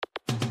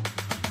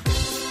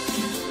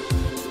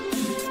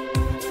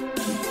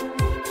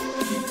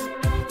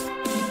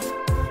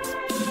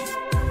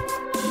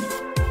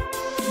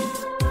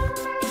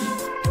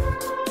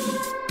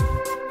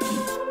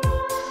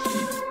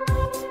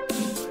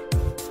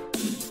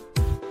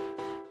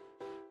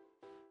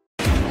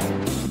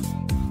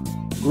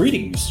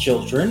Greetings,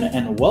 children,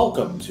 and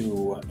welcome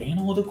to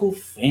Analytical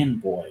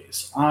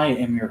Fanboys. I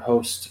am your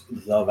host,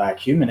 The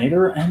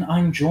Vacuuminator, and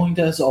I'm joined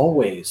as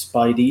always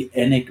by the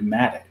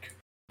enigmatic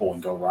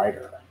Boingo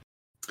Rider.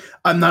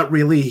 I'm not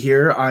really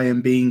here. I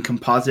am being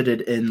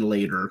composited in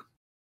later.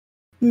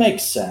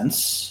 Makes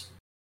sense.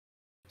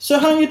 So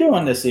how you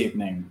doing this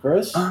evening,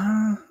 Chris?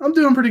 I'm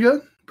doing pretty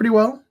good. Pretty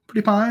well.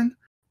 Pretty fine.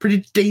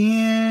 Pretty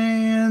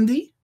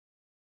dandy.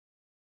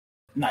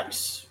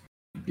 Nice.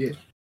 Yeah.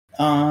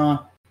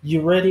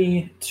 You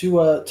ready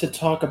to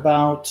talk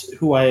about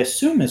who I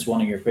assume is one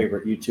of your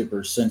favorite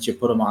YouTubers since you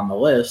put him on the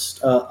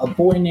list? A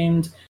boy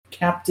named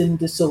Captain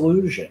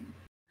Disillusion.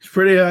 He's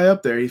pretty high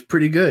up there. He's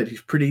pretty good.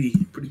 He's pretty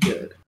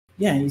good.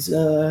 Yeah, he's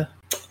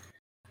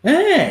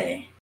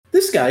hey,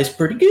 this guy's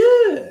pretty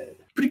good.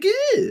 Pretty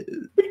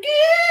good. Pretty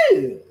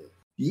good.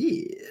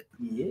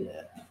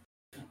 Yeah.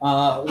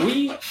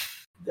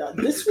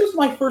 This was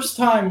my first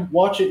time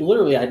watching.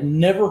 Literally, I'd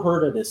never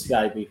heard of this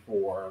guy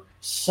before.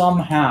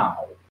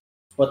 Somehow.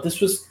 But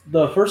this was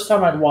the first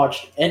time I'd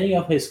watched any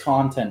of his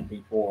content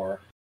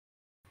before.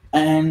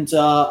 And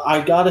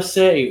I gotta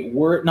say,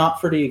 were it not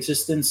for the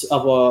existence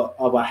of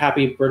a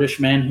happy British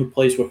man who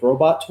plays with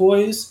robot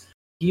toys,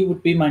 he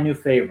would be my new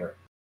favorite.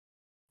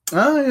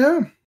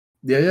 Yeah.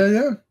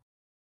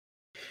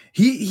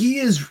 He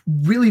is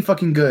really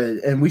fucking good,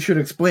 and we should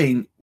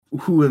explain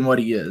who and what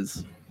he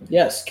is.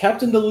 Yes,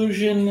 Captain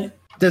Disillusion.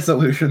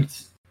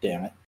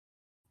 Damn it.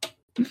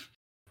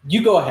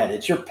 You go ahead,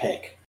 it's your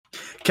pick.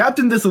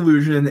 Captain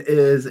Disillusion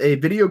is a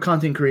video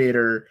content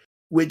creator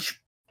with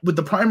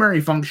the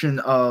primary function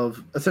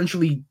of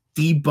essentially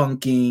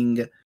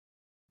debunking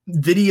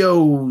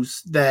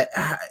videos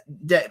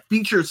that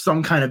feature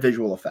some kind of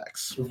visual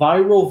effects.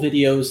 Viral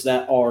videos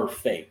that are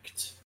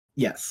faked.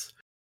 Yes.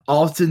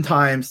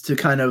 Oftentimes to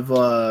kind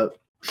of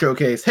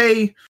showcase,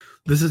 hey,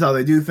 this is how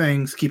they do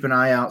things. Keep an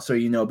eye out so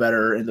you know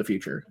better in the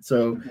future.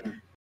 So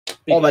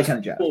all that kind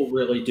of jazz. People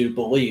really do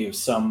believe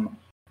some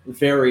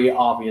very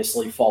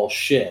obviously false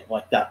shit,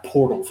 like that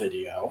Portal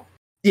video.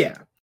 Yeah.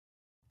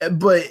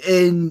 But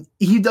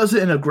he does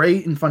it in a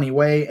great and funny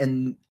way,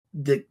 and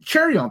the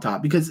cherry on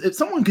top, because if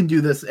someone can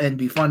do this and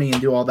be funny and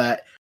do all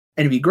that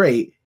and be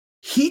great,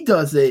 he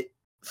does it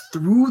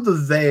through the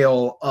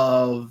veil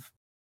of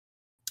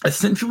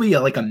essentially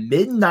like a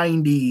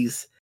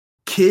mid-90s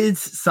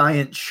kids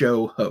science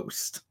show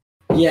host.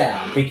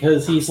 Yeah,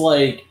 because he's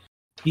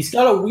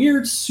got a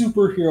weird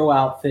superhero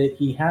outfit.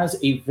 He has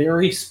a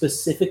very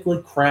specifically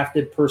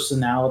crafted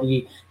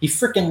personality. He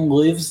freaking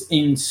lives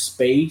in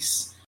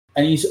space,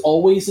 and he's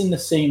always in the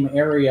same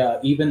area,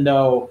 even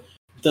though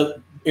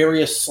the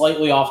area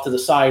slightly off to the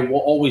side will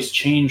always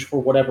change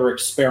for whatever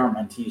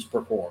experiment he's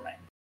performing.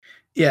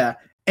 Yeah,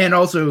 and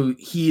also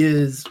he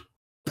is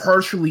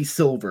partially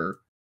silver.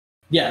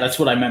 Yeah, that's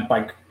what I meant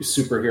by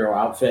superhero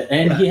outfit.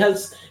 And yeah.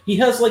 he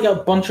has like a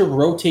bunch of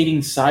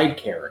rotating side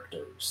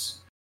characters.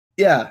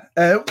 Yeah,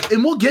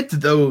 and we'll get to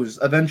those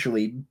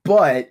eventually,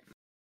 but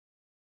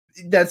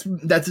that's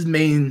his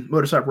main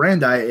modus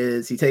operandi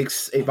is he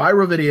takes a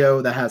viral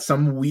video that has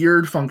some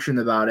weird function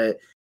about it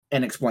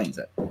and explains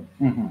it.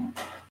 Mm-hmm.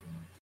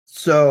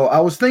 So I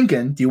was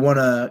thinking, do you want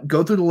to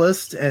go through the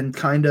list and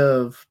kind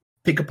of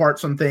pick apart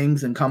some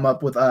things and come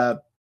up with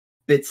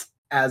bits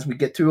as we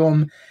get to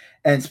them?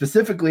 And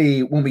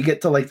specifically, when we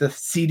get to like the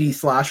CD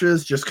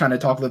slashes, just kind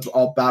of talk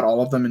about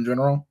all of them in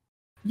general?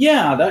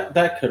 Yeah,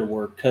 that could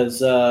work,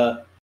 because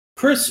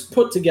Chris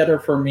put together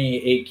for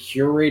me a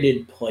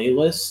curated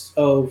playlist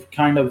of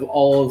kind of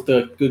all of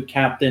the Good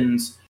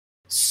Captain's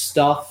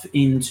stuff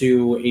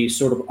into a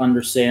sort of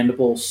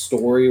understandable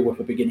story with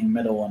a beginning,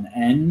 middle, and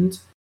end.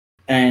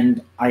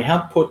 And I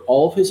have put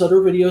all of his other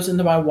videos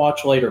into my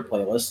Watch Later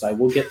playlist. I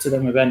will get to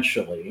them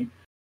eventually.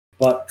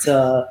 But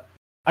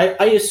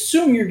I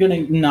assume you're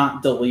going to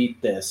not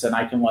delete this, and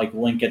I can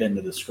link it in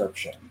the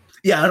description.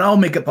 Yeah, and I'll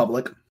make it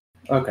public.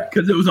 Okay.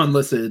 Because it was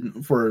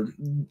unlisted for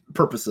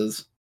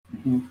purposes.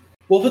 Mm-hmm.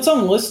 Well, if it's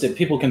unlisted,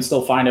 people can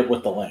still find it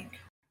with the link.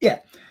 Yeah.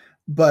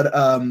 But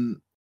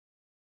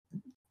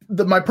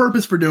my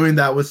purpose for doing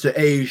that was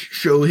to,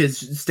 show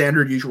his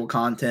standard usual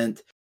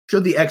content, show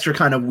the extra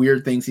kind of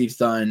weird things he's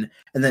done,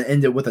 and then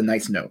end it with a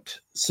nice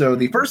note. So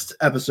the first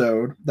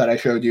episode that I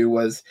showed you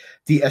was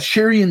the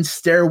Asherian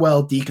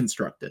Stairwell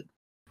Deconstructed.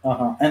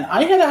 And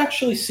I had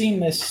actually seen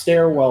this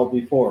stairwell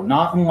before,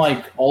 not in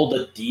all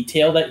the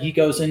detail that he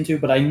goes into,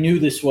 but I knew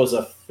this was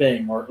a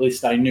thing, or at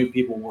least I knew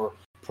people were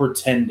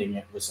pretending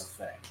it was a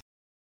thing.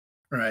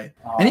 Right.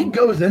 And he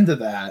goes into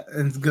that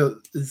and goes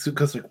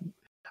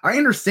I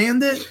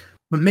understand it,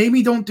 but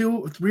maybe don't do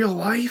it with real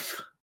life.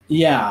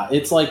 Yeah,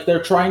 it's like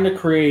they're trying to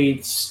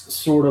create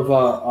sort of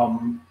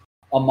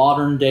a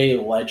modern day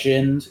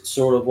legend,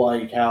 sort of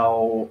like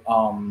how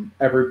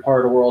every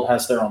part of the world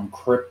has their own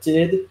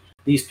cryptid.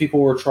 These people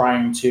were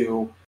trying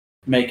to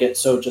make it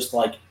so just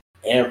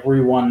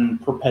everyone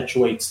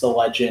perpetuates the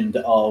legend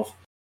of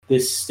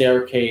this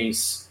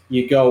staircase.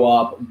 You go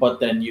up,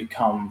 but then you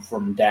come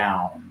from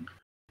down.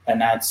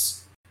 And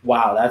that's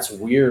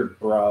weird,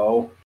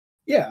 bro.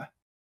 Yeah.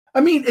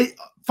 I mean,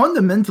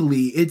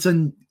 fundamentally, it's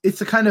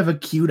a kind of a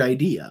cute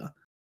idea,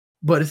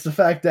 but it's the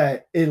fact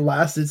that it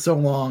lasted so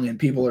long and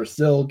people are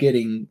still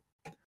getting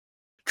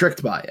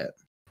tricked by it.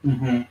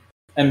 Mm-hmm.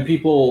 And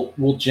people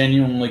will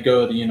genuinely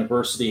go to the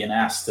university and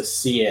ask to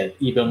see it,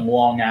 even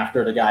long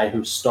after the guy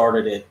who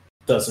started it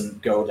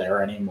doesn't go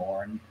there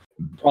anymore. And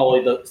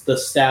probably the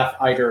staff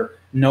either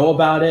know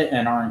about it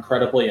and are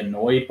incredibly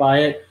annoyed by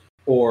it,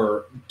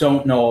 or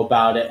don't know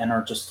about it and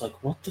are just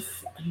like, what the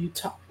fuck are you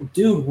talking?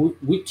 Dude,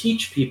 we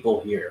teach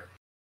people here.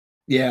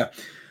 Yeah,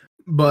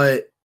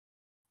 but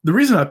the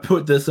reason I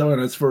put this on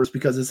is first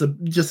because it's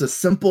just a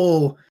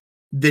simple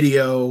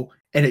video,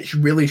 and it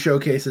really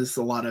showcases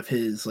a lot of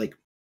his like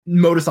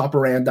modus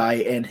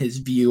operandi and his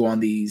view on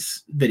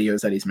these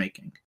videos that he's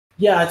making.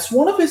 Yeah, it's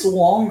one of his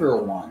longer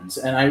ones,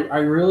 and I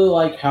really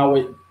like how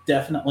it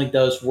definitely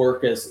does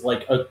work as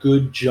like a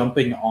good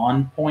jumping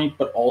on point,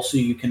 but also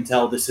you can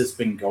tell this has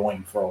been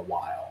going for a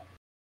while.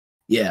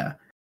 Yeah,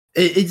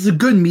 it's a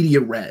good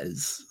media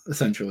res,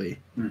 essentially.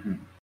 Mm-hmm.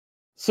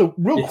 So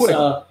real quick,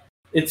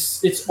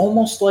 it's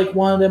almost like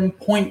one of them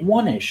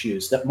 0.1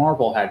 issues that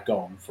Marvel had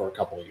going for a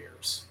couple of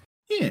years.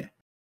 Yeah.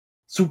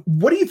 So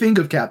what do you think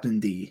of Captain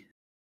D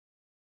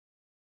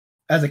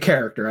as a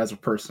character, as a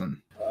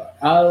person?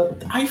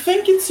 I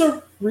think it's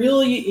a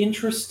really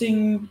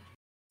interesting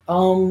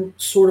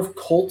sort of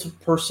cult of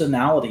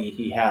personality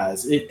he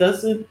has. It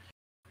doesn't,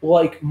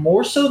 like,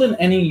 more so than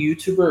any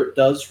YouTuber, it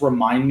does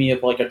remind me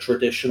of like a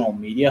traditional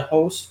media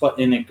host, but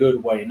in a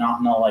good way, not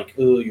in a like,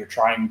 oh, you're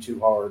trying too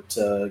hard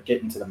to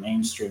get into the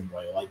mainstream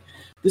way. Like,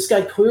 this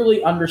guy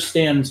clearly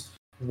understands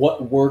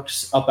what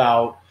works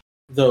about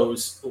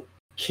those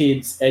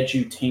kids'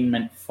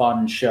 edutainment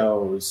fun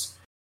shows,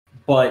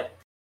 but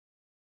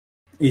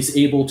is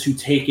able to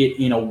take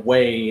it in a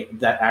way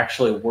that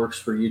actually works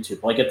for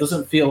YouTube. Like, it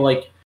doesn't feel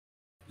like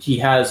he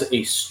has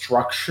a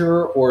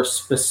structure or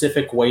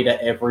specific way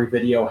that every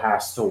video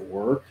has to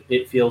work.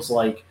 It feels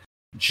like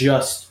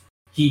just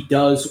he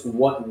does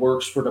what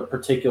works for the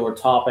particular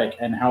topic,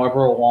 and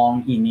however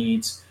long he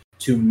needs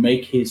to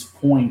make his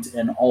point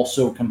and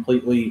also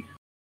completely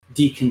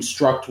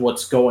deconstruct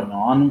what's going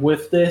on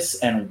with this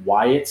and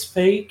why it's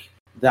fake,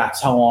 that's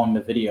how long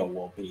the video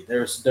will be.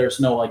 There's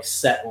no like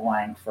set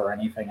length or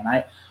anything, and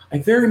I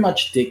very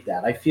much dig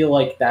that. I feel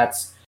like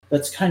that's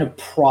kind of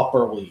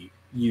properly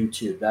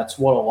YouTube. That's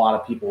what a lot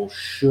of people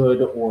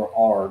should or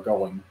are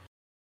going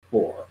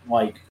for.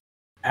 Like,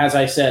 as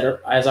I said,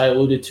 as I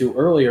alluded to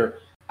earlier,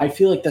 I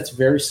feel like that's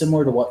very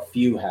similar to what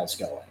Few has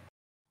going.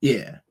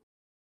 Yeah.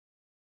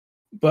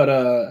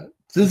 But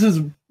this is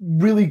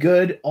really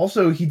good.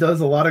 Also, he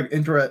does a lot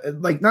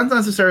of like not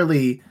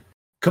necessarily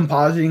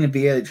compositing and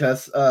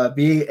VHX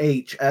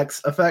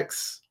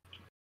effects,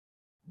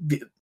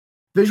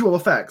 visual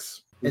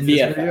effects in VFX.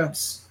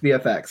 This video.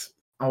 VFX.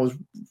 I was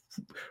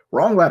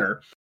wrong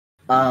letter.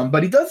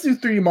 But he does do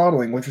 3D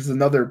modeling, which is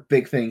another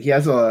big thing. He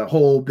has a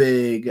whole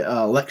big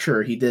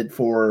lecture he did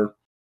for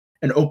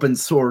an open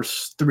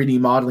source 3D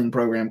modeling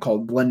program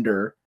called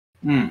Blender.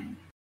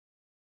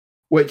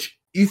 Which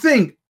you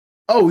think,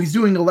 oh, he's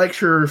doing a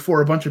lecture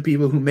for a bunch of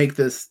people who make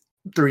this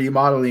 3D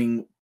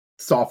modeling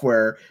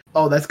software.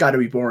 Oh, that's got to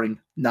be boring.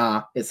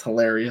 Nah, it's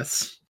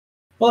hilarious.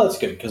 Well, that's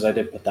good, because I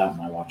did put that in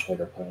my watch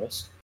later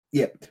playlist.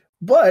 Yeah.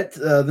 But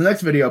the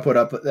next video I put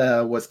up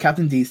was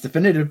Captain D's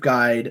definitive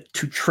guide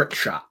to trick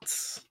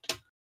shots.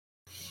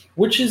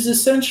 Which is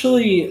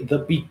essentially the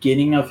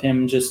beginning of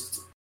him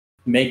just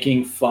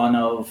making fun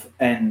of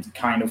and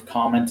kind of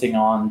commenting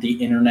on the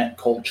internet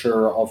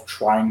culture of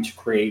trying to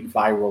create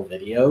viral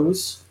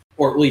videos,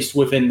 or at least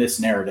within this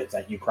narrative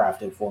that you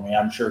crafted for me.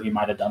 I'm sure he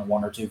might have done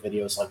 1 or 2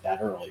 videos like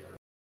that earlier.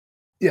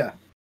 Yeah.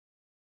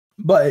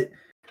 But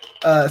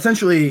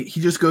essentially, he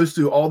just goes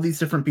through all these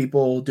different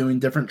people doing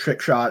different trick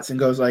shots and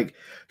goes like,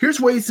 here's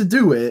ways to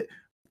do it.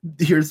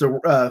 Here's the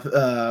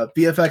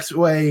VFX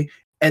way.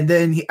 And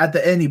then at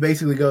the end, he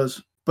basically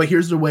goes, but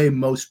here's the way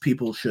most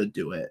people should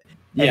do it.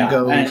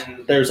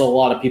 And there's a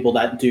lot of people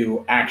that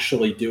do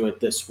actually do it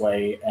this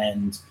way.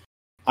 And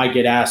I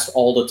get asked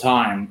all the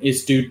time,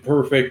 is Dude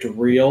Perfect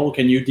real?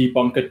 Can you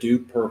debunk a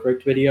Dude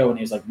Perfect video? And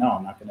he's like, no,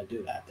 I'm not going to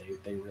do that.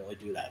 They really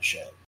do that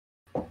shit.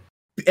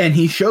 And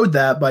he showed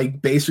that by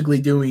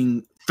basically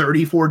doing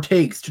 34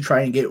 takes to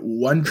try and get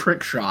one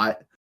trick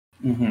shot,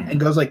 and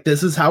goes like,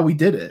 this is how we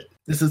did it.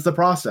 This is the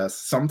process.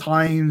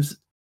 Sometimes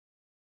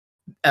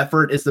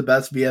effort is the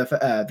best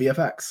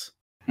VFX,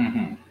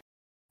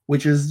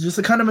 which is just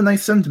a kind of a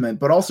nice sentiment.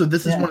 But also,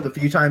 this is one of the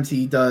few times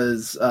he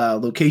does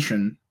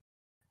location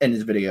in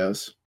his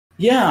videos.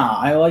 Yeah,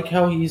 I like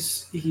how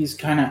he's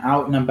kind of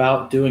out and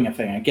about doing a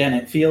thing. Again,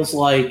 it feels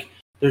like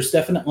there's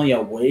definitely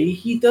a way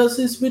he does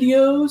his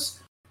videos,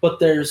 but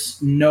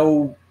there's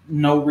no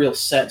real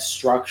set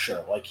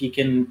structure. Like, he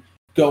can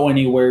go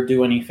anywhere,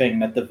 do anything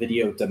that the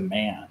video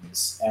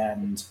demands.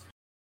 And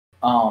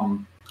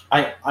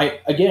I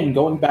again,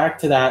 going back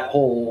to that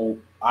whole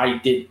I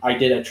did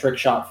a trick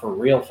shot for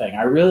real thing,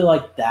 I really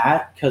like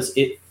that because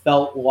it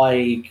felt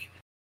like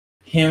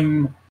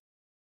him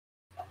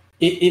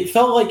it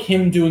felt like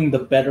him doing the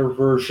better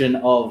version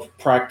of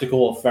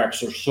practical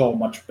effects are so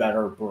much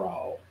better,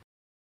 bro.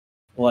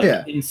 Like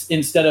Yeah.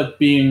 Instead of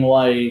being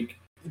like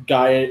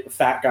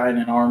fat guy in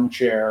an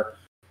armchair,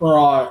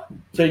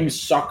 things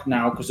suck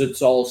now because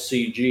it's all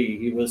CG.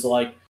 He was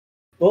like,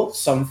 well,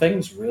 some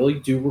things really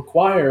do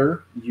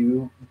require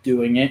you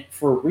doing it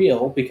for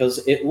real because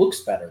it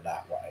looks better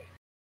that way.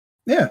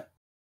 Yeah.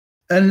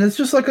 And it's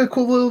just like a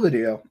cool little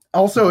video.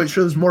 Also, it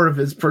shows more of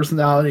his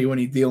personality when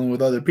he's dealing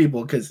with other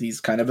people because he's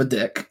kind of a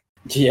dick.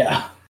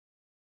 Yeah.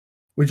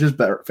 Which is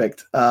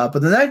perfect. But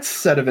the next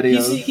set of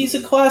videos... He's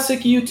a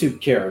classic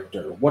YouTube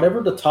character.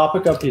 Whatever the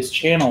topic of his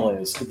channel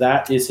is,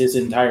 that is his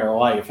entire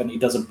life, and he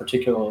doesn't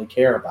particularly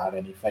care about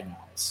anything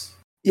else.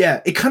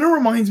 Yeah, it kind of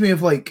reminds me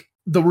of, like,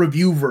 the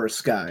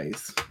Reviewverse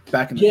guys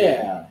back in the day.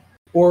 Yeah.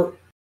 Or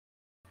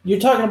you're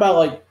talking about,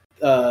 like,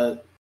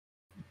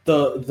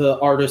 the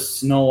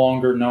artists no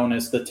longer known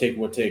as the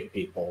Tigwatig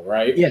people,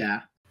 right?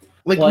 Yeah.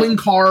 Like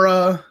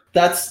Linkara.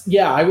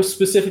 I was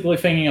specifically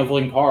thinking of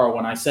Linkara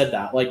when I said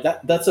that. Like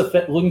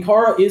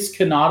Linkara is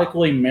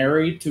canonically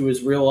married to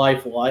his real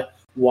life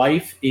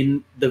wife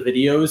in the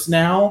videos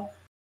now,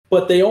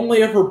 but they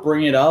only ever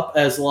bring it up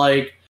as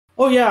like,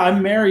 oh yeah,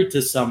 I'm married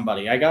to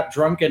somebody. I got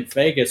drunk in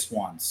Vegas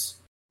once.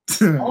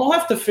 I'll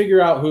have to figure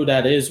out who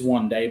that is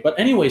one day. But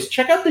anyways,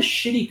 check out this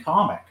shitty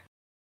comic.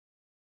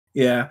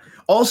 Yeah.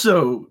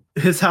 Also,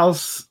 his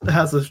house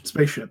has a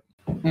spaceship.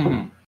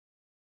 Mm-hmm.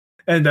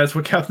 And that's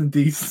what Captain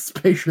D's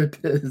spaceship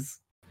is.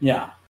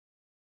 Yeah.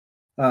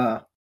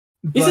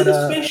 Is it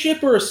a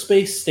spaceship or a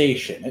space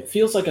station? It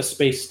feels like a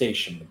space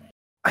station to me.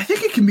 I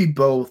think it can be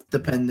both,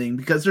 depending,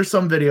 because there's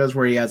some videos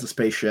where he has a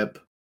spaceship.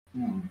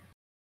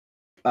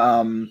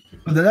 The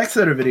next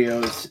set of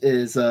videos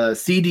is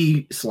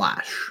CD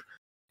Slash,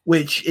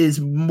 which is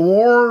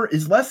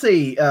less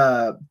a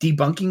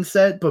debunking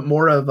set, but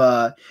more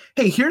of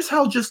hey, here's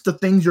how just the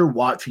things you're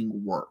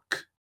watching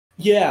work.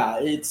 Yeah,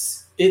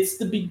 it's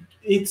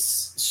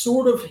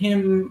sort of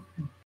him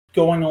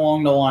going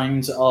along the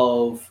lines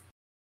of,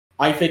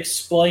 I've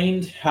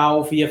explained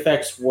how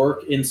VFX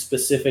work in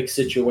specific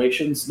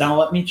situations. Now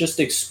let me just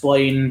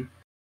explain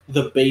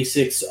the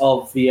basics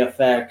of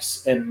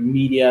VFX and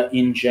media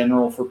in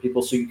general for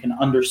people so you can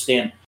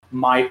understand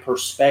my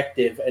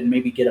perspective and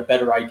maybe get a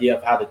better idea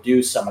of how to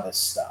do some of this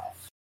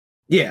stuff.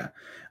 Yeah.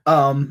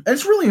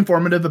 It's really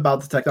informative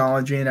about the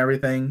technology and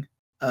everything.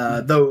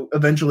 Though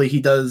eventually he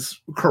does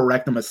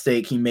correct a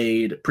mistake he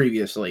made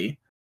previously.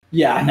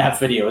 Yeah, and that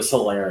video is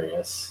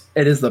hilarious.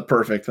 It is the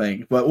perfect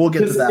thing, but we'll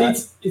get to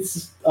that.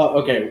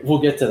 Okay,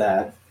 we'll get to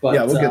that. But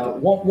yeah, we'll get to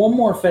that. One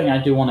more thing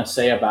I do want to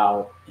say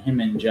about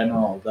him in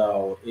general,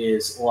 though,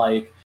 is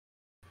like,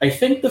 I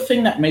think the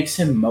thing that makes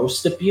him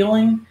most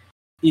appealing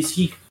is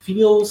he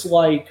feels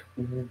like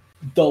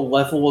the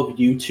level of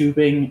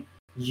YouTubing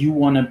you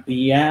want to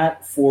be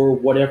at for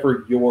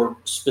whatever your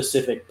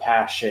specific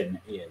passion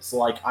is.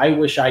 Like, I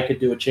wish I could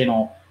do a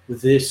channel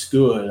this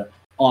good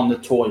on the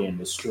toy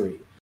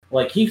industry.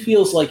 Like, he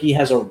feels like he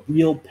has a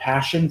real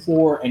passion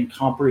for and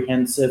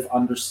comprehensive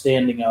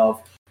understanding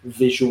of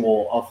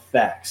visual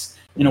effects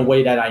in a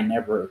way that I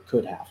never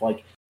could have.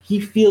 Like, he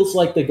feels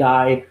like the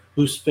guy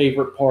whose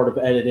favorite part of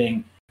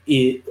editing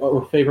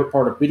or favorite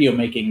part of video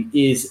making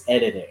is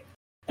editing.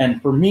 And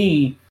for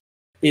me,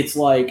 it's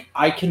like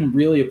I can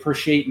really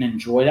appreciate and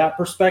enjoy that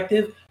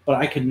perspective, but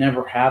I could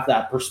never have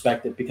that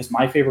perspective because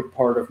my favorite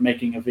part of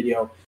making a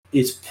video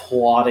is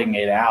plotting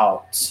it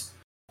out.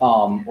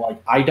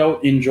 Like, I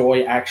don't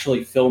enjoy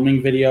actually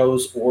filming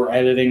videos or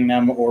editing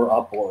them or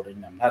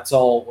uploading them. That's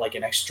all like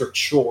an extra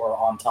chore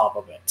on top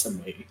of it to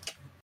me.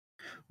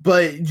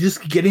 But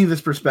just getting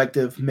this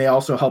perspective may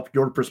also help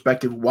your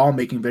perspective while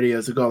making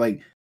videos to go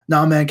like,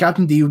 nah, man,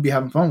 Captain D would be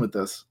having fun with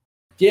this.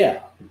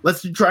 Yeah.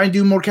 Let's try and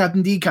do more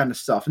Captain D kind of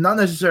stuff. Not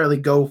necessarily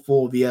go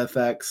full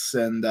VFX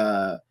and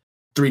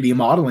 3D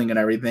modeling and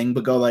everything,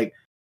 but go like,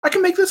 I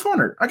can make this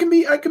funner. I can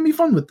be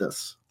fun with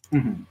this.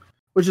 Mm-hmm.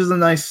 Which is a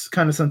nice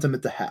kind of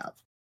sentiment to have.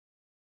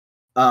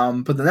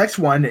 But the next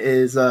one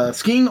is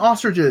Skiing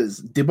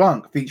Ostriches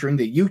Debunk, featuring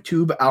the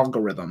YouTube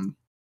algorithm.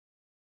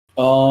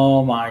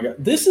 Oh my god.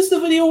 This is the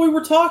video we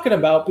were talking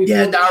about before.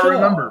 Yeah, now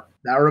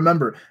I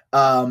remember.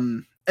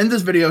 In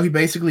this video, he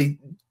basically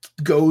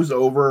goes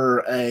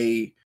over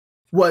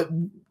what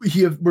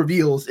he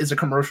reveals is a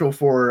commercial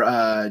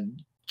for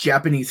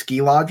Japanese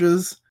ski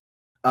lodges.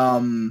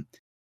 And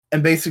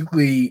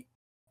basically,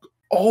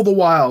 all the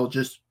while,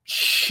 just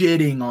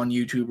shitting on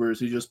YouTubers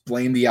who just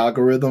blame the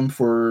algorithm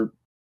for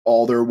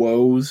all their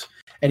woes.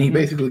 And he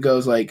basically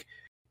goes like,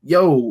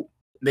 yo,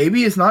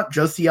 maybe it's not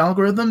just the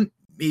algorithm.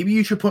 Maybe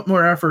you should put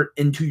more effort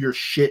into your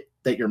shit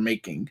that you're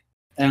making.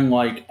 And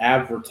like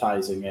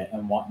advertising it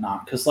and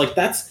whatnot. Because like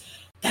that's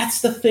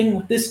the thing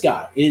with this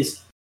guy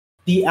is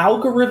the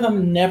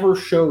algorithm never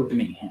showed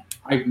me him.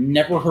 I've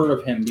never heard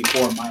of him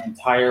before in my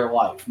entire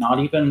life. Not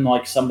even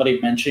like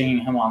somebody mentioning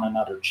him on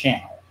another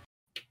channel.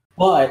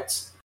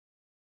 But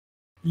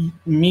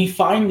me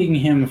finding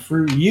him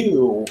through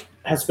you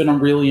has been a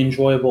really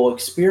enjoyable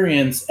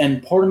experience,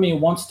 and part of me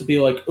wants to be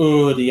like,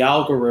 oh, the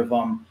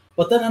algorithm,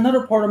 But then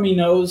another part of me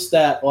knows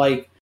that,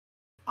 like,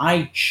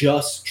 I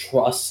just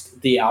trust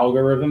the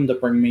algorithm to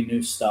bring me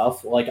new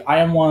stuff. Like, I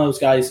am one of those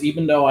guys,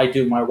 even though I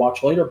do my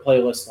Watch Later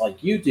playlist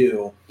like you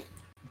do,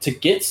 to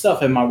get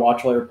stuff in my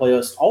Watch Later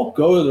playlist, I'll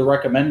go to the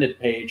recommended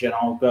page and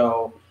I'll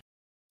go,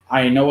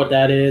 I know what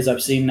that is.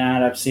 I've seen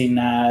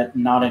that.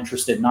 Not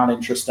interested, not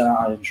interested,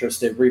 not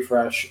interested.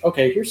 Refresh.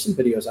 Okay, here's some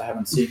videos I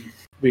haven't seen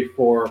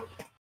before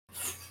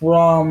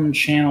from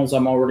channels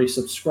I'm already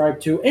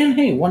subscribed to. And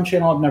hey, one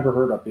channel I've never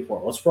heard of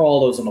before. Let's throw all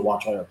those in the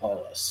Watch Later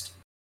playlist.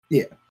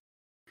 Yeah.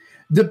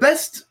 The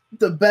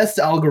best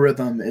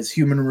algorithm is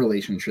human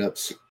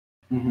relationships.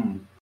 Mm-hmm.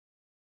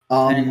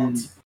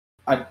 And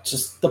I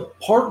just, the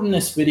part in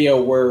this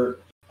video where,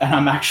 and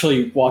I'm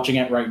actually watching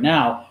it right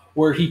now,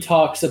 where he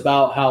talks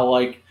about how,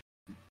 like,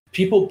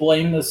 people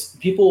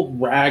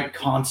rag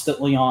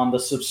constantly on the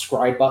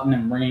subscribe button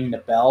and ringing the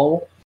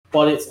bell,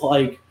 but it's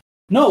like,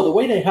 no, the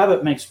way they have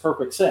it makes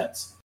perfect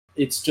sense.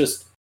 It's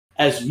just,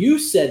 as you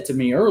said to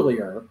me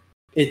earlier,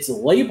 it's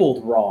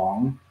labeled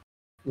wrong,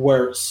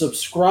 where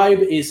subscribe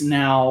is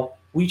now,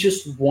 we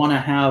just want to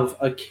have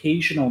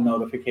occasional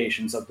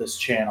notifications of this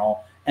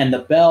channel, and the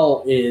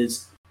bell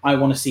is, I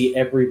want to see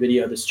every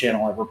video this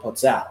channel ever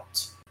puts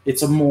out.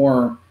 It's a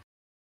more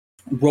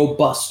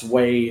robust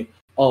way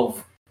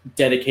of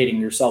dedicating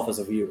yourself as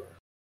a viewer.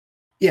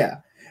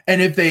 Yeah.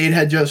 And if they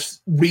had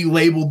just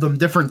relabeled them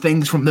different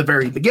things from the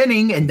very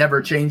beginning and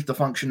never changed the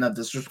function of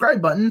the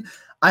subscribe button,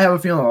 I have a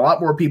feeling a lot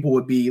more people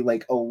would be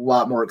like a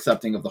lot more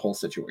accepting of the whole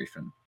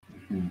situation.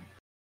 Mm-hmm.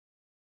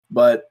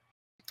 But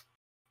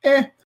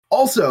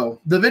also,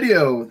 the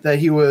video that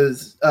he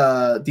was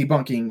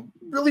debunking,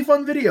 really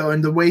fun video,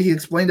 and the way he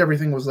explained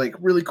everything was like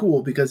really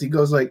cool, because he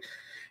goes like,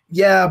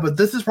 yeah, but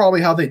this is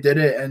probably how they did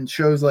it, and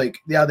shows like,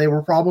 yeah, they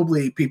were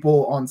probably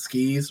people on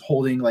skis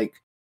holding like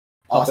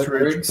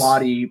ostrich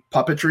body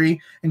puppetry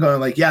and going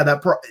like, yeah,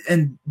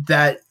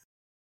 that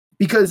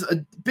because a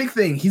big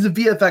thing, he's a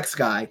VFX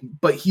guy,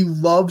 but he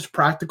loves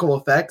practical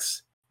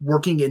effects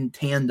working in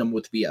tandem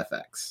with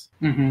VFX.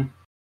 Mm-hmm.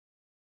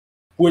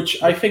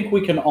 Which I think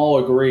we can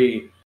all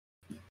agree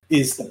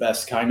is the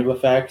best kind of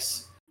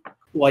effects.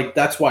 Like,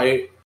 that's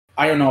why,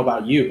 I don't know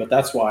about you, but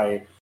that's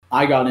why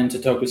I got into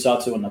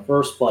tokusatsu in the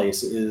first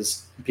place,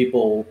 is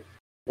people,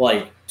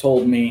 like,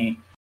 told me,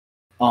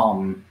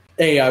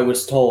 I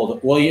was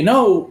told, well, you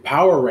know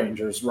Power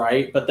Rangers,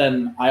 right? But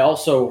then I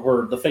also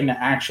heard the thing that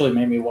actually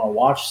made me want to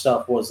watch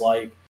stuff was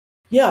like,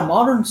 yeah,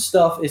 modern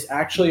stuff is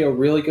actually a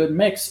really good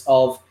mix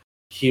of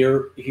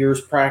here's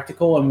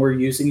practical, and we're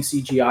using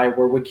CGI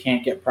where we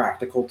can't get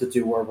practical to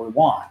do what we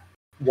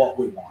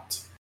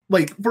want.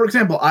 Like, for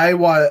example,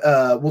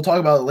 we'll talk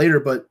about it later,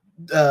 but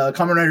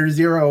Kamen Rider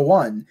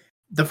Zero-1,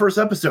 the first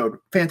episode,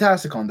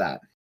 fantastic on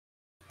that.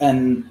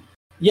 And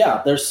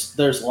yeah,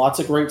 there's lots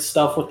of great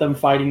stuff with them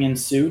fighting in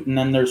suit, and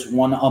then there's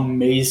one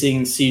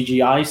amazing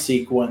CGI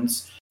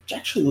sequence which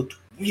actually looked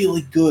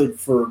really good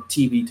for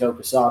TV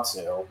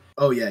tokusatsu.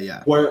 Oh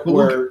yeah.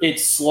 Where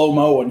it's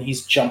slow-mo and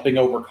he's jumping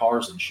over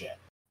cars and shit.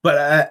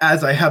 But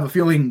as I have a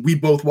feeling we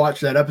both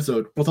watched that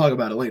episode, we'll talk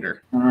about it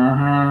later.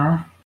 Uh-huh.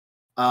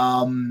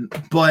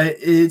 But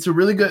it's a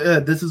really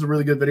good. This is a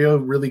really good video.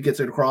 Really gets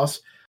it across.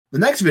 The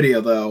next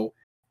video, though,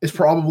 is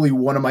probably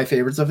one of my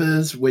favorites of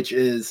his, which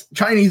is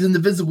Chinese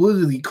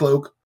Invisibility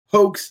Cloak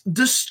Hoax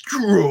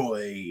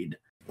Destroyed.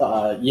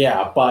 By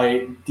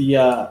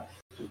the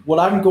what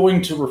I'm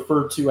going to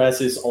refer to as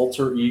his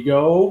alter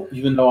ego,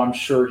 even though I'm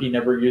sure he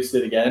never used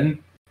it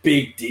again.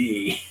 Big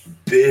D.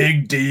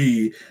 Big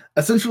D.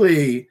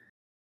 Essentially,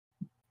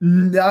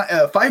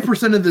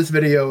 5% of this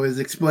video is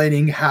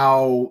explaining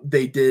how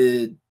they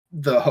did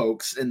the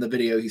hoax in the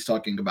video he's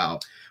talking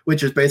about,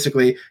 which is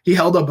basically he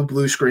held up a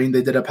blue screen,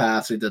 they did a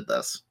pass, they did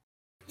this.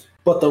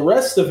 But the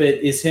rest of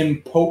it is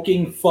him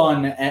poking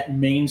fun at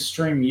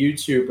mainstream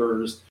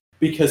YouTubers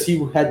because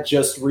he had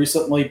just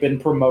recently been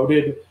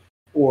promoted,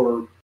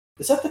 or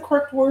is that the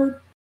correct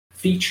word?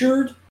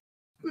 Featured,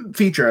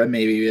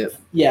 maybe.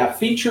 Yeah,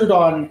 featured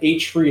on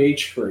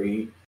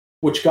H3H3,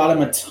 which got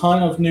him a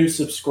ton of new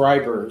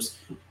subscribers.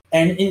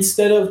 And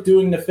instead of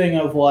doing the thing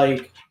of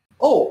like,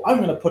 oh, I'm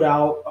going to put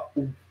out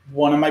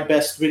one of my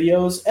best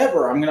videos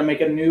ever, I'm going to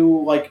make a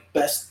new like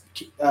best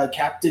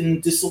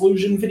Captain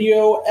Disillusion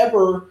video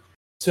ever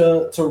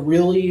to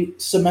really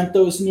cement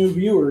those new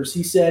viewers,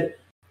 he said,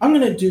 I'm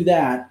going to do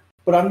that,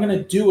 but I'm going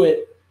to do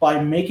it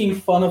by making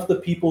fun of the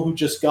people who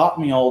just got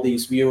me all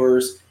these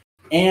viewers,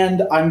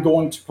 and I'm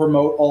going to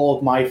promote all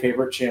of my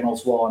favorite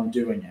channels while I'm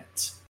doing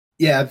it.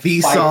 Yeah,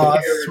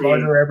 Vsauce,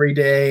 Smarter Every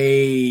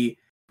Day,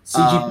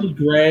 CGP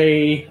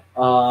Grey,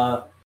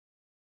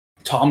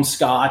 Tom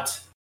Scott.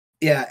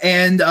 Yeah,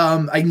 and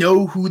I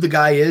know who the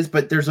guy is,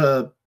 but there's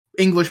a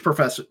English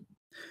professor,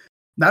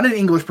 not an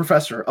English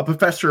professor, a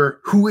professor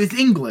who is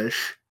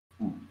English,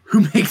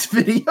 who makes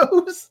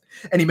videos,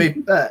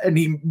 and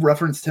he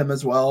referenced him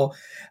as well.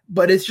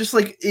 But it's just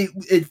like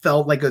it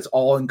felt like it's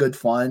all in good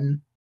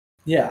fun.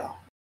 Yeah.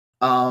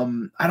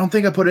 I don't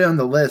think I put it on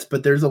the list,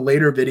 but there's a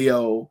later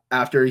video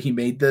after he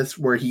made this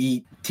where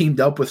he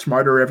teamed up with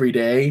Smarter Every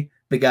Day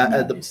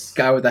the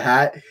guy with the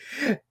hat,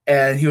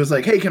 and he was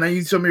like, "Hey, can I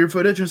use some of your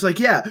footage?" I was like,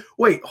 "Yeah."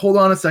 Wait, hold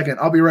on a second.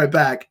 I'll be right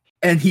back.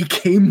 And he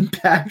came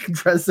back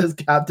dressed as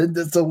Captain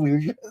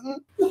Disillusion.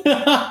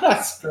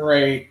 That's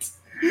great.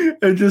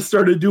 And just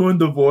started doing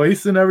the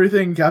voice and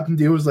everything. Captain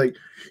D was like,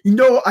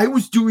 I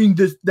was doing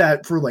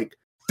that for like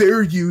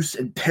fair use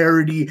and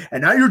parody,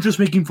 and now you're just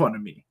making fun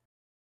of me.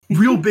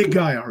 Real big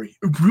guy, Ari.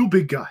 Real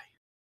big guy.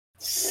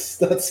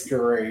 That's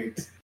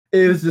great.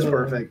 It was just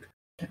perfect.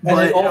 And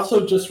it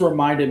also just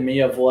reminded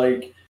me of,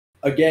 like,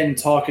 again,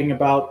 talking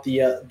about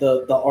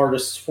the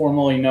artists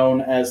formerly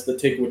known as the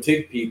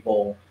Tigwatig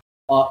people.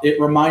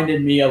 It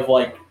reminded me of,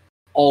 like,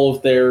 all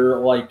of their,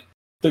 like,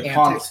 the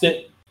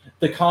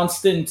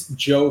constant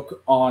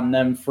joke on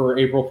them for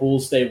April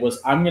Fool's Day was,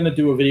 I'm going to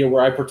do a video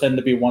where I pretend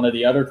to be one of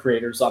the other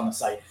creators on the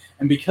site.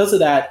 And because of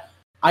that,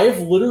 I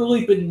have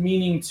literally been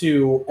meaning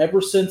to,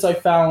 ever since I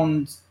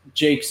found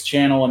Jake's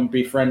channel and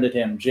befriended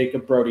him,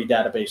 Jacob Brody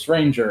Database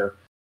Ranger,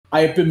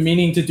 I have been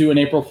meaning to do an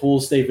April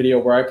Fool's Day video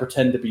where I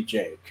pretend to be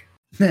Jake.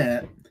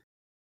 And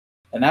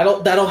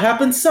that'll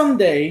happen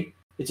someday.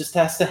 It just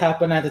has to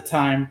happen at a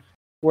time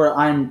where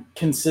I'm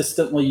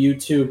consistently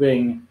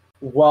YouTubing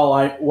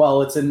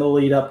while it's in the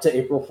lead up to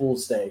April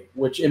Fool's Day,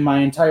 which in my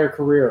entire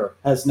career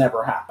has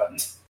never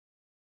happened.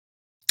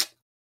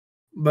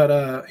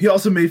 But he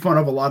also made fun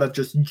of a lot of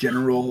just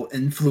general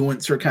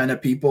influencer kind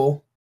of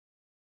people.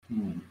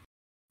 And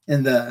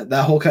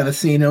that whole kind of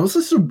scene. It was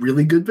just a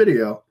really good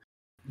video.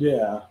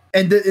 Yeah.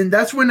 And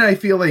that's when I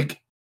feel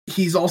like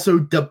he's also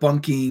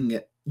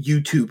debunking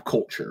YouTube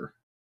culture.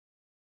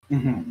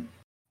 Mm-hmm.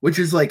 Which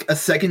is like a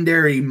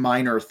secondary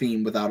minor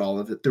theme throughout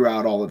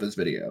all of his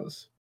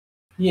videos.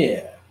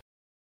 Yeah.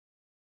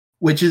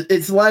 Which is,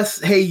 it's less,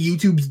 hey,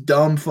 YouTube's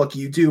dumb, fuck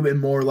YouTube, and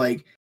more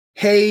like,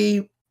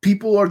 hey,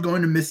 people are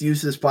going to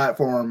misuse this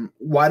platform.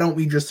 Why don't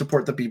we just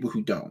support the people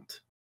who don't?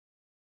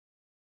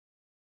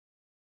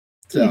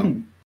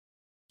 So,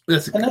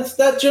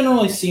 that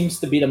generally seems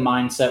to be the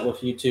mindset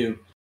with YouTube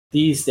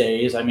these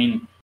days. I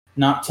mean,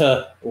 not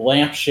to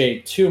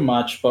lampshade too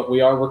much, but we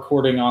are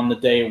recording on the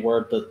day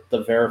where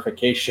the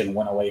verification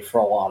went away for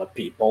a lot of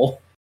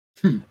people.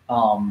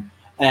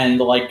 And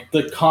like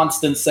the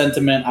constant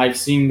sentiment I've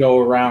seen go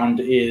around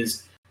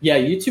is, yeah,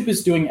 YouTube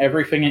is doing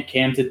everything it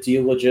can to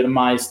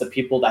delegitimize the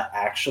people that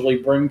actually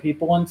bring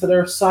people into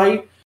their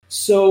site.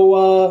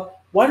 So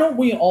why don't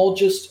we all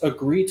just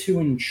agree to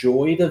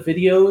enjoy the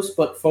videos,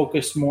 but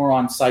focus more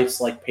on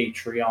sites like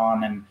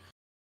Patreon and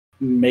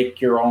make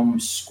your own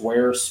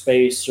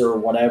Squarespace or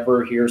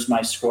whatever. Here's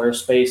my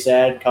Squarespace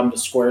ad. Come to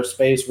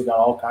Squarespace. We got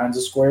all kinds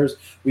of squares.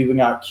 We even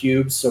got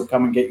cubes, so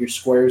come and get your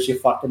squares, you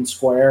fucking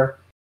square.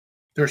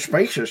 They're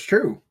spacious,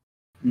 too.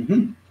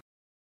 Mm-hmm.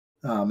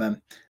 Oh,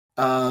 man.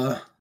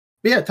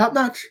 Yeah,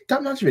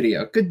 top-notch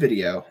video. Good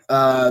video.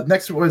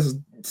 Next was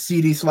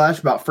CD Slash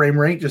about frame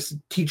rate, just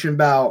teaching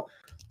about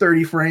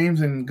 30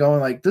 frames and going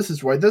like, this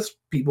is why this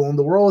people in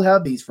the world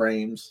have these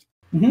frames.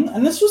 Mm-hmm.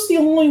 And this was the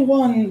only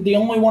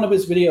one of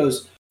his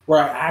videos where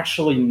I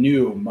actually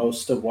knew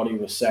most of what he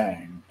was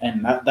saying,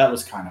 and that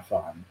was kind of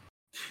fun.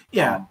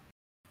 Yeah,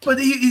 but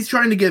he's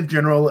trying to give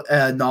general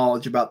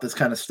knowledge about this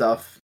kind of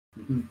stuff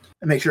and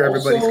make sure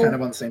everybody's kind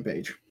of on the same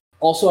page.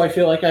 Also, I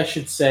feel like I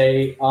should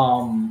say,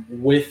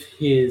 with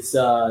his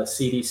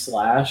CD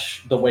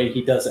Slash, the way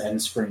he does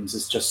end screens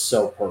is just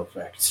so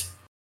perfect.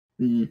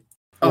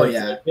 Oh,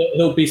 yeah.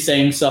 He'll be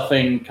saying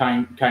something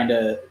kind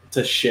of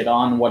to shit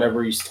on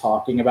whatever he's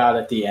talking about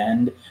at the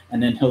end,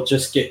 and then he'll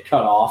just get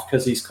cut off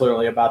because he's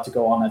clearly about to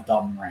go on a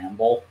dumb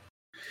ramble.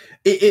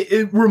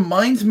 It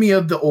reminds me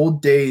of the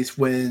old days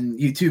when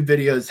YouTube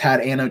videos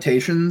had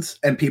annotations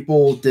and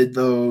people did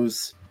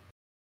those,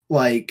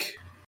 like,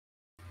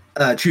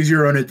 choose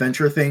your own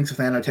adventure things with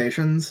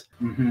annotations.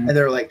 And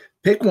they're like,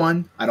 pick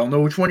one. I don't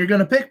know which one you're going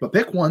to pick, but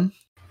pick one.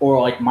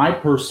 Or like my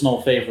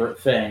personal favorite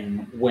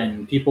thing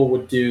when people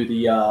would do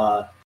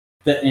the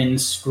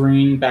end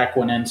screen back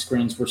when end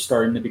screens were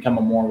starting to become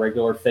a more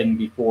regular thing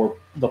before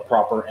the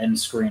proper end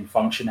screen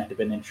function had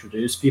been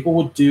introduced. People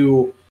would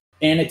do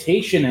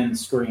annotation end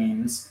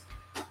screens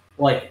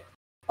like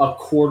a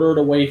quarter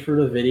to way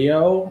through the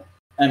video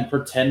and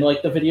pretend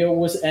like the video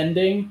was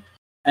ending,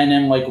 and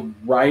then like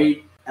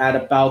right at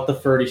about the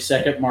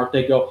 30-second mark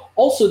they go,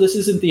 also, this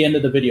isn't the end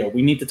of the video,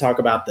 we need to talk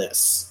about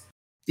this.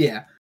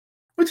 Yeah,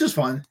 which is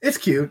fun. It's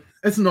cute.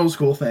 It's an old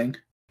school thing.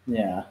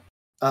 Yeah.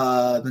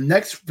 The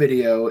next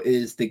video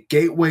is the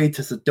Gateway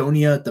to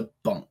Sidonia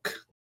debunk.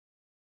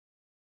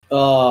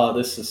 Oh,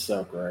 this is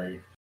so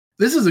great.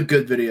 This is a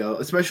good video,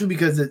 especially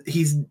because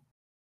he's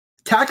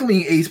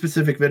tackling a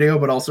specific video,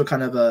 but also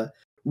kind of a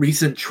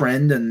recent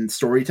trend and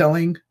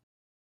storytelling.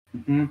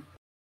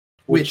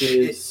 Which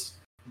is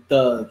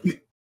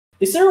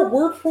is there a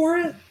word for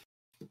it?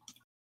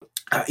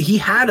 He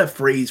had a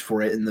phrase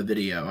for it in the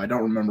video. I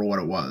don't remember what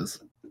it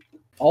was.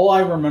 All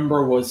I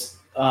remember was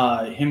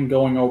him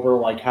going over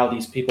like how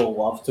these people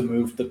love to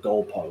move the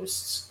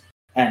goalposts,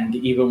 and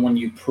even when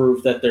you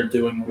prove that they're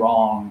doing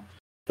wrong,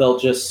 they'll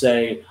just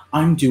say,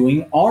 I'm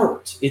doing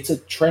art. It's a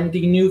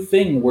trendy new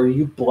thing where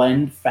you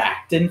blend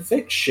fact and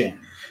fiction.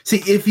 See,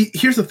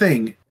 here's the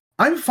thing.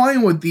 I'm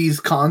fine with these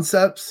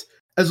concepts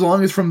as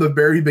long as from the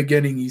very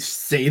beginning you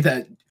say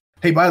that,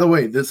 hey, by the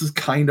way, this is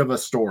kind of a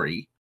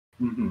story.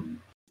 Mm-hmm.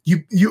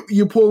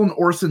 You pull an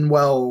Orson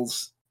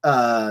Welles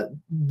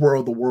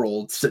World the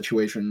World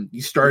situation.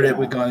 You start it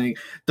with going,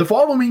 the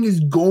following is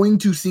going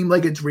to seem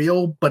like it's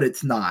real, but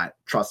it's not.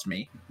 Trust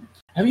me.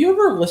 Have you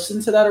ever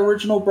listened to that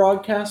original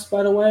broadcast,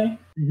 by the way?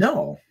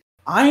 No.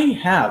 I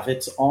have.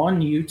 It's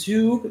on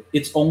YouTube.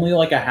 It's only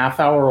like a half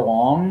hour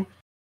long,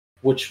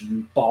 which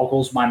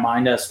boggles my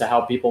mind as to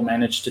how people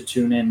manage to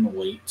tune in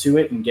late to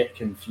it and get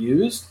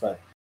confused, but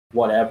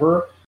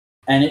whatever.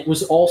 And it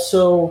was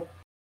also,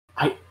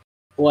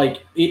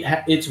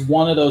 it's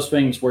one of those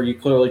things where you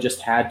clearly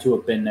just had to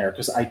have been there,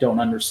 because I don't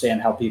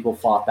understand how people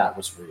thought that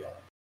was real.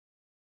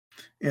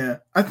 Yeah.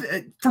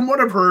 From what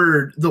I've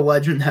heard, the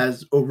legend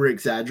has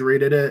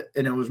over-exaggerated it,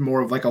 and it was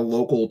more of like a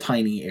local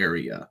tiny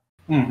area.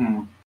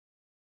 Mm-hmm.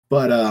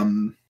 But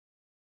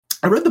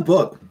I read the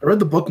book. I read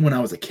the book when I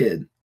was a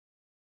kid.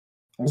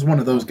 I was one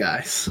of those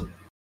guys.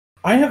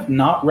 I have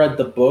not read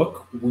the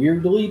book.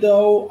 Weirdly,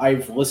 though,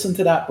 I've listened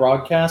to that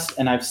broadcast,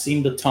 and I've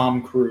seen the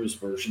Tom Cruise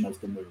version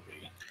of the movie.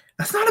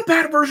 That's not a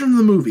bad version of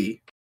the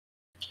movie.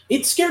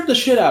 It scared the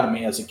shit out of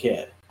me as a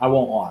kid. I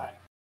won't lie.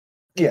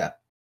 Yeah.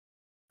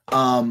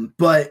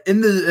 But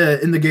in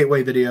the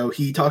Gateway video,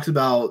 he talks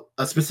about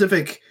a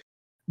specific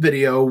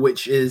video,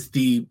 which is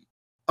the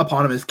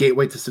eponymous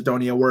Gateway to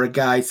Cydonia, where a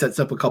guy sets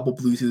up a couple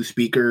Bluetooth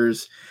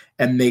speakers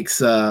and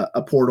makes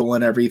a portal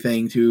and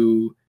everything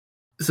to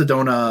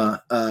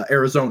Sedona,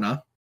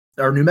 Arizona,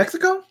 or New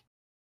Mexico.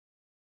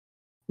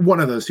 One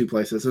of those two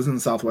places. This is in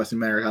Southwest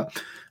America.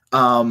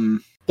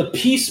 The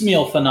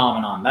piecemeal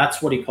phenomenon.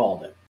 That's what he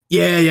called it.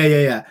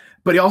 Yeah.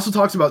 But he also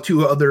talks about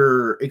two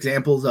other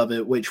examples of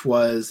it, which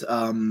was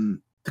the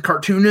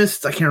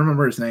cartoonist. I can't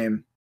remember his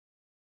name.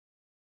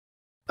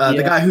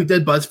 The guy who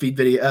did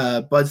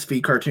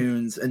BuzzFeed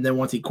cartoons, and then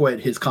once he quit,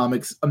 his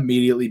comics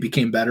immediately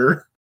became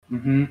better.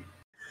 Mm-hmm.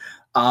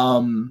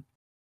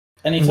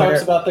 And he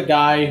talks about the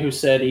guy who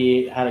said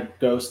he had a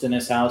ghost in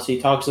his house. He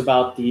talks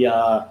about the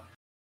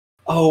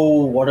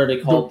what are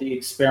they called? The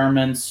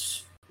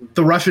experiments.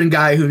 The Russian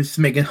guy who's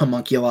making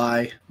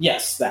homunculi.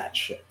 Yes, that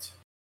shit.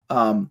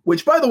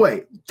 Which, by the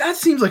way, that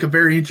seems like a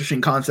very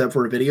interesting concept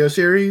for a video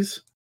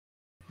series.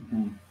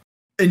 Mm-hmm.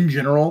 In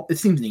general, it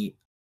seems neat.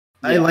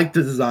 Yeah. I like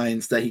the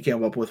designs that he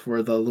came up with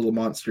for the little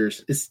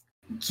monsters. It's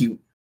cute.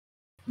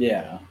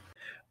 Yeah.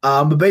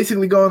 But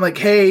basically going like,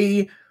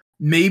 hey,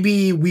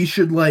 maybe we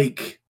should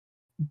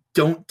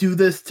don't do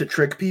this to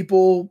trick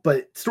people,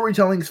 but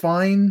storytelling's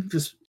fine.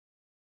 Just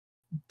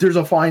there's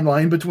a fine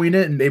line between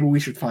it, and maybe we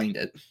should find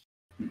it.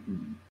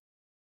 Mm-hmm.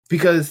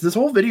 Because this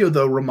whole video,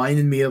 though,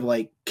 reminded me of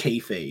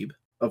kayfabe,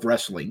 of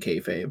wrestling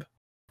kayfabe.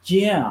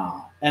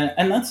 Yeah,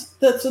 and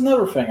that's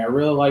another thing I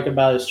really like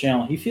about his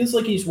channel. He feels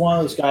like he's one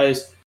of those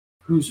guys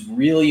who's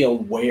really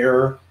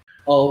aware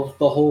of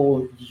the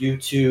whole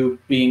YouTube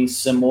being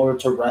similar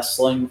to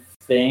wrestling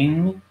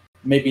thing.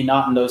 Maybe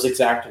not in those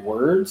exact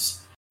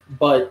words,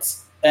 but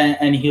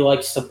and he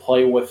likes to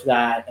play with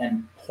that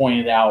and point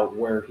it out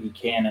where he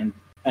can,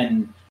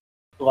 and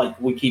like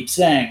we keep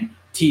saying,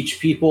 teach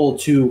people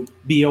to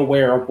be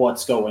aware of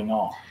what's going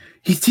on.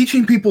 He's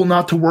teaching people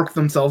not to work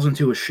themselves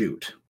into a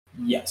shoot.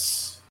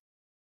 Yes.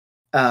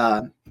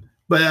 But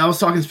I was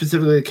talking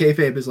specifically to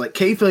kayfabe.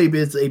 Kayfabe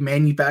is a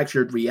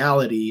manufactured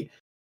reality,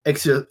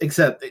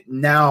 except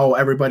now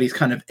everybody's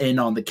kind of in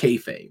on the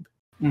kayfabe.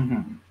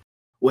 Mm-hmm.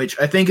 Which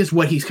I think is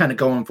what he's kind of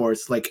going for.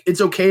 It's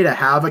it's okay to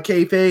have a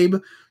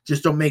kayfabe,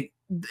 just don't make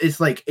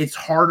it's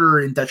harder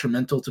and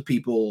detrimental to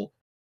people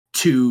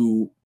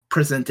to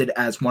present it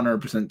as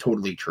 100%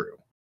 totally true.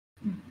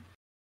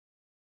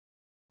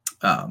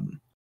 Mm-hmm.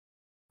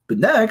 But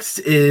next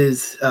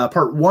is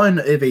part one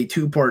of a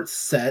 2-part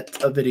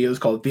set of videos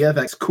called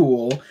VFX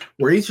Cool,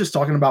 where he's just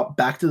talking about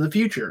Back to the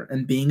Future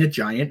and being a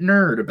giant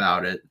nerd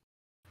about it.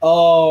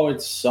 Oh,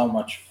 it's so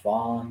much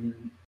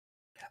fun.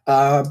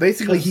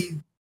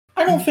 Basically,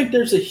 I don't think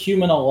there's a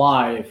human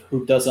alive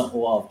who doesn't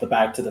love the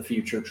Back to the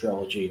Future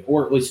trilogy,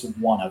 or at least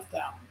one of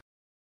them.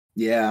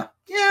 Yeah.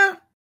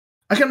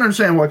 I can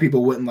understand why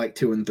people wouldn't like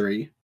 2 and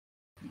 3.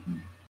 Mm-hmm.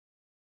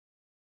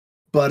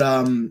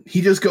 But he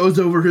just goes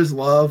over his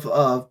love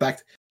of Back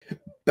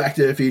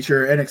to the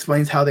Future and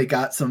explains how they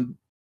got some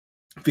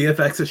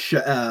VFX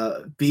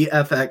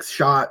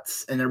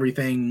shots and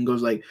everything.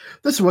 Goes like,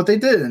 this is what they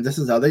did and this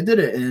is how they did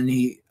it. And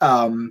he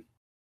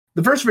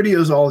the first video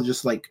is all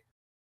just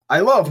I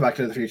love Back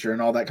to the Future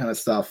and all that kind of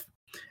stuff,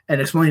 and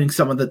explaining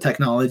some of the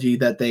technology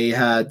that they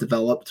had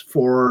developed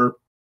for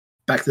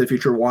Back to the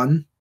Future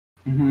 1.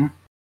 Mm-hmm.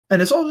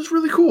 And it's all just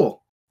really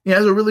cool. He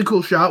has a really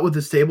cool shot with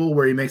his table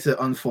where he makes it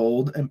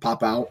unfold and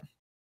pop out.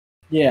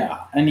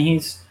 Yeah, and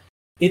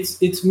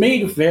it's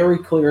made very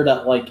clear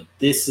that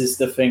this is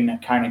the thing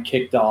that kind of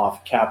kicked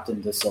off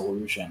Captain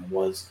Disillusion,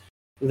 was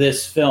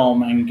this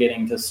film and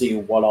getting to see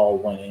what all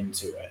went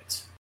into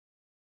it.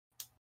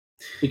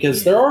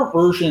 Because there are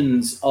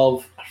versions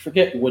of, I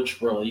forget which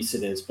release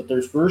it is, but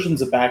there's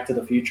versions of Back to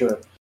the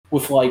Future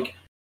with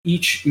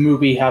each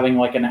movie having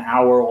like an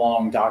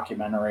hour-long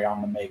documentary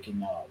on the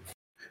making of.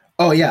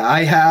 Oh yeah,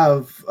 I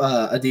have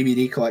a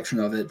DVD collection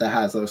of it that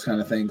has those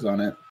kind of things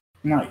on it.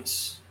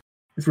 Nice.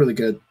 It's really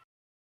good.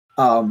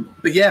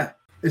 But yeah,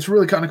 it's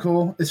really kind of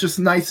cool. It's just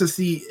nice to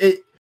see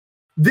it.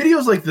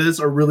 Videos like this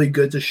are really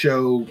good to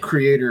show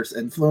creators'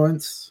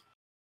 influence,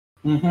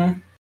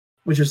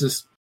 which is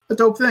just a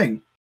dope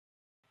thing.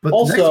 But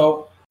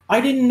also,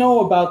 I didn't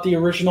know about the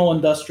original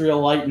Industrial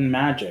Light and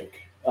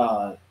Magic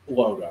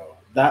logo.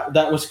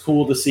 That was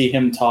cool to see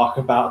him talk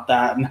about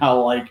that and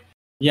how, like,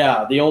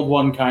 yeah, the old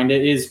one kind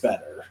of is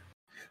better.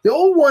 The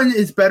old one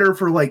is better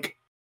for, like,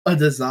 a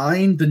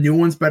design. The new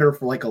one's better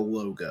for, like, a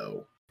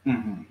logo.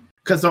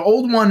 Because the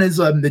old one is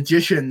a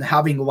magician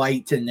having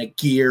light and a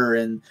gear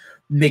and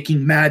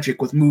making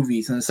magic with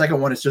movies. And the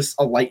second one is just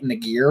a light and a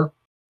gear.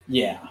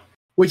 Yeah.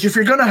 Which, if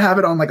you're going to have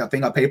it on, like, a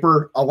thing of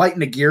paper, a light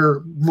and a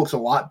gear looks a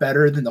lot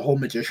better than the whole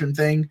magician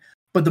thing.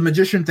 But the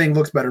magician thing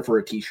looks better for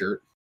a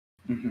t-shirt.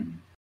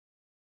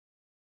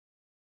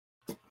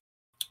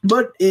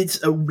 But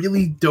it's a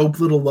really dope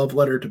little love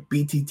letter to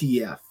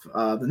BTTF.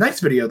 The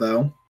next video,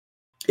 though,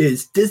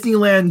 is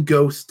Disneyland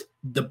Ghost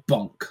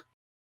Debunk,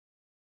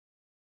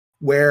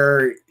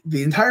 where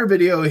the entire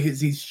video is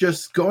he's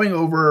just going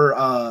over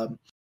a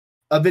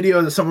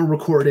video that someone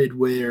recorded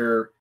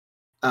where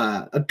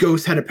a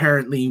ghost had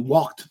apparently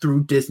walked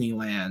through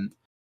Disneyland,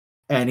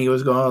 and he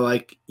was going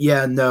like,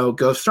 yeah, no,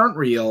 ghosts aren't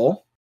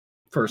real,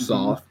 first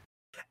off.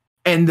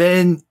 And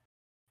then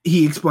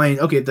he explained,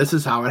 okay, this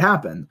is how it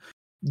happened.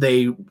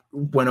 They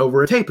went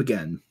over a tape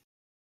again.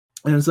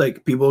 And it's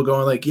like, people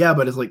going like, yeah,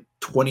 but it's like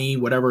 20,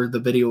 whatever the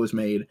video was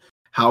made.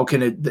 How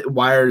can it,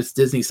 why is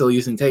Disney still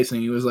using tapes? And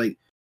he was like,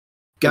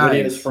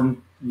 guys. Videos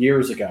from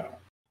years ago.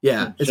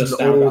 Yeah. It's just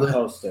now got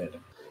posted.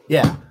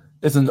 Yeah.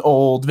 It's an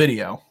old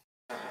video.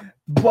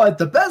 But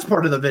the best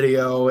part of the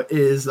video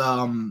is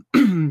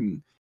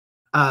the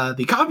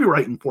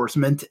copyright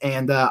enforcement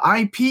and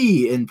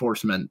IP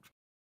enforcement.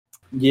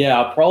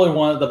 Yeah, probably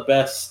one of the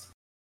best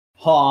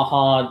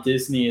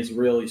Disney is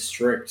really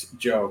strict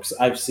jokes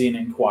I've seen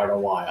in quite a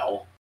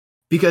while.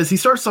 Because he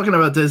starts talking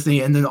about Disney,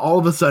 and then all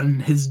of a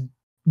sudden his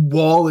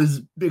wall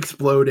is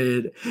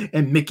exploded,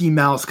 and Mickey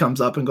Mouse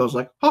comes up and goes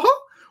like,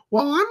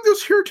 well, I'm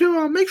just here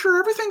to make sure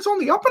everything's on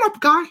the up and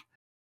up, guy.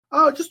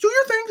 Just do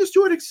your thing. Just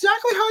do it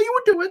exactly how you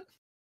would do it.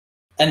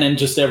 And then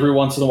just every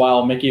once in a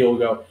while, Mickey will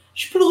go, you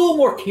should put a little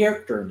more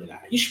character into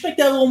that. You should make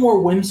that a little more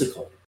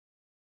whimsical.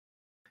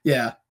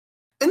 Yeah.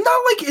 And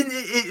not like,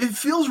 it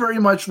feels very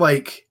much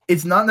like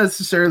it's not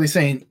necessarily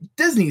saying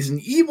Disney's an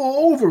evil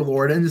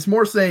overlord, and it's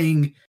more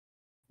saying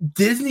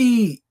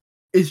Disney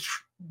is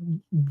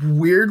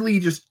weirdly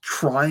just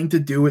trying to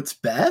do its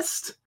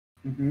best,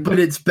 but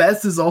its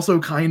best is also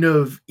kind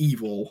of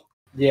evil.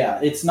 Yeah,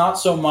 it's not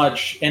so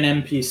much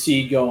an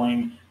NPC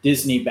going,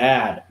 Disney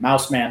bad,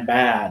 Mouse Man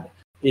bad.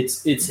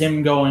 It's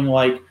him going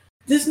like,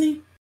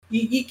 Disney,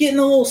 you're getting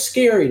a little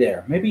scary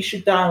there. Maybe you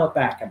should dial it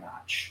back a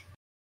notch.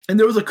 And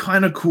there was a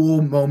kind of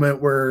cool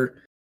moment where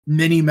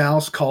Minnie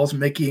Mouse calls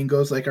Mickey and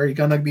goes like, are you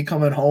going to be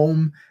coming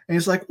home? And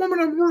he's like, woman,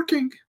 I'm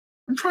working.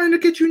 I'm trying to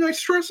get you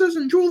nice dresses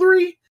and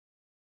jewelry.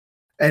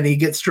 And he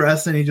gets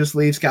dressed and he just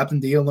leaves Captain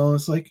D alone.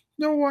 It's like,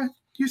 you know what?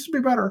 Used to be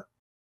better.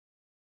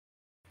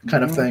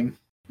 Kind of thing.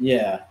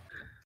 Yeah.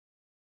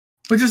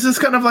 Which is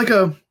just kind of like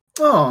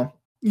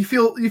you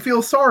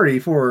feel sorry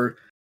for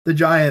the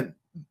giant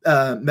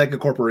mega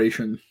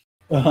corporation.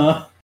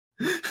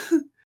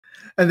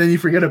 And then you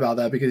forget about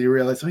that because you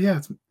realize, oh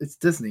yeah, it's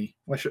Disney.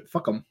 Why should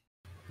fuck them?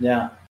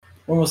 Yeah.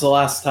 When was the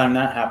last time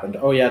that happened?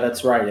 Oh yeah,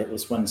 that's right. It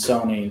was when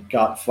Sony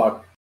got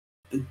fucked,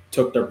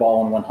 took their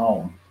ball and went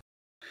home.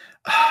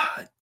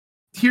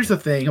 Here's the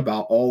thing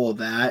about all of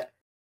that.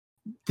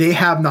 They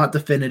have not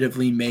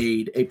definitively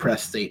made a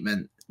press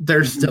statement.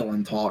 They're still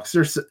in talks.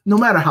 No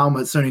matter how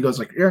much Sony goes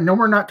like, no,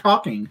 we're not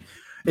talking.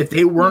 If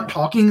they weren't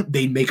talking,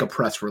 they'd make a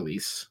press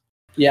release.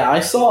 Yeah, I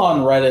saw on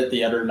Reddit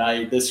the other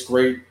night this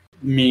great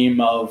meme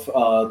of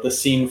the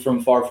scene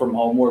from Far From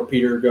Home where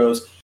Peter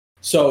goes,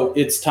 so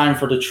it's time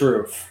for the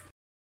truth.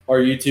 Are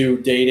you two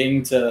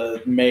dating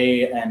to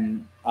May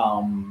and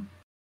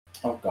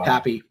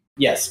Happy?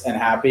 Yes, and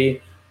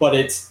Happy. But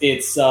it's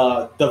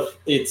the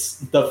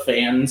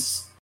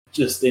fans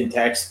just in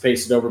text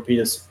pasted over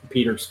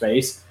Peter's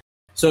face.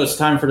 So it's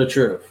time for the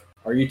truth.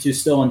 Are you two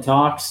still in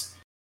talks?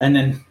 And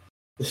then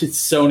it's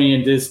Sony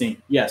and Disney.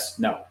 Yes,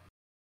 no.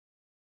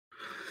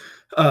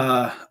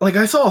 Like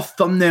I saw a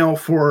thumbnail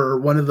for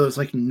one of those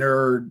like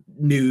nerd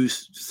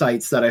news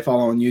sites that I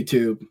follow on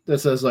YouTube that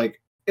says like,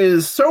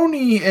 is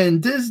Sony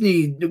and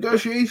Disney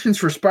negotiations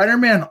for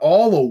Spider-Man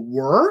all a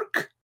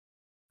work?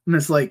 And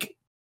it's like,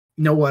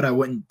 you know what? I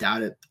wouldn't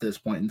doubt it at this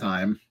point in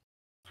time.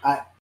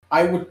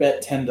 I would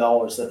bet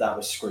 $10 that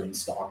was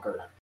Screenstalker.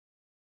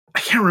 I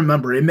can't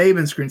remember. It may have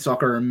been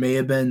Screenstalker, or it may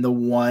have been the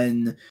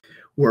one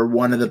where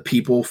one of the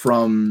people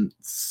from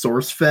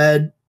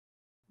SourceFed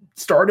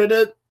started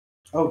it.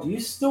 Oh, do you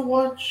still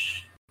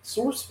watch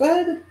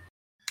SourceFed?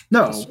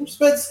 No. Is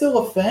SourceFed still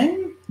a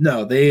thing?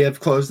 No, they have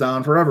closed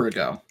down forever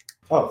ago.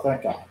 Oh,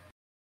 thank God.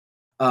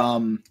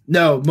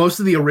 No, most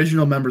of the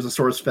original members of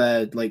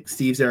SourceFed, like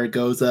Steve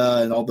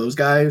Zaragoza and all those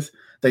guys,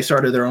 they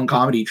started their own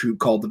comedy troupe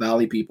called the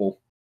Valley People.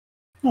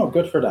 Oh,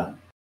 good for them.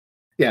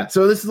 Yeah,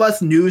 so this is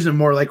less news and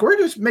more like we're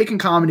just making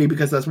comedy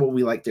because that's what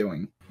we like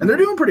doing. And they're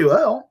doing pretty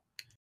well.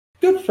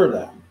 Good for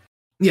them.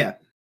 Yeah.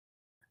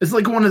 It's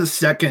like one of the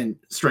second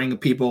string of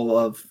people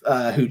of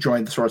who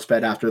joined the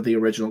SourceFed after the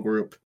original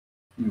group.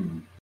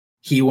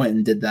 He went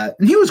and did that.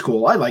 And he was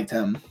cool. I liked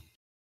him.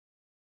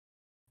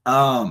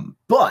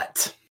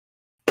 But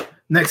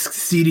next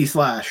CD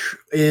slash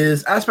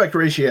is Aspect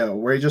Ratio,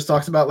 where he just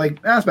talks about like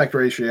aspect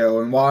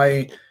ratio and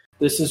why.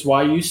 This is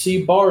why you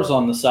see bars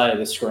on the side of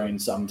the screen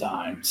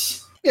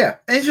sometimes. Yeah,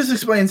 and it just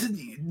explains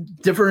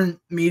different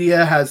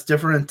media has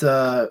different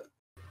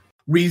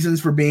reasons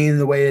for being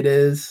the way it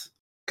is,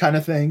 kind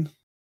of thing.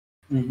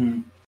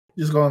 Mm-hmm.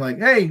 Just going like,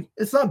 hey,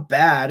 it's not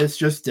bad, it's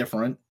just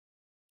different.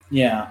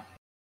 Yeah.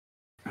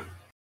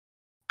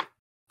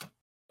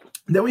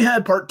 Then we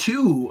had part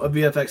 2 of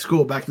VFX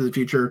School, Back to the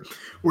Future,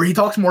 where he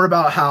talks more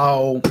about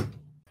how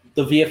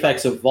the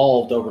VFX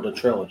evolved over the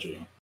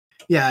trilogy.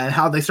 Yeah, and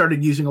how they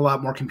started using a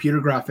lot more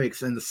computer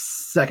graphics in the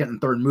second and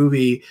third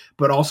movie,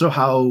 but also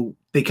how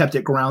they kept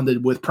it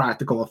grounded with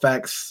practical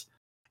effects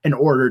in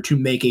order to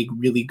make a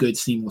really good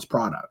seamless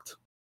product.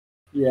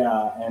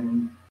 Yeah,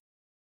 and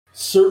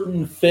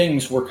certain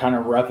things were kind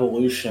of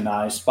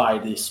revolutionized by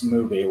this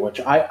movie, which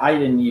I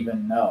didn't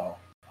even know.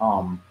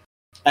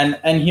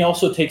 And he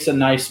also takes a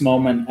nice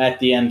moment at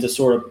the end to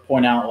sort of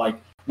point out, like,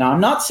 now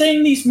I'm not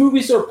saying these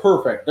movies are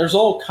perfect. There's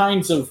all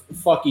kinds of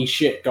fucky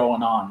shit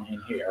going on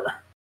in here.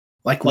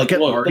 Like look at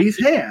Marty's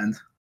hand.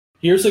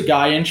 Here's a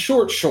guy in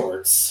short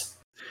shorts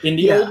in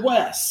the Old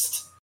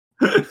West.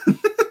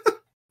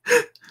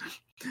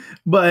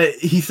 But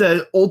he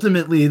said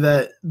ultimately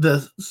that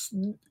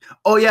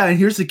and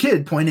here's the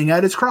kid pointing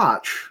at his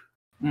crotch.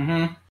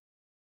 Mm-hmm.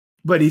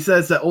 But he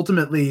says that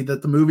ultimately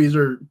that the movies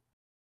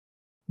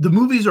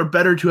are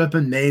better to have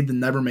been made than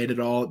never made at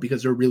all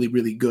because they're really,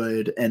 really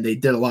good and they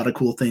did a lot of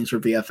cool things for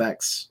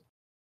VFX.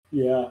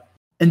 Yeah.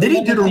 And then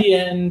he did at the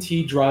end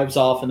he drives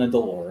off in a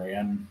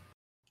DeLorean.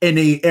 In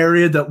a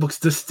area that looks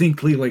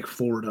distinctly like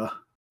Florida.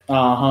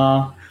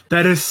 Uh-huh.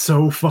 That is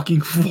so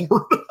fucking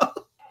Florida.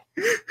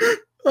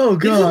 Oh,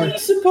 God. Isn't he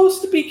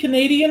supposed to be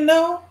Canadian,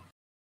 though?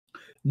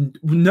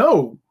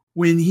 No.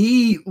 When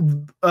he,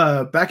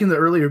 back in the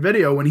earlier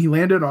video, when he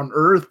landed on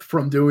Earth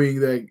from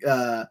doing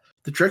the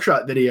trick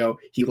shot video,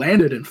 he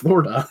landed in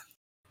Florida.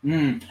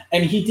 And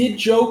he did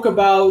joke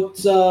about,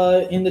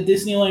 in the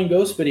Disneyland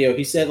Ghost video,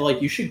 he said,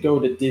 like, you should go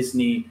to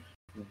Disney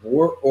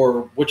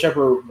or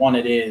whichever one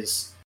it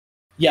is.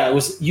 Yeah,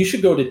 you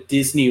should go to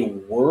Disney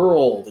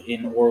World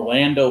in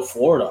Orlando,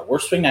 Florida.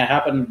 Worst thing that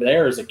happened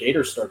there is a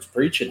gator starts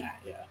preaching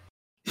at you.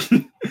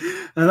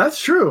 And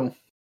that's true.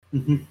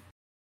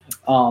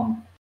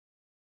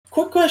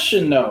 Quick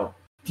question, though.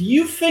 Do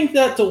you think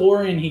that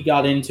DeLorean he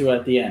got into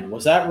at the end,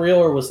 was that real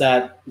or was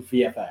that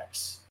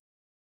VFX?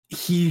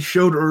 He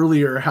showed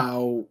earlier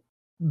how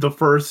the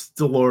first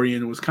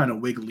DeLorean was kind of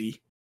wiggly.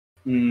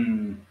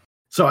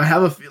 So I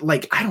have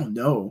I don't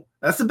know.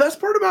 That's the best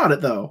part about it,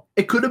 though.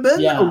 It could have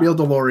been a real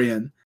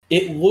DeLorean.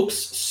 It looks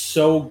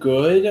so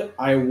good,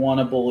 I want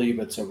to believe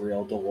it's a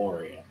real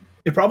DeLorean.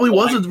 It probably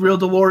was a real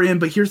DeLorean,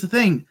 but here's the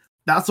thing.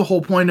 That's the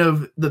whole point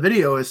of the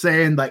video, is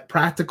saying like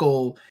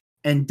practical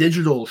and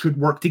digital should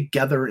work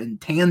together in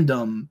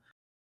tandem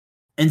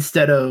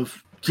instead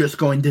of just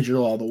going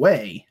digital all the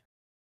way.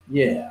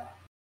 Yeah.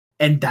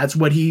 And that's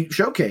what he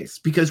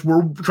showcased, because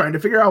we're trying to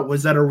figure out,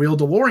 was that a real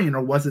DeLorean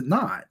or was it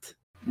not?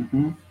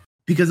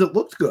 Because it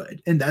looked good,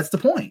 and that's the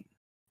point.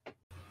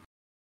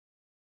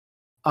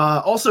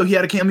 Also, he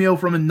had a cameo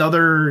from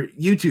another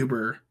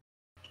YouTuber.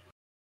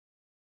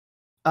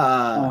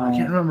 I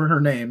can't remember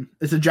her name.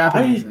 It's a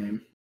Japanese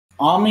name.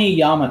 Ami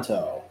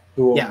Yamato,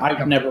 who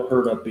I've never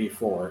heard of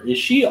before. Is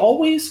she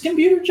always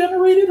computer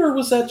generated, or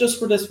was that just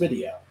for this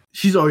video?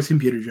 She's always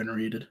computer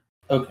generated.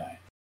 Okay.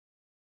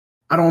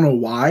 I don't know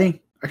why.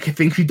 I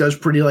think she does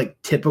pretty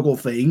like typical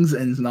things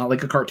and is not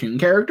like a cartoon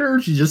character.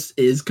 She just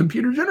is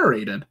computer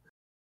generated.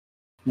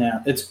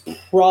 Yeah, it's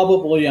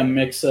probably a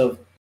mix of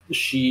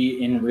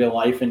she in real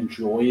life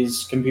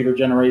enjoys computer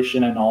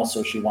generation and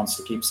also she wants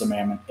to keep some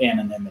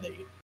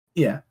anonymity.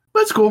 Yeah,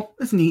 but it's cool.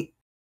 It's neat.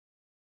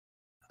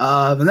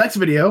 The next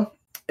video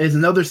is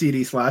another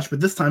CD slash,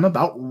 but this time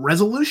about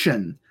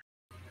resolution,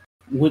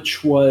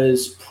 which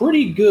was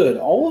pretty good.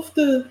 All of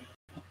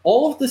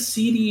the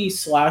CD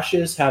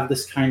slashes have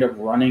this kind of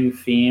running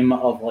theme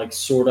of like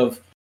sort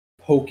of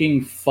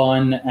poking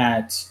fun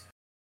at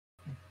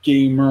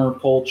gamer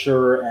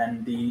culture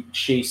and the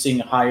chasing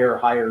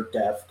higher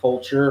def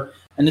culture.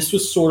 And this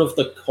was sort of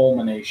the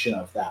culmination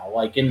of that.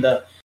 Like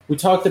we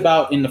talked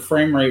about in the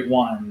frame rate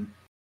one,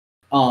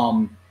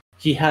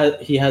 he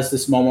has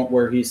this moment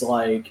where he's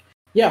like,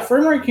 yeah,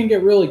 frame rate can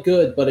get really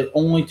good, but it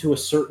only to a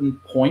certain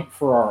point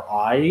for our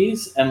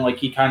eyes. And like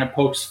he kind of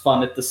pokes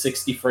fun at the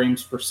 60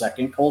 frames per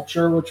second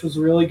culture, which was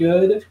really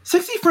good.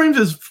 60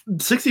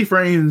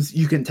 frames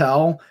you can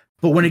tell,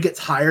 but when it gets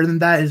higher than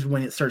that is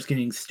when it starts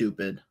getting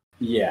stupid.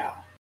 Yeah.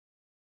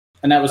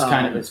 And that was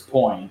kind of his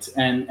point.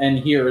 And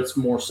here it's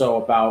more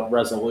so about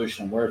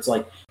resolution, where it's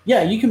like,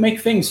 yeah, you can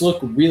make things look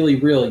really,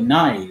 really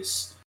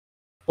nice,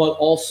 but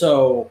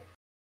also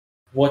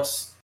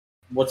what's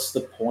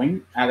the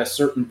point? At a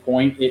certain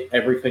point,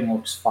 everything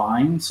looks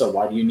fine, so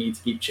why do you need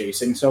to keep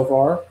chasing so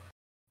far?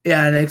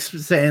 Yeah, and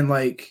it's saying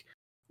like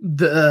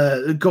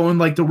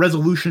the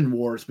resolution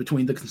wars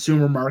between the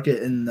consumer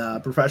market and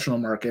the professional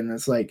market, and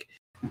it's like,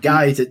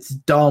 guys, it's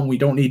dumb. We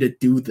don't need to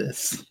do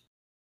this.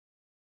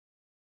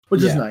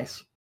 Which is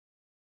nice.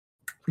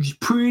 Which is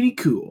pretty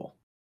cool.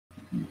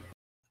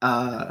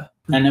 And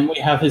then we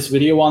have his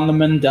video on the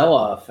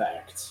Mandela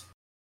effect.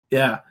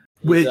 Yeah.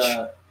 Which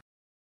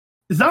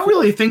is not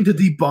really a thing to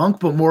debunk,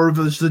 but more of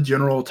just a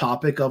general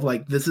topic of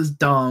like, this is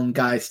dumb,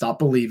 guys, stop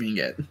believing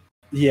it.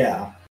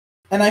 Yeah.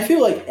 And I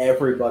feel like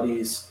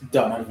everybody's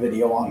done a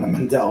video on the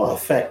Mandela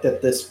effect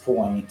at this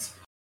point.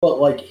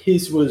 But like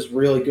his was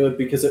really good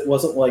because it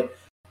wasn't like,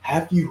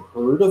 have you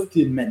heard of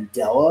the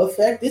Mandela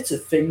effect? It's a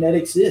thing that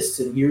exists,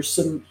 and here's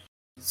some.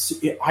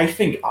 I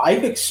think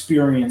I've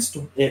experienced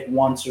it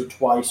once or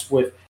twice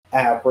with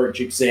Average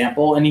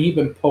Example, and he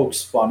even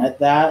pokes fun at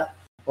that.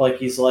 Like,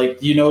 he's like,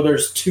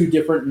 there's 2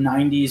 different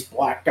 90s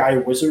black guy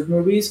wizard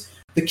movies?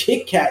 The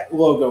Kit Kat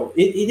logo,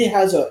 it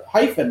has a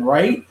hyphen,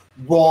 right?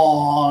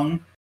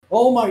 Wrong.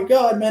 Oh my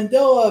god,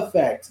 Mandela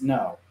effect.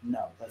 No,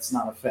 that's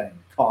not a thing.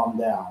 Calm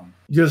down.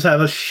 You just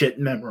have a shit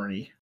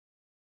memory.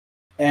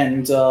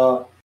 And,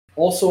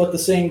 also, at the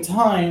same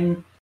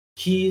time,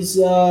 he's,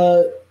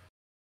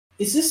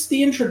 is this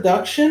the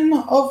introduction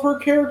of her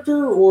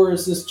character, or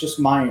is this just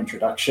my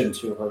introduction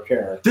to her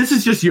character? This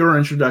is just your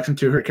introduction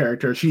to her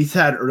character. She's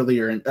had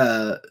earlier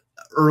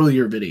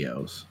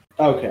videos.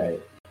 Okay.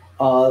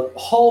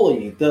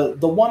 Holly, the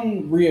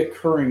one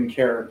reoccurring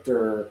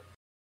character,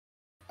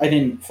 I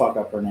didn't fuck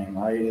up her name,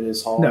 right? It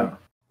is Holly? No.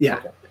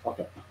 Yeah.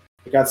 Okay.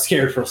 I got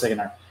scared for a second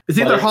there. It's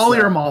either Holly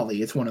or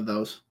Molly. It's one of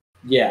those.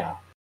 Yeah.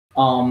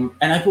 And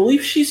I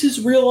believe she's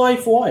his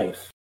real-life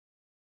wife.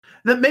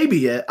 That may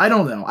be it. I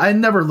don't know. I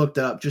never looked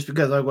it up just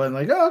because I went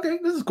like, oh, okay,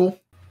 this is cool.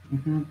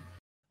 Mm-hmm.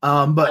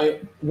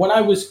 But when I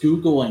was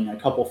Googling a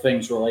couple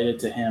things related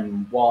to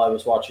him while I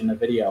was watching the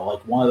video, like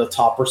one of the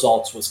top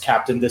results was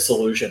Captain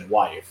Disillusion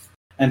wife.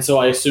 And so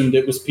I assumed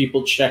it was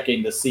people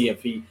checking to see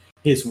if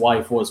his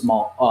wife was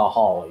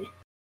Holly.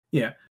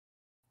 Yeah.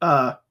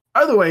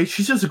 Either way,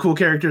 she's just a cool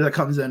character that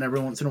comes in every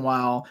once in a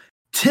while.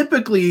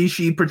 Typically,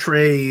 she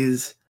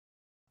portrays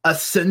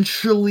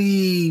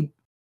essentially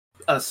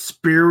a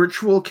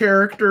spiritual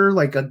character,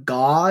 like a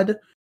god,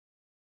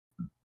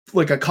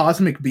 like a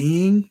cosmic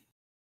being,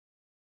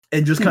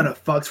 and just kind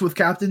of fucks with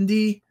Captain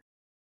D.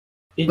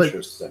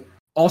 Interesting.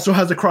 But also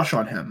has a crush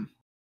on him.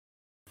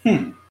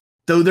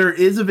 Though there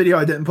is a video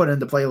I didn't put in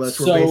the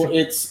playlist. So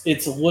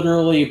it's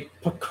literally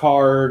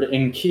Picard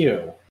and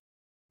Q.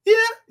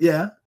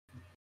 Yeah.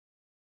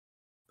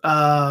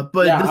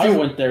 But yeah, I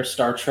went there,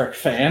 Star Trek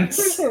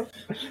fans.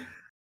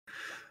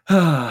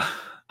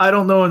 I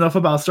don't know enough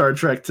about Star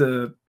Trek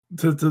to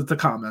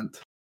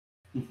comment.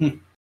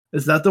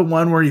 Is that the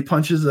one where he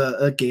punches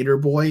a gator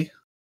boy?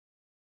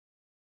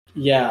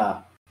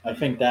 Yeah, I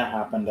think that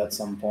happened at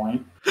some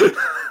point.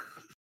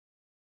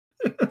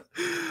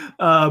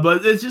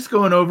 But it's just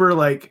going over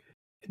like,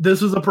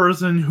 this was a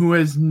person who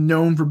is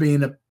known for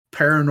being a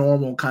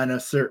paranormal kind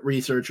of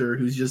researcher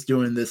who's just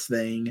doing this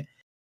thing.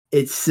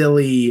 It's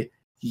silly.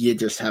 You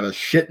just have a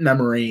shit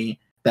memory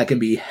that can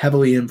be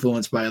heavily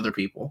influenced by other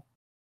people.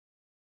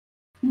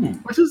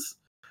 Which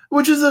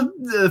is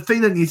a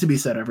thing that needs to be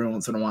said every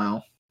once in a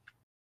while.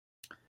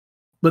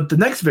 But the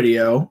next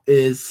video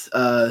is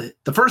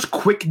the first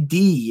quick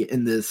D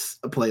in this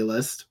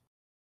playlist,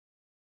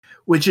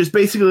 which is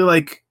basically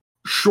like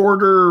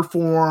shorter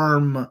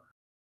form,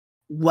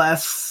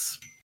 less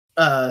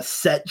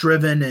set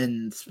driven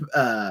and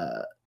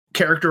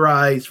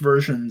characterized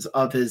versions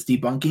of his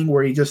debunking,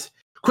 where he just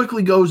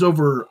quickly goes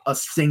over a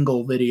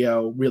single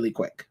video really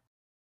quick.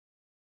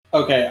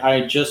 Okay,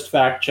 I just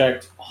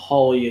fact-checked.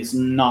 Holly is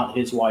not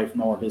his wife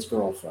nor his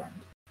girlfriend.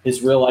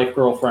 His real-life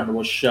girlfriend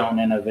was shown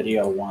in a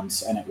video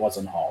once, and it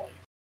wasn't Holly.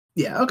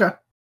 Yeah, okay.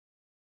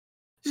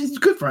 She's a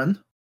good friend.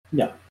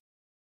 Yeah.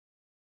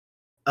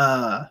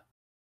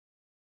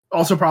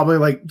 Also probably,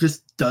 like,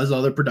 just does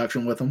other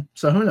production with him,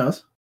 so who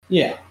knows?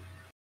 Yeah.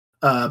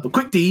 But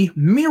quick D,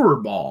 Mirror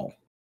Ball.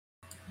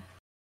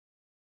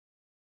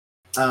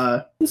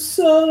 This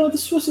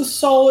was a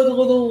solid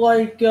little,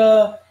 like,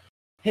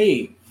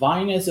 hey,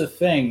 Vine is a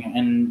thing,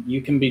 and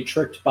you can be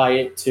tricked by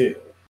it, too.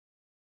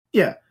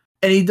 Yeah,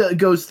 and he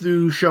goes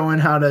through showing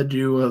how to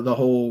do the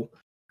whole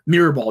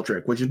mirror ball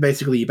trick, which is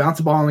basically you bounce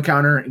a ball on the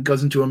counter, it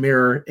goes into a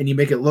mirror, and you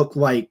make it look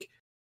like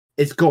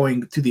it's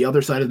going to the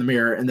other side of the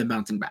mirror and then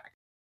bouncing back.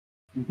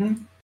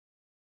 Mm-hmm.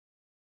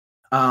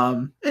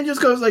 And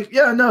just goes like,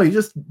 yeah, no, he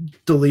just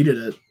deleted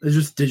it. It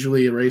just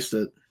digitally erased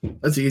it.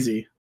 That's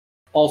easy.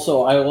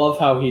 Also, I love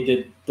how he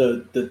did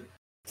the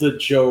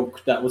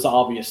joke that was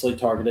obviously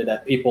targeted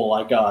at people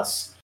like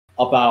us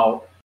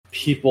about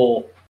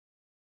people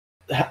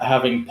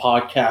having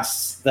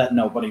podcasts that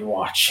nobody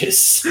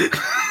watches.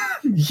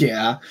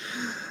 Yeah.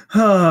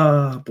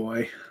 Oh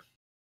boy,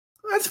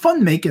 that's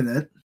fun making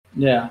it.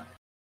 Yeah.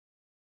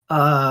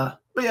 But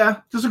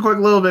yeah, just a quick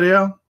little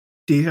video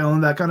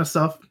detailing that kind of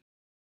stuff.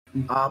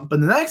 But the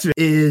next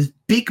is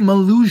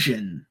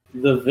Beakmalusion.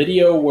 The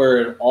video where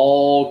it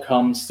all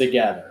comes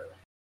together.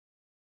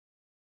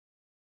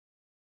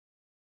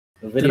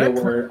 The video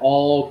where it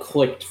all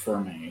clicked for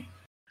me.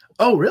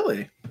 Oh,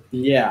 really?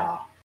 Yeah.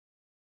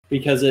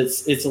 Because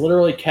it's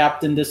literally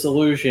Captain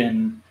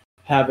Disillusion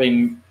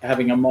having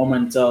a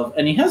moment of,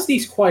 and he has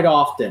these quite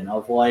often,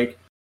 of like,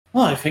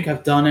 oh, I think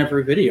I've done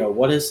every video.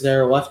 What is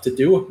there left to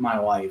do with my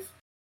life?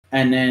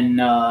 And then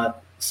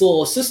this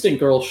little assistant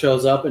girl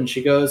shows up and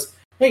she goes,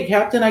 "Hey,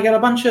 Captain, I got a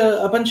bunch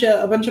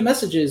of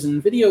messages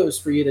and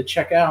videos for you to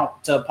check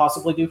out to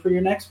possibly do for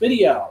your next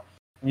video."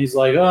 And he's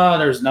like, "Oh,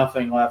 there's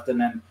nothing left." And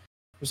then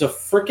there's a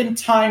freaking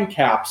time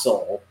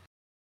capsule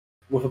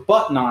with a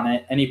button on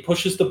it, and he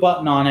pushes the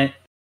button on it,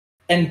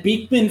 and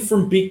Beakman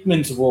from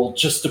Beakman's World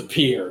just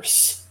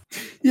appears.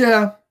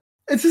 Yeah,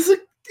 it's just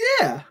like,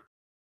 yeah.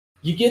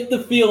 You get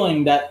the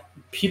feeling that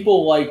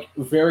people like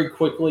very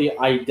quickly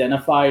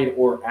identified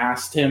or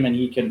asked him, and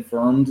he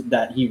confirmed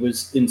that he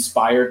was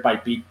inspired by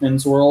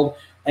Beakman's World,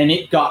 and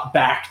it got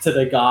back to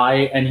the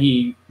guy, and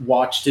he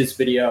watched his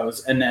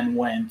videos and then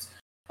went,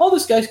 "Oh,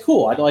 this guy's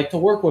cool. I'd like to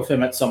work with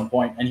him at some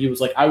point." And he was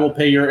like, "I will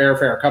pay your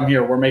airfare. Come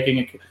here. We're making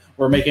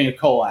a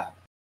collab."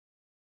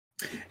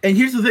 And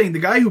here's the thing: the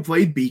guy who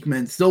played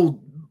Beakman still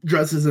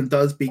dresses and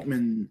does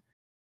Beakman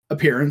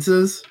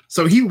appearances,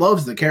 so he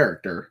loves the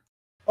character.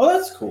 Oh,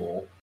 that's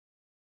cool.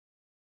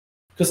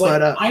 Because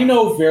I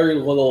know very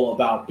little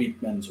about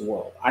Beakman's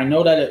World. I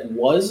know that it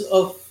was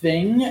a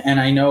thing, and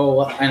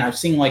I've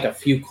seen like a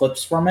few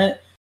clips from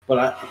it, but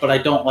I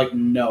don't like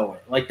know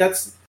it. Like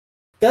that's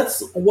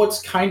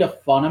what's kind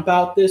of fun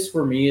about this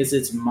for me, is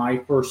it's my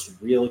first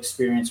real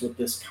experience with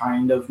this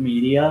kind of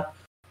media.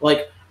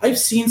 Like, I've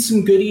seen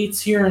some good eats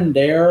here and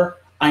there.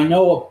 I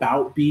know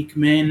about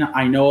Beakman.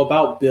 I know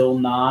about Bill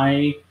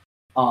Nye.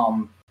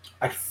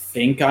 I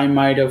think I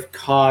might have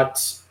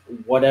caught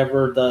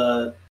whatever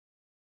the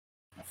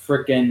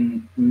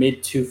frickin'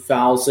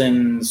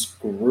 mid-2000s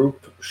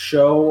group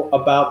show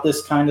about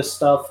this kind of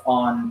stuff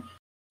on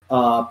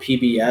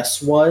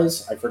PBS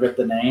was. I forget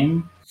the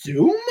name.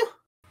 Zoom?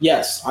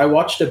 Yes, I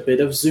watched a bit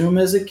of Zoom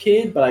as a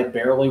kid, but I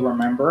barely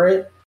remember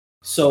it.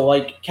 So,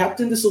 like,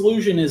 Captain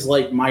Disillusion is,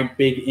 like, my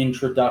big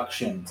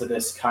introduction to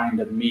this kind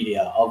of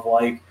media of,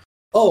 like,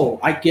 oh,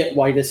 I get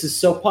why this is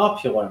so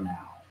popular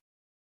now.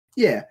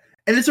 Yeah,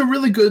 and it's a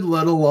really good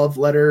little love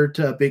letter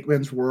to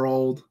Beakman's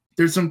World.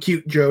 There's some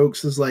cute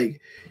jokes. It's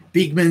like,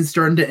 Beakman's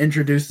starting to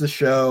introduce the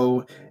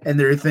show,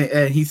 and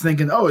and he's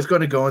thinking, oh, it's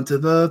going to go into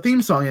the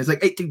theme song. And it's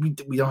like, hey,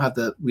 we don't have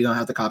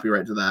the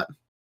copyright to that.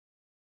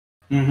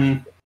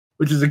 Mm-hmm.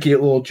 Which is a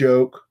cute little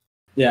joke.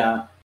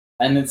 Yeah.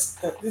 And it's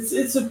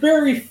a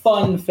very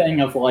fun thing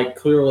of, like,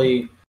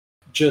 clearly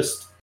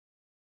just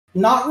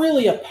not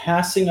really a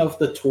passing of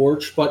the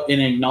torch, but an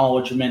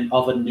acknowledgement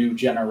of a new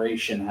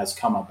generation has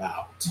come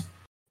about.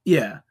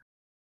 Yeah.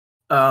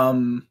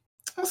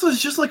 Also,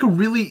 it's just like a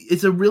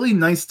really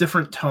nice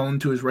different tone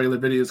to his regular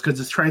videos, because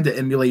it's trying to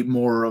emulate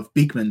more of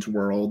Beakman's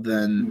World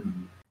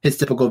than his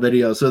typical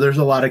videos. So there's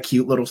a lot of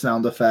cute little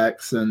sound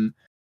effects and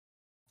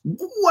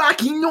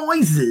wacky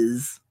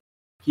noises.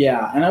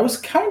 Yeah, and I was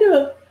kind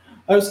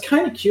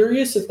of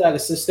curious if that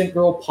assistant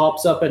girl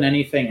pops up in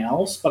anything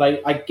else, but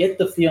I get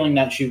the feeling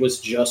that she was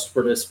just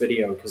for this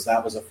video, because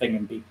that was a thing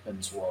in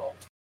Beakman's World.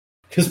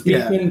 Because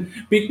Beakman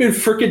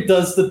frickin'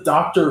 does the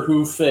Doctor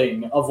Who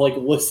thing of, like,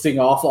 listing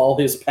off all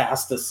his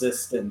past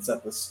assistants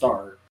at the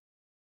start.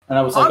 And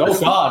I was like,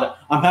 honestly, oh god,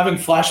 I'm having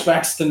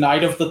flashbacks to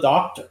Night of the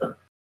Doctor.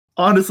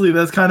 Honestly,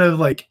 that's kind of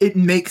like, it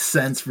makes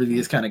sense for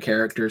these kind of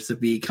characters to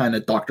be kind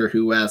of Doctor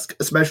Who-esque,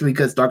 especially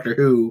because Doctor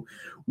Who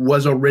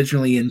was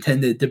originally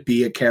intended to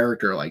be a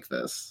character like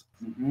this.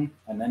 Mm-hmm.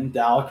 And then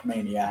Dalek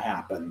Mania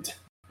happened.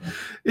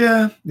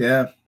 Yeah.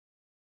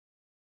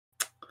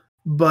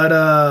 But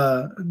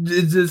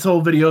this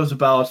whole video is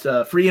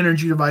about free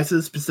energy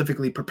devices,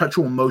 specifically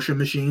perpetual motion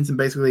machines, and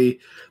basically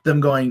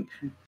them going,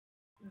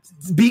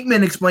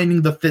 Beakman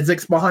explaining the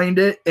physics behind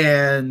it,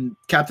 and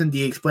Captain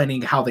D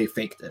explaining how they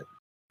faked it.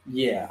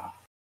 Yeah,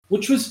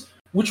 which was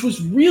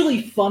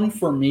really fun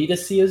for me to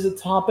see as a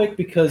topic,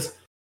 because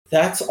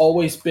that's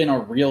always been a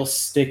real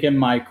stick in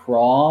my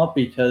craw,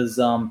 because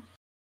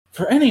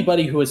for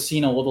anybody who has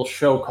seen a little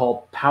show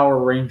called Power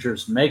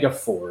Rangers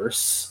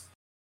Megaforce,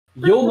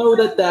 you'll know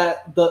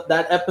that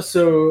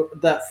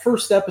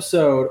first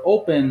episode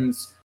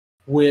opens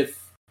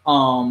with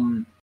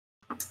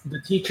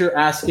the teacher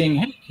asking,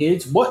 "Hey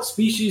kids, what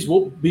species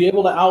will be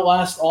able to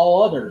outlast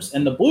all others?"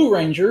 And the Blue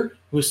Ranger,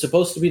 who is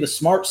supposed to be the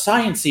smart,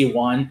 sciencey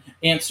one,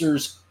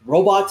 answers,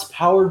 "Robots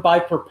powered by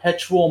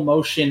perpetual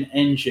motion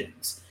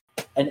engines."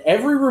 And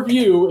every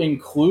review,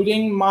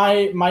 including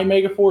my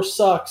Megaforce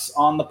Sucks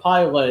on the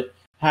pilot,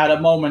 had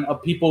a moment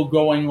of people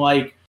going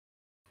like,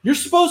 "You're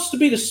supposed to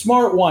be the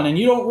smart one, and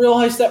you don't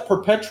realize that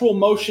perpetual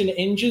motion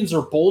engines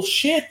are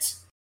bullshit?"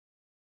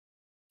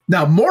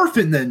 Now,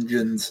 morphin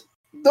engines,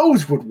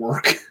 those would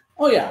work.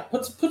 Oh yeah,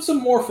 put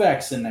some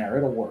Morph-X in there.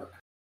 It'll work.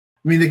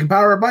 I mean, they can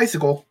power a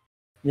bicycle.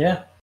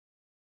 Yeah.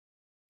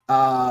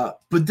 But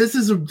this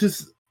is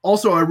just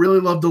also, I really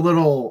love the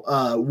little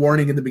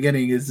warning in the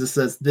beginning. Is this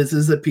says this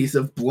is a piece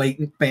of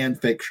blatant fan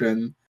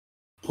fiction.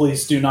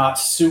 Please do not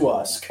sue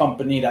us,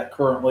 company that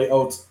currently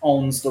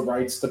owns the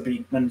rights to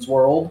Beakman's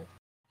World.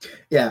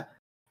 Yeah,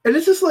 and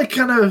it's just like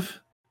kind of,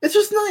 it's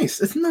just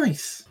nice. It's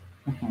nice.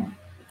 Mm-hmm.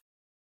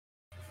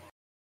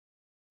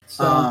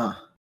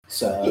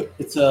 So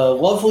it's a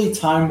lovely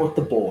time with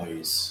the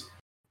boys.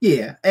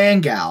 Yeah,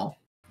 and gal.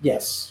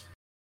 Yes.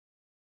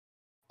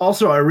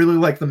 Also, I really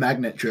like the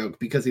magnet joke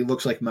because he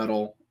looks like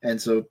metal, and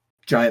so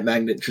giant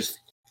magnet just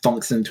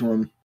thunks into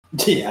him.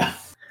 Yeah.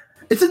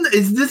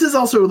 This is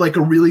also like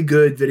a really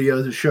good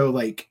video to show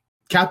like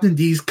Captain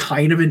D's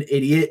kind of an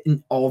idiot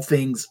in all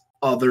things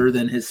other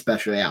than his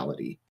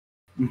speciality.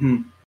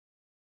 Mm-hmm.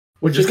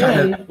 Which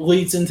again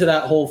leads into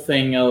that whole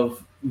thing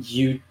of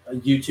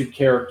YouTube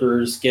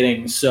characters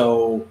getting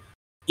so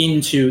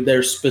into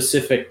their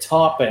specific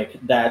topic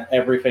that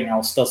everything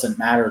else doesn't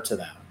matter to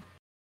them.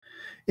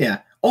 Yeah.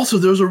 Also,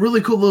 there was a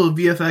really cool little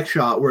VFX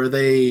shot where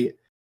they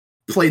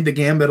played the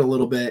gambit a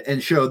little bit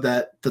and showed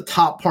that the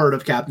top part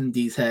of Captain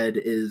D's head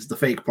is the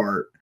fake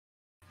part.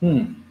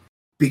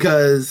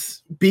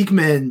 Because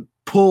Beakman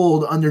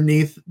pulled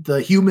underneath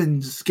the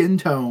human skin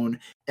tone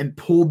and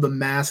pulled the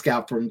mask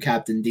out from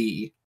Captain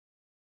D.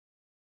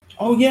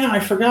 Oh yeah, I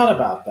forgot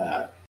about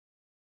that.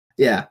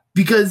 Yeah,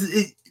 because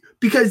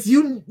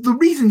the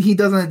reason he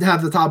doesn't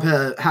have the top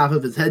half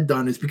of his head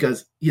done is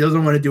because he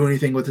doesn't want to do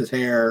anything with his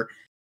hair,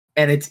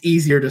 and it's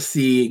easier to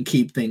see and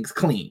keep things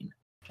clean.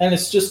 And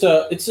it's just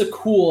a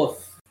cool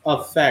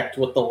effect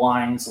with the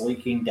lines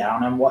leaking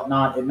down and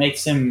whatnot. It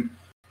makes him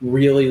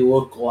really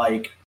look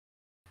like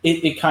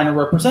it kind of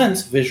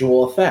represents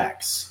visual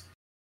effects.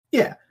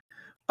 Yeah,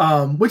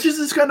 which is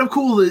just kind of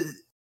cool.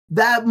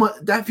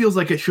 That feels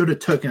like it should have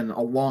taken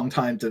a long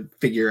time to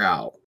figure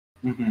out,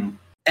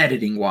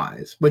 editing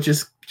wise. Which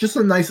is just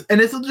a nice,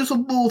 and it's just a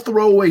little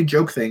throwaway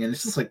joke thing, and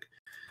it's just like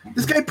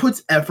this guy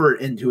puts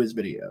effort into his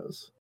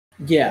videos.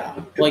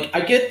 Yeah, like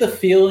I get the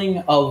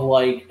feeling of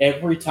like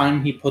every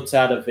time he puts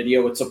out a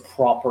video, it's a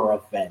proper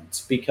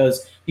event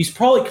because he's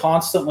probably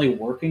constantly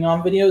working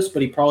on videos,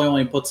 but he probably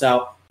only puts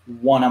out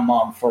one a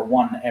month or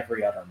one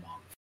every other month.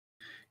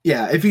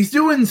 Yeah, if he's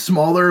doing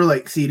smaller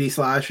like CD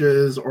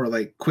slashes or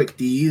like quick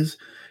Ds,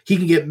 he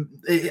can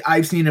get.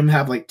 I've seen him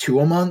have like 2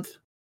 a month,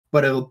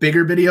 but a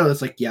bigger video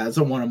that's like it's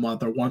a 1 a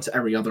month or once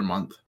every other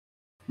month.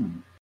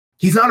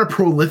 He's not a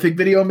prolific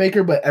video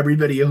maker, but every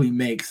video he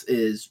makes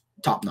is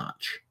top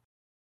notch.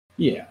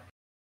 Yeah.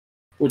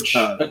 Which,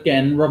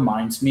 again,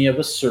 reminds me of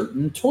a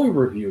certain toy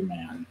review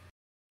man.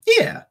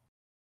 Yeah.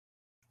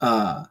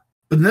 But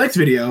the next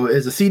video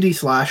is a CD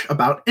slash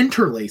about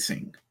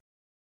interlacing.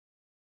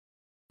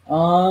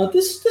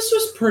 This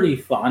was pretty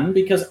fun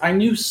because I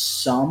knew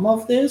some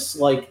of this,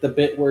 like the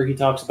bit where he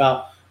talks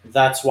about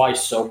that's why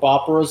soap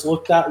operas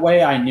look that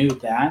way. I knew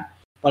that,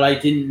 but I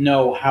didn't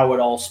know how it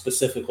all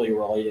specifically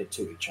related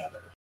to each other.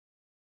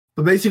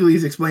 But basically,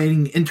 he's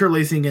explaining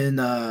interlacing in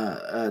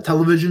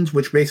televisions,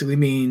 which basically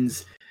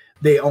means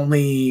they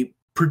only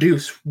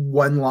produce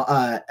one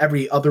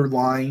every other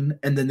line,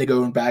 and then they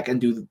go back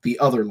and do the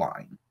other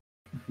line.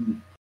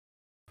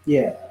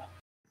 Yeah.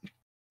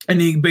 And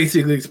he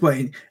basically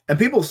explained, and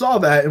people saw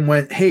that and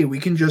went, "Hey, we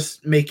can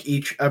just make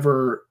each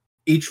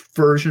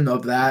version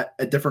of that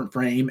a different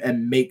frame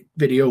and make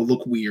video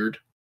look weird."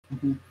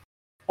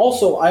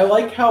 Also, I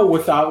like how,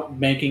 without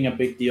making a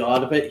big deal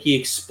out of it, he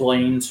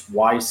explains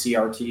why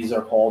CRTs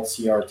are called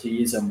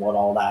CRTs and what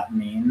all that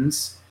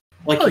means.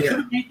 Like, he could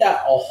have made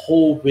that a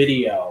whole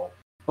video,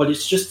 but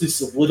it's just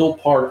this little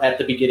part at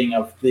the beginning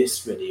of this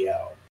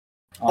video.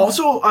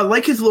 Also, I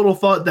like his little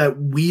thought that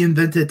we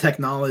invented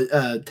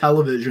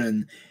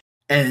television,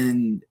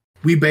 and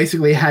we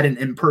basically had an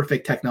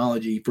imperfect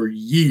technology for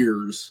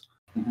years.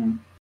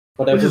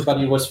 But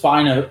everybody was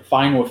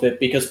fine with it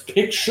because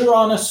picture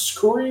on a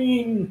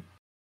screen.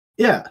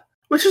 Yeah,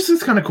 which is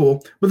just kind of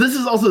cool. But this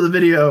is also the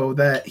video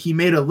that he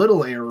made a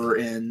little error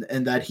in,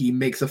 and that he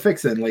makes a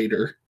fix in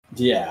later.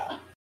 Yeah.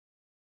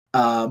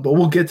 But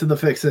we'll get to the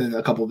fix in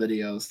a couple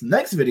videos. The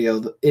next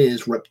video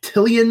is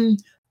Reptilian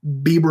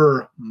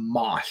Bieber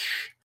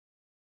Mosh.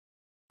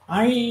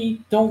 I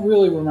don't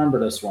really remember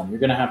this one. You're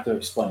going to have to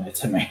explain it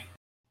to me.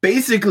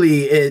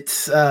 Basically,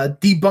 it's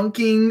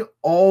debunking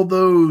all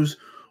those,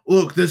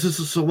 look, this is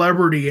a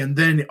celebrity, and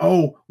then,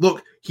 oh,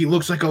 look, he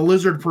looks like a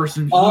lizard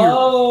person here.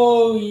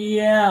 Oh,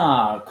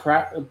 yeah.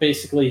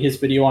 Basically, his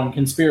video on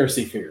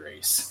conspiracy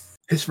theories.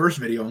 His first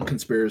video on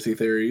conspiracy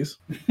theories.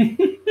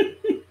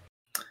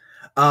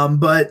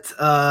 But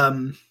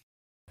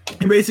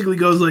he basically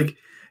goes like,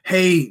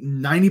 hey,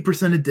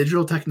 90% of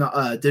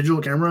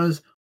digital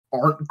cameras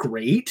aren't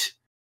great.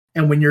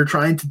 And when you're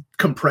trying to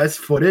compress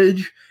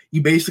footage,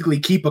 you basically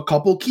keep a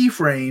couple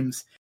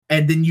keyframes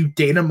and then you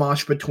data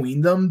mosh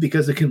between them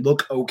because it can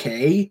look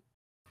okay.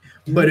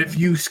 But if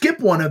you skip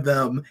one of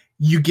them,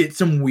 you get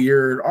some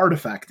weird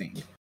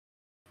artifacting.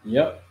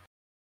 Yep.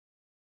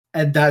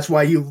 And that's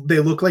why they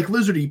look like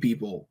lizardy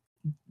people.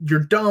 you're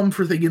dumb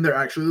for thinking they're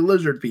actually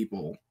lizard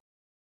people.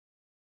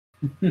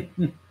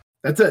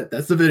 That's it.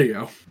 That's the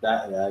video.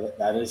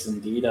 That is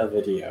indeed a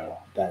video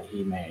that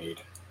he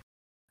made.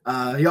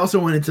 He also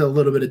went into a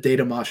little bit of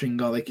data moshing and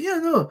go like, yeah,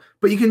 no,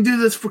 but you can do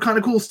this for kind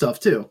of cool stuff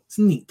too. It's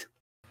neat.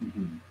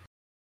 Mm-hmm.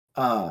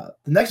 The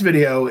next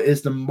video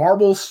is the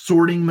marble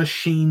sorting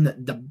machine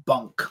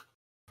debunk.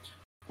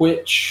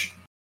 Which,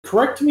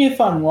 correct me if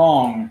I'm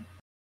wrong,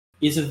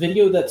 is a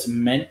video that's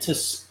meant to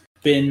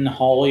spin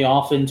Holly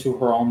off into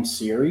her own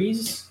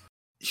series?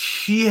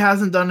 She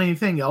hasn't done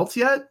anything else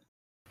yet?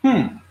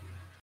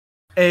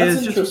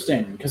 That's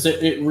interesting, because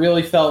it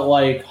really felt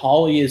like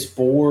Holly is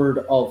bored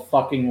of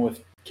fucking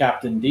with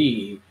Captain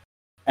D,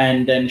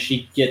 and then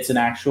she gets an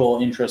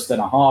actual interest in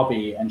a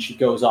hobby, and she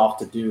goes off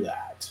to do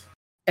that.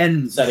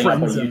 And setting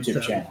up a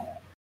YouTube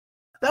channel.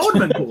 That would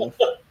have been cool.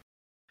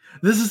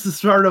 This is the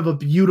start of a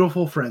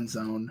beautiful friend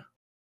zone.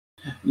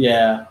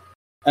 Yeah.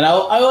 And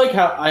I like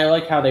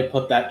how they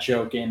put that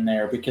joke in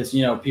there, because,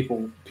 you know,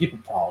 people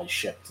probably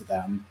shipped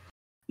them.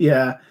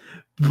 Yeah.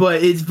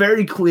 But it's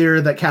very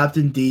clear that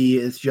Captain D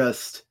is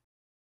just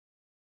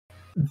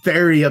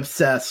very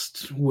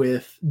obsessed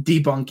with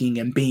debunking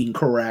and being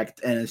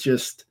correct, and it's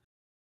just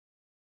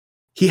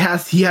he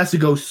has to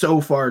go so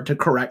far to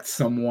correct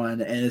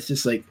someone, and it's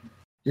just like,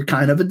 you're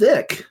kind of a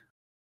dick.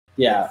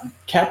 Yeah.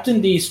 Captain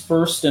D's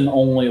first and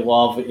only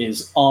love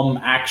is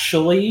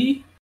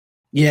actually.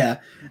 Yeah.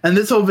 And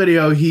this whole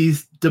video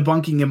he's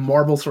debunking a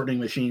marble sorting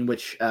machine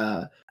which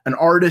an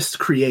artist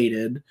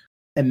created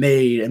and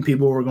made, and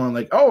people were going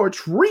like, oh,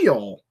 it's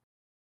real.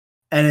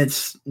 And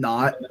it's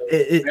not.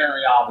 It's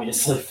very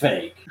obviously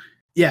fake.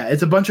 Yeah,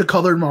 it's a bunch of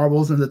colored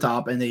marbles in the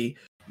top, and they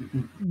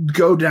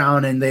go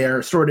down and they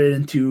are sorted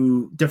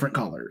into different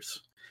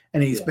colors.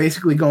 And he's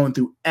basically going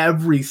through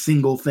every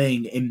single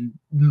thing in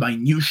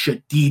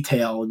minutia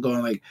detail and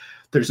going like,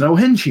 there's no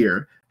hinge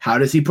here. How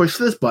does he push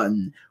this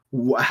button?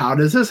 How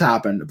does this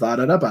happen? Blah,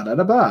 blah, blah, blah,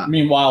 blah, blah.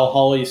 Meanwhile,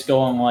 Holly's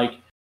going like,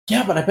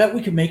 yeah, but I bet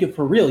we could make it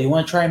for real. You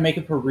want to try and make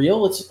it for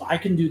real? I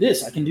can do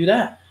this. I can do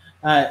that.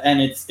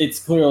 And it's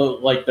clear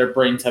like their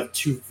brains have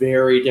two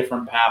very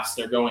different paths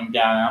they're going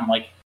down. And I'm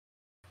like,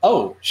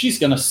 oh, she's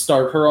gonna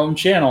start her own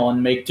channel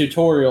and make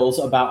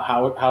tutorials about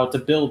how to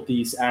build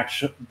these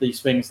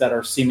things that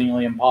are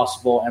seemingly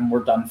impossible and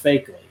were done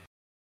fakely.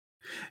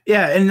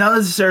 Yeah, and not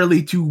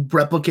necessarily to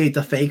replicate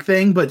the fake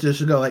thing, but just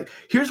to go like,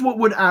 here's what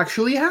would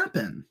actually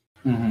happen.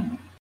 Mm-hmm.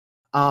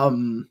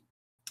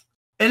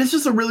 And it's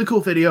just a really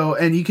cool video,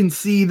 and you can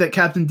see that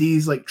Captain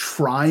D's like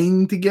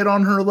trying to get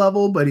on her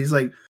level, but he's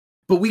like,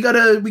 but we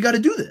gotta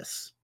do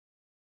this.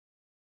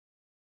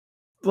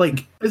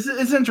 Like, it's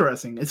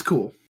interesting. It's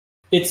cool.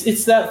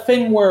 It's that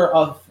thing where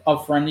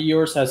a friend of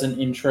yours has an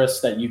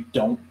interest that you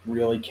don't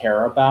really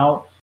care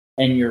about,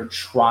 and you're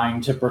trying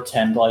to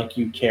pretend like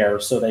you care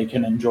so they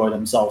can enjoy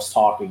themselves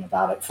talking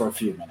about it for a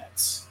few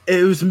minutes.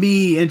 It was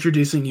me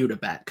introducing you to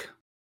Beck.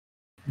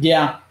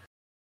 Yeah.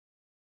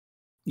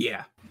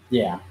 Yeah.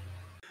 Yeah.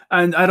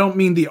 And I don't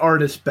mean the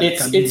artist Beck.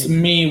 It's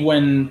me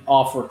when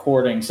off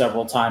recording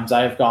several times.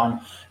 I have gone,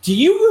 do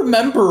you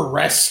remember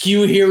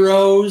Rescue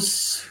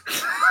Heroes?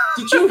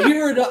 Did you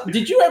hear it?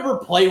 Did you ever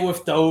play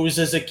with those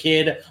as a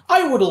kid?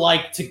 I would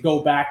like to go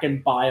back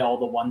and buy all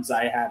the ones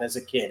I had as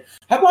a kid.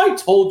 Have I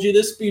told you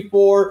this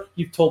before?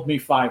 You've told me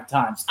 5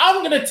 times.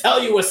 I'm going to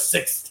tell you a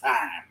 6th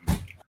time.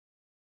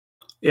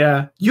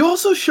 Yeah. You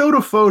also showed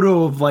a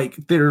photo of, like,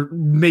 they're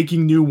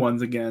making new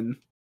ones again.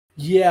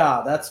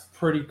 Yeah, that's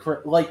pretty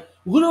like,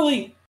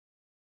 literally,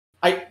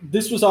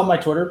 this was on my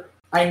Twitter.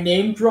 I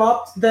name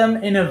dropped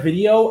them in a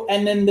video,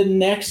 and then the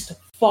next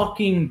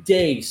fucking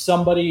day,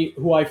 somebody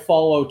who I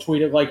follow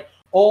tweeted like,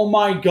 "Oh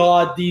my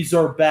god, these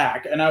are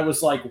back," and I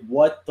was like,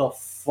 "What the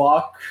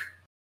fuck?"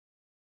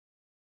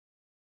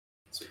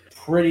 It's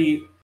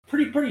pretty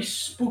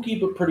spooky,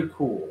 but pretty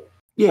cool.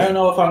 Yeah. I don't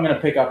know if I'm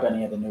gonna pick up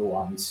any of the new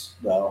ones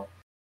though.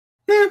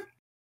 Yeah.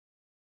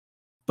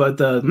 But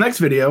the next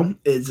video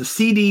is a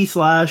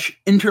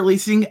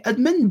CD/interlacing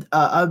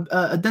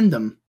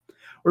addendum,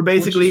 where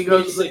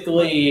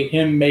basically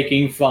him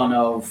making fun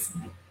of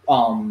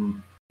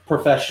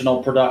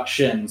professional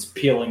productions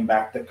peeling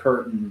back the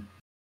curtain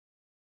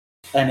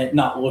and it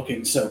not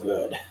looking so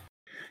good.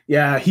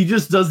 Yeah, he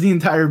just does the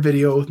entire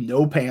video with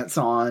no pants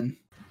on.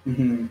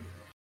 Mm-hmm.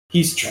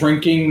 He's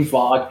drinking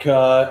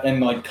vodka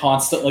and like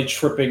constantly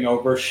tripping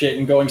over shit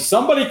and going,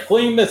 somebody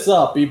clean this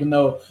up, even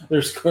though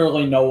there's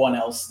clearly no one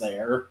else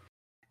there.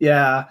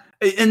 Yeah.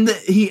 And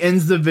he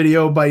ends the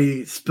video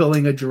by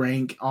spilling a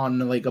drink on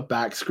like a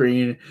back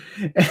screen.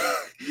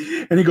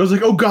 And he goes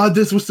like, oh god,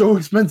 this was so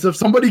expensive.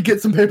 Somebody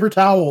get some paper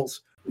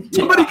towels.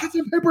 Somebody get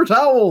some paper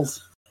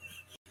towels.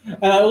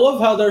 And I love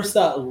how there's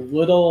that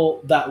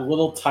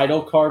little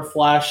title card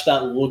flash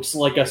that looks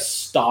like a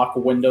stock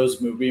Windows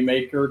Movie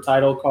Maker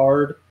title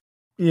card.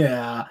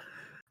 Yeah.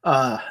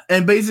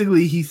 And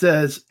basically he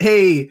says,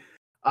 hey,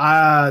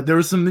 there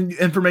was some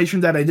information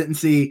that I didn't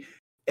see.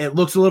 It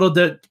looks a little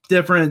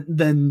different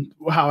than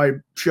how I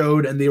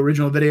showed in the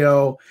original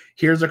video.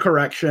 Here's a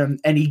correction.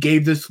 And he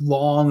gave this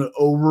long,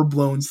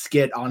 overblown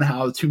skit on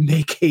how to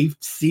make a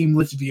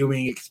seamless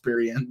viewing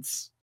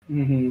experience.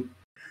 Mm-hmm.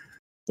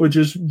 Which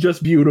is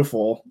just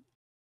beautiful.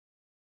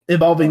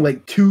 Involving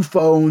like 2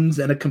 phones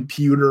and a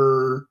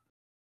computer.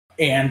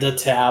 And a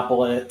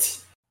tablet.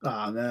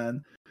 Oh,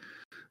 man.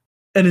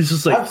 And it's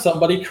just like... Have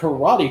somebody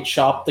karate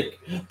chop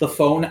the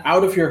phone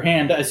out of your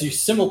hand as you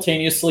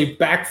simultaneously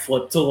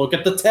backflip to look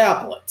at the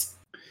tablet.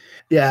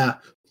 Yeah.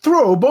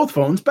 Throw both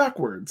phones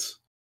backwards.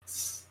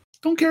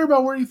 Don't care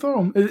about where you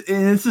throw them.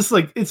 And it's just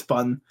like, it's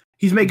fun.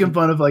 He's making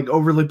fun of like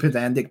overly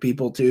pedantic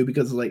people too,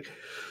 because like,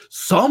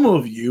 some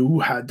of you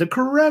had to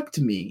correct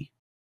me.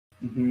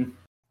 Mm-hmm.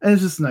 And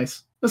it's just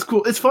nice. That's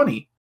cool. It's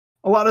funny.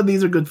 A lot of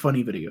these are good,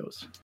 funny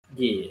videos.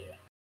 Yeah.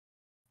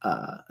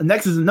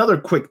 Next is another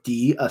quick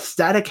D,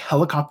 static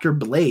helicopter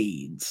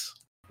blades.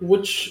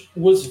 Which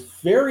was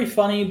very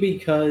funny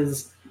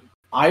because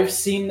I've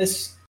seen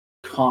this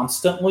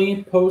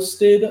constantly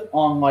posted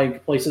on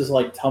like places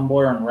like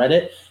Tumblr and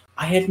Reddit.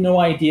 I had no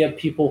idea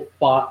people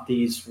thought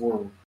these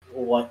were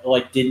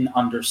like didn't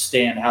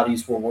understand how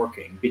these were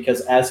working,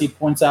 because as he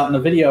points out in the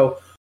video,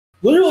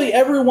 literally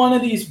every one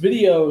of these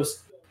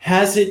videos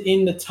has it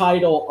in the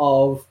title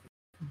of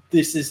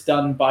this is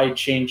done by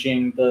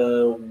changing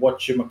the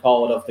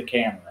whatchamacallit of the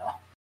camera.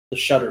 The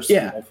shutter speed,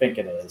 I think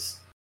it is.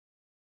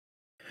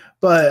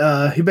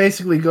 But he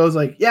basically goes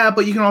like, yeah,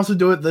 but you can also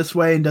do it this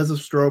way, and does a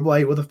strobe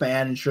light with a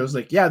fan and shows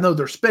like, yeah, no,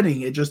 they're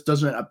spinning. It just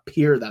doesn't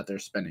appear that they're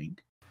spinning.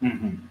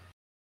 Mm-hmm.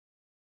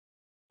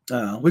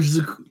 Which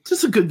is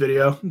just a good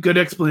video. Good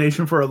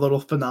explanation for a little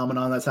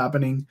phenomenon that's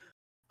happening.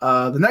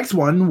 The next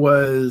one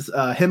was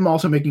him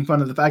also making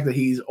fun of the fact that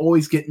he's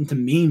always getting to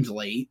memes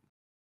late.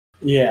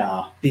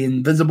 Yeah. The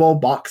Invisible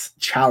Box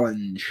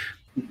Challenge.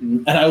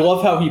 Mm-hmm. And I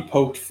love how he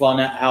poked fun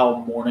at how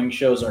morning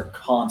shows are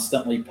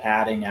constantly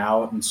padding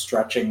out and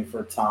stretching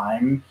for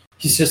time.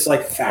 He's just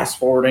like fast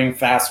forwarding.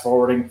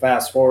 But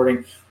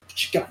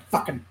you gotta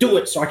fucking do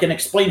it so I can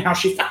explain how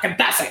she fucking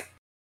does it.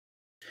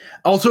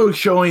 Also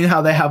showing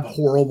how they have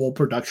horrible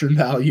production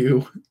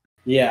value.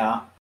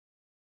 Yeah.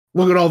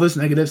 Look at all this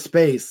negative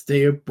space.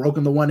 They've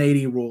broken the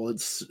 180 rule.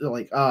 It's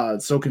like,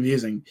 it's so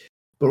confusing.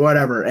 But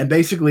whatever. And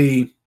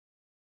basically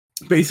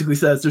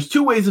says there's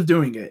 2 ways of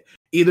doing it.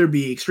 Either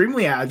be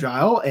extremely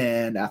agile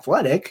and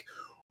athletic,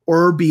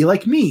 or be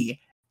like me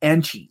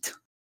and cheat.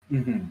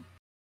 Mm-hmm.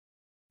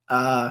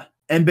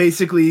 And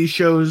basically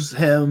shows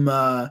him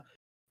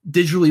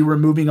digitally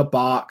removing a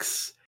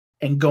box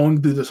and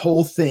going through this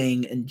whole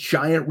thing in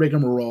giant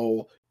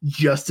rigmarole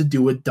just to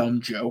do a dumb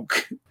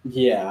joke.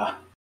 Yeah.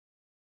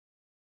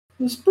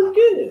 It's pretty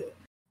good.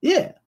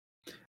 Yeah.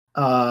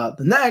 The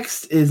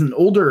next is an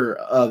older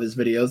of his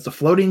videos, the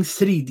Floating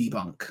City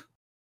Debunk.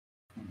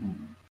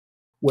 Mm-hmm.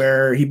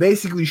 Where he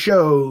basically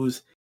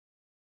shows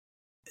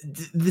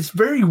this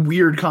very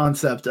weird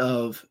concept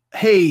of,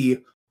 hey,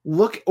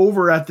 look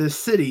over at this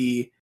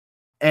city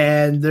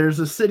and there's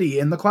a city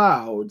in the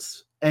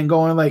clouds, and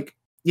going like,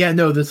 yeah,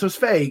 no, this was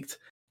faked,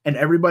 and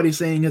everybody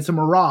saying it's a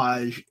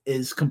mirage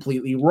is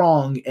completely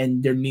wrong,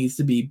 and there needs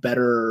to be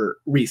better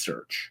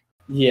research.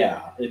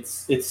 Yeah,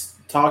 it's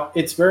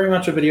very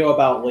much a video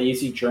about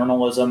lazy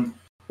journalism,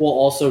 while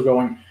also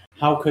going,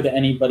 how could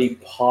anybody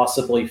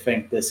possibly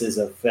think this is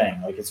a thing?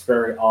 Like, it's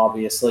very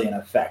obviously an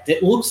effect.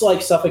 It looks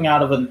like something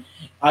out of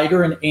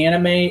either an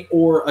anime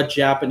or a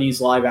Japanese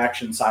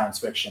live-action science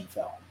fiction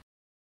film.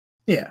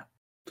 Yeah.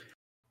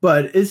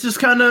 But it's just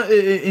kind of,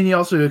 and he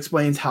also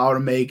explains how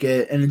to make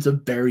it, and it's a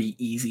very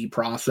easy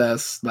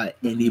process that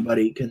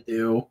anybody can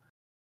do.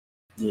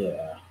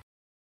 Yeah.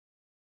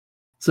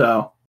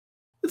 So,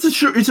 it's a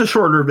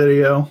shorter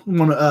video,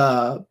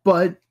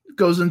 but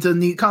goes into a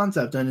neat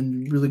concept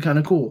and really kind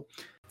of cool.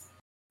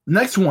 The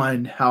next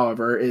one,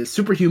 however, is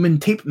Superhuman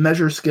Tape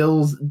Measure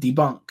Skills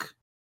Debunk.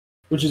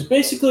 Which is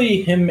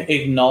basically him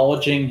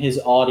acknowledging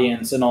his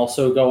audience and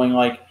also going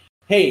like,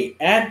 hey,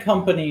 ad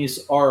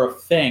companies are a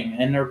thing,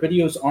 and their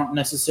videos aren't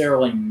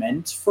necessarily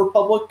meant for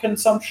public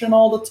consumption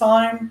all the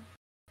time,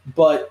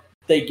 but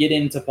they get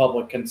into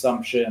public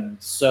consumption,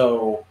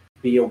 so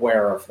be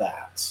aware of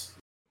that.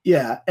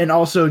 Yeah, and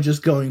also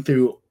just going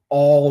through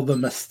all the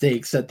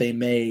mistakes that they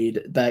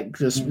made that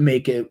just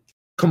make it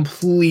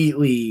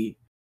completely...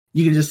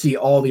 You can just see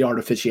all the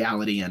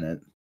artificiality in it.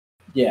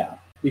 Yeah,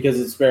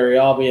 because it's very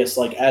obvious,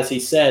 like, as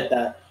he said,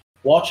 that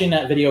watching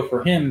that video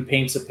for him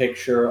paints a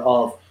picture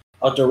of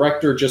a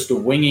director just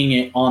winging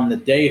it on the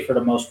day for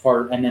the most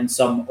part, and then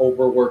some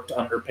overworked,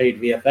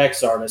 underpaid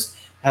VFX artist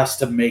has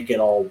to make it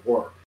all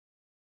work.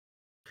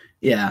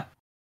 Yeah.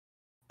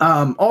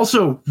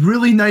 Also,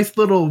 really nice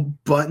little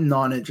button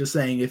on it just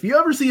saying, if you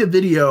ever see a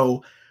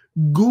video,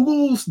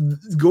 Google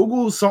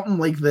something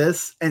like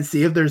this and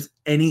see if there's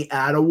any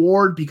ad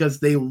award, because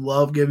they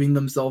love giving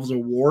themselves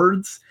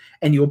awards,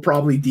 and you'll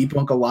probably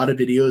debunk a lot of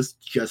videos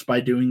just by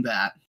doing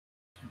that.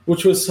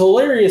 Which was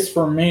hilarious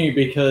for me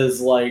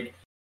because, like,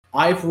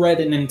 I've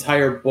read an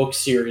entire book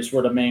series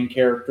where the main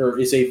character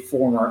is a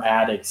former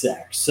ad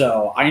exec,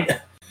 so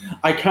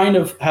I kind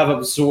of have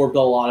absorbed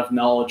a lot of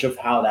knowledge of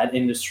how that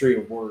industry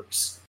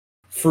works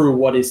through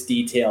what is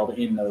detailed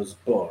in those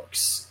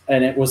books.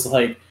 And it was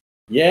like,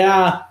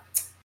 yeah.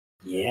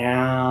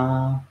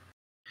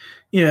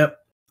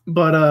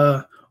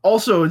 But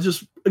also it's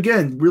just,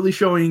 again, really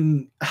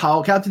showing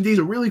how Captain D's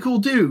a really cool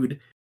dude,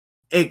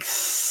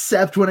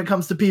 except when it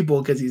comes to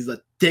people, because he's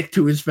a dick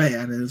to his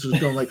fan, and it's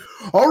just going like,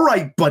 all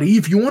right, buddy,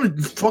 if you want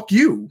to, fuck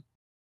you.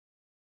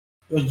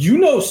 You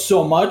know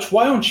so much.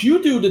 Why don't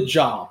you do the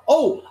job?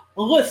 Oh,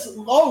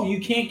 listen. Oh,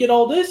 you can't get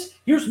all this?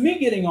 Here's me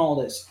getting all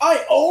this.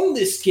 I own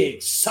this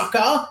gig,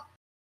 sucker.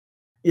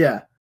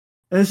 Yeah.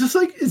 And it's just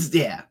like,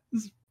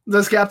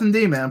 that's Captain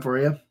D, man, for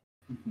you.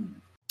 Mm-hmm.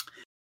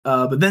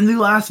 But then the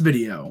last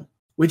video,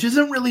 which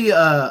isn't really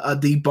a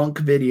debunk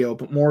video,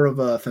 but more of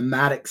a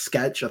thematic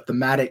sketch, a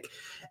thematic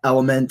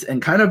element,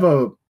 and kind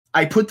of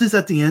I put this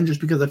at the end just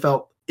because I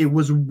felt it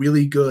was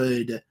really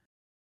good.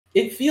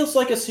 It feels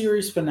like a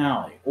series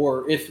finale,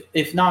 or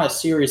if not a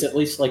series, at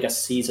least like a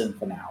season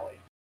finale.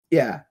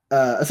 Yeah.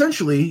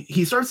 Essentially,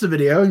 he starts the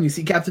video, and you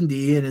see Captain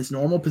D in his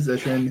normal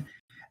position,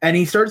 and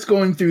he starts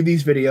going through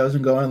these videos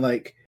and going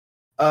like,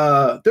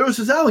 there was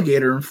this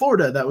alligator in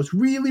Florida that was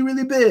really,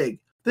 really big.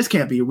 This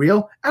can't be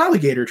real.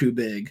 Alligator too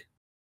big.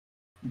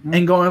 Mm-hmm.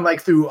 And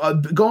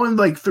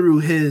going through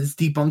his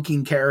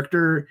debunking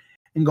character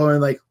and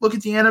going like, look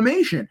at the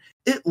animation.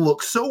 It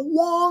looks so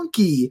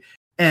wonky.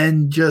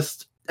 And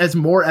just as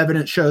more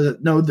evidence shows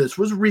that no, this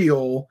was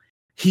real,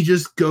 he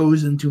just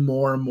goes into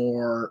more and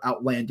more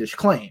outlandish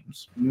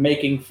claims.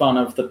 Making fun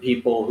of the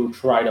people who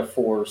try to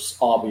force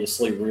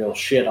obviously real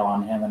shit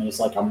on him, and he's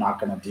like, I'm not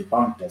going to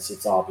debunk this.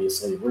 It's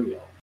obviously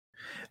real.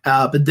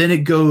 But then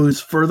it goes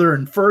further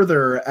and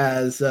further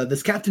as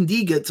this Captain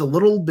D gets a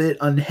little bit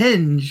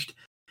unhinged,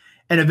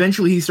 and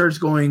eventually he starts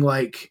going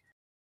like,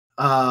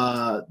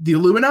 the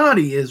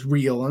Illuminati is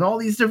real, and all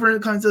these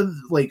different kinds of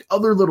like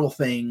other little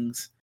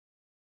things,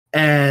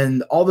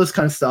 and all this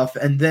kind of stuff.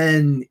 And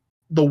then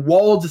the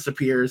wall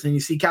disappears, and you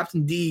see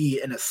Captain D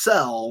in a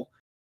cell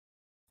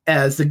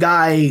as the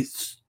guy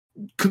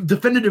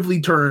definitively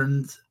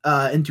turns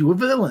into a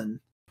villain.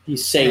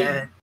 He's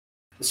Satan.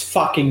 It's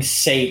fucking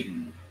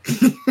Satan.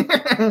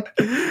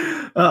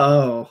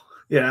 Oh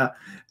yeah.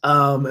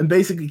 And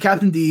basically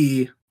Captain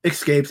D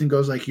escapes and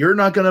goes like, you're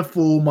not gonna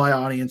fool my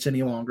audience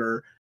any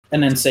longer.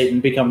 And then Satan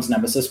becomes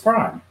Nemesis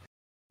Prime.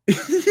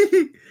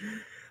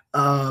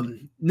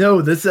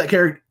 No, this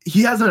character,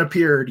 he hasn't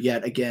appeared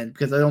yet again,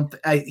 because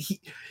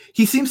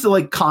he seems to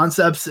like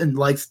concepts and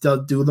likes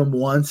to do them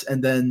once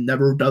and then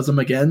never does them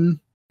again.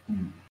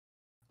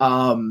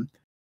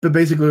 But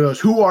basically goes,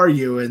 who are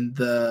you? And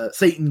the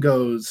Satan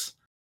goes,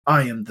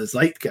 I am the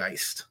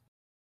Zeitgeist.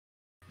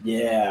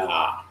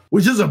 Yeah.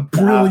 Which is a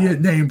brilliant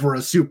name for a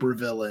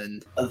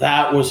supervillain.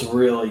 That was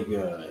really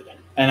good.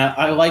 And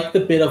I like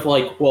the bit of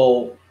like,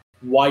 well,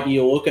 why do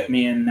you look at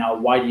me, and now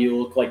why do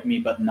you look like me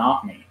but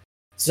not me?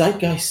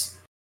 Zeitgeist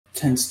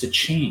tends to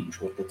change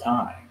with the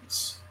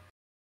times.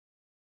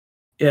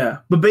 Yeah,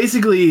 but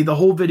basically the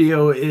whole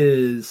video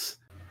is,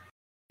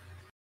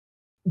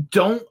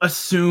 don't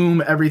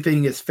assume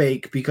everything is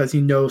fake, because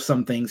you know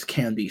some things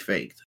can be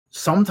faked.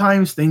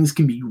 Sometimes things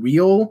can be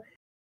real,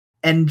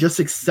 and just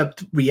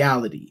accept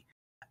reality.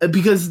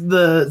 Because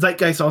the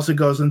Zeitgeist also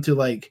goes into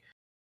like,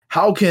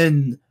 how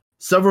can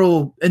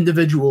several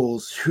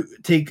individuals who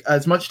take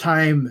as much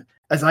time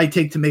as I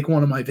take to make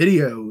one of my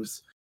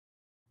videos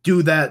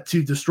do that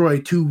to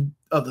destroy two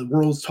of the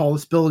world's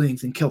tallest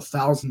buildings and kill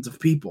thousands of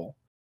people?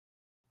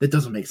 That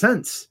doesn't make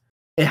sense.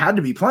 It had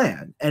to be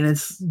planned. And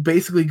it's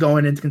basically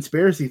going into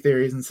conspiracy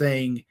theories and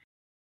saying,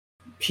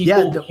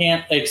 people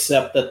can't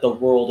accept that the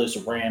world is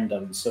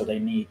random, so they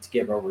need to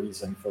give a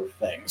reason for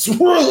things.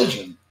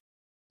 Religion!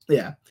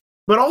 Yeah.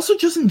 But also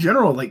just in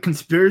general, like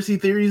conspiracy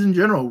theories in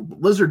general.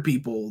 Lizard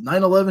people,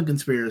 9/11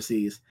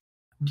 conspiracies.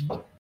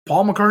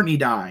 Paul McCartney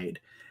died.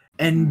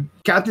 And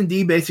Captain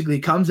D basically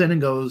comes in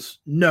and goes,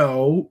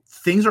 no,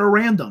 things are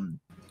random.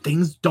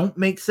 Things don't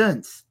make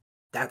sense.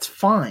 That's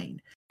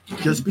fine.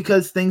 Just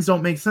because things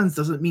don't make sense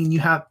doesn't mean you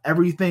have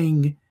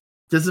everything,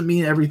 doesn't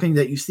mean everything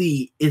that you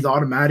see is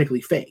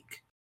automatically fake.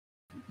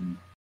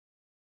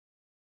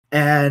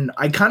 And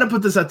I kind of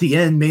put this at the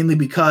end mainly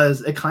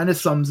because it kind of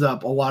sums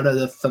up a lot of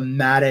the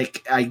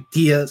thematic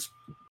ideas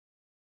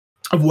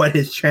of what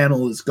his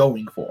channel is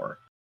going for.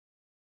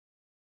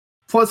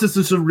 Plus, this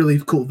is a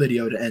really cool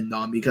video to end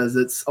on because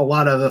it's a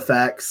lot of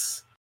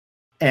effects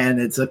and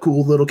it's a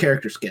cool little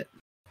character skit.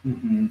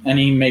 Mm-hmm. And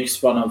he makes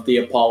fun of the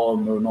Apollo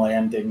moon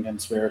landing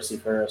conspiracy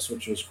theorists,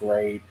 which was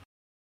great.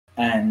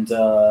 And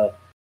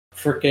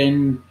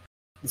freaking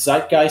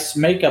Zeitgeist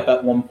makeup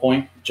at one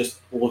point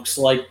just looks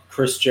like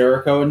Chris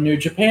Jericho in New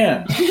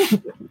Japan.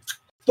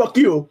 Fuck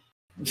you.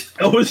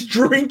 I was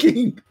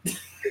drinking. Does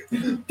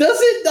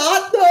it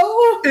not,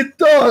 though? It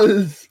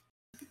does.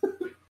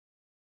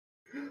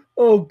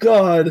 Oh,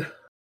 God.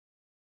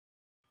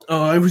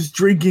 Oh, I was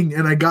drinking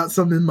and I got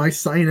some in my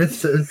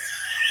sinuses.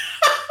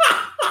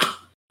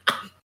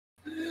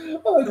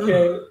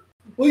 Okay.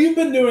 Well, you've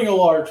been doing a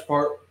large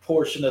part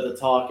portion of the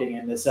talking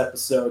in this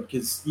episode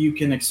because you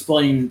can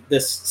explain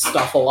this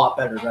stuff a lot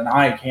better than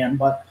I can.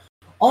 But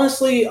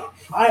honestly,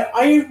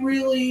 I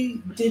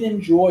really did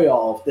enjoy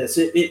all of this.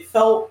 It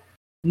felt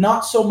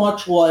not so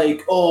much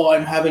like, oh,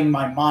 I'm having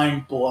my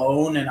mind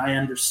blown and I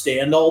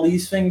understand all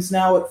these things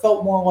now. It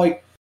felt more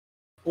like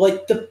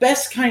the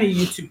best kind of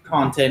YouTube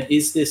content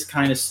is this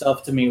kind of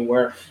stuff to me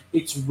where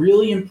it's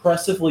really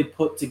impressively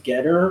put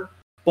together,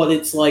 but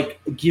it's like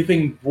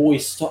giving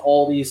voice to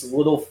all these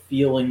little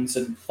feelings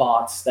and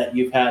thoughts that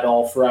you've had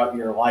all throughout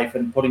your life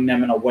and putting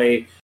them in a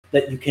way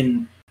that you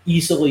can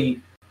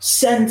easily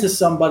send to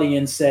somebody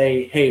and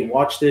say, hey,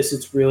 watch this,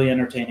 it's really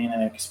entertaining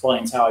and it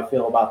explains how I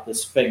feel about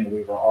this thing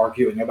we were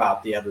arguing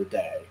about the other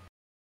day.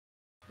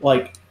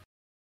 Like,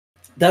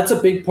 that's a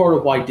big part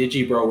of why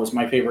Digibro was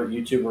my favorite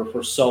YouTuber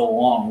for so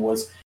long,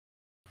 was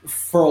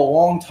for a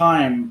long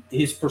time,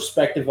 his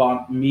perspective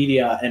on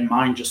media and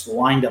mine just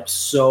lined up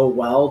so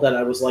well that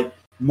I was like,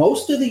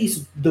 most of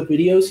the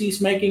videos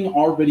he's making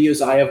are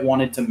videos I have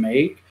wanted to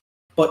make,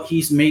 but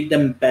he's made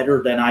them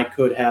better than I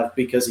could have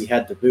because he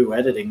had to do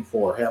editing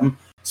for him.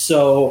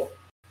 So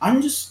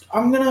I'm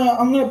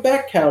gonna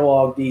back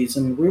catalog these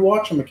and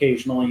rewatch them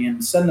occasionally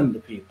and send them to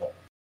people.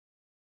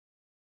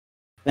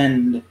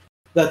 And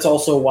that's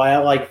also why I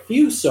like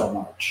Fuse so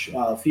much.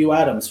 Few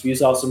Adams,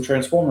 Fuse Awesome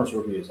Transformers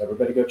reviews.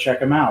 Everybody go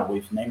check him out.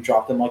 We've name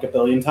dropped him like a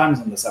billion times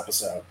in this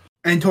episode.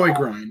 And Toy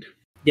Grind.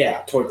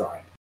 Yeah, Toy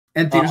Grind.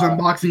 And there's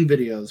unboxing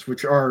videos,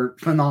 which are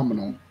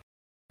phenomenal.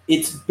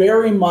 It's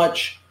very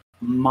much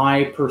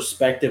my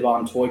perspective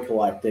on toy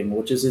collecting,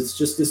 which is it's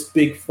just this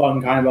big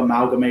fun kind of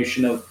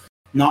amalgamation of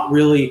not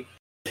really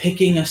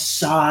picking a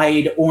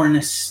side or an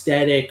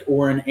aesthetic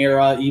or an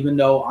era, even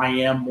though I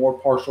am more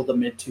partial to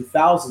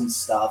mid-2000s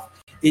stuff.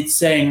 It's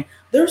saying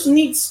there's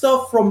neat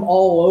stuff from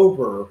all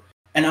over,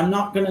 and I'm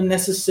not going to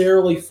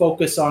necessarily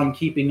focus on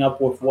keeping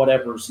up with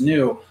whatever's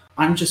new.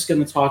 I'm just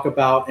going to talk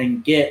about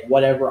and get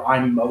whatever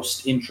I'm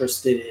most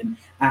interested in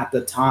at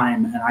the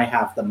time and I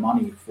have the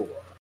money for.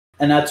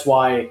 And that's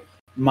why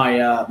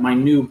my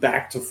new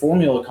Back to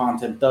Formula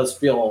content does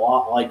feel a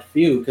lot like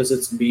Few, because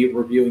it's me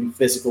reviewing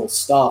physical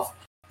stuff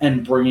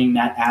and bringing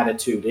that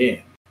attitude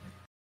in.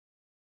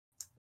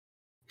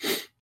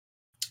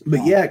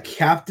 But yeah,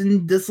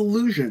 Captain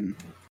Disillusion.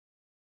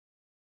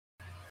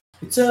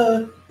 It's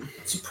a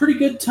pretty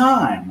good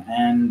time,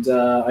 and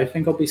I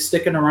think I'll be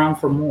sticking around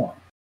for more.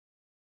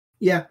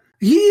 Yeah,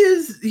 he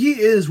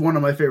is one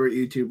of my favorite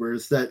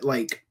YouTubers that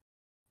like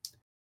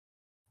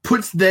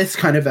puts this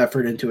kind of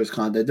effort into his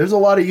content. There's a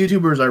lot of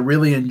YouTubers I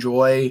really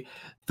enjoy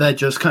that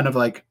just kind of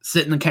like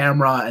sit in the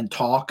camera and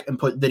talk and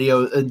put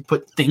videos and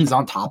put things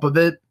on top of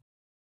it.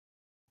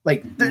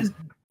 Like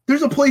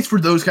there's a place for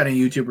those kind of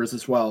YouTubers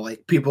as well.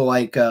 Like people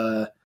like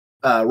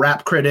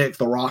Rap Critic,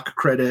 The Rock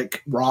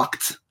Critic,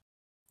 Rocked,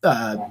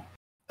 the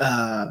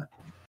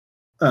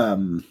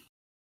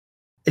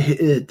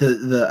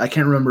I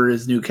can't remember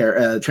his new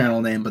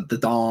channel name, but the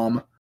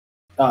Dom,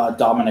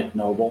 Dominic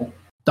Noble,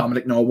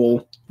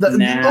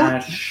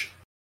 Nash.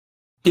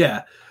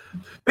 Yeah,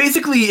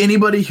 basically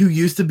anybody who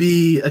used to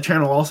be a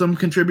Channel Awesome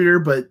contributor,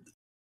 but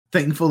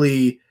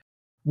thankfully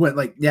went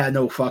like, yeah,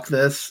 no, fuck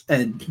this,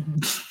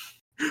 and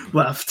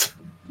left.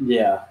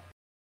 Yeah.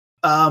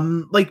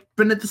 Like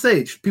Bennett the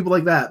Sage, people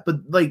like that. But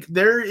like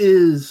there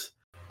is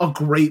a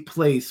great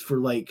place for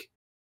like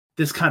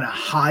this kind of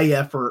high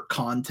effort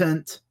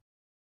content.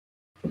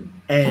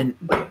 And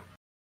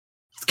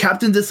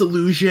Captain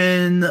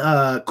Disillusion,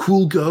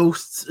 Cool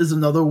Ghosts is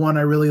another one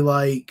I really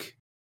like.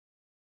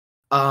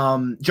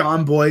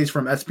 John Boyce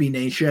from SB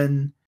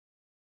Nation.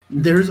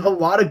 Mm-hmm. There's a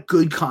lot of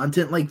good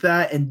content like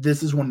that, and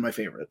this is one of my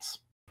favorites.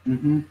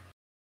 Mm-hmm.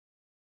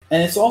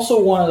 And it's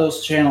also one of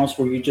those channels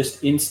where you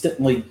just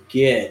instantly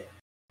get,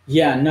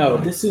 yeah, no,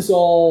 this is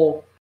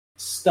all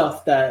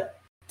stuff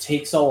that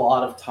takes a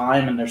lot of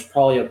time, and there's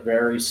probably a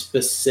very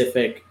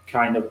specific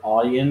kind of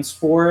audience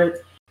for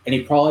it. And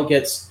he probably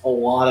gets a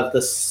lot of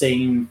the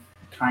same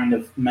kind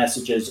of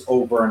messages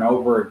over and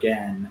over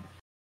again.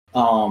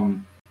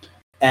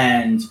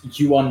 And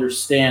you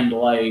understand,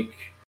 like,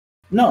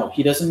 no,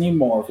 he doesn't need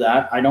more of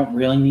that. I don't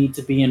really need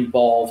to be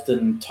involved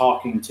in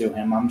talking to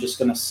him. I'm just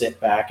going to sit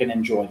back and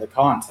enjoy the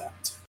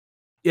content.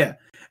 Yeah.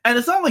 And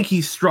it's not like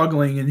he's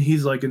struggling and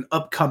he's like an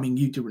upcoming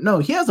YouTuber. No,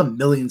 he has 1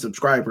 million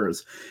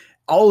subscribers.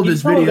 All of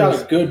his videos. He's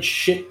got a good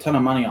shit ton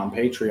of money on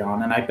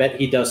Patreon, and I bet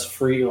he does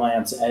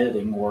freelance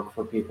editing work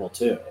for people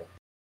too.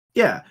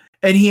 Yeah,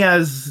 and he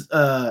has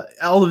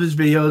all of his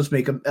videos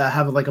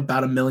have like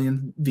about 1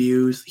 million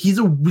views. He's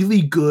a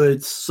really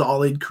good,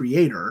 solid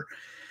creator,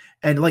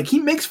 and like he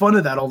makes fun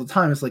of that all the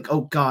time. It's like,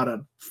 oh god,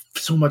 I'm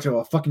so much of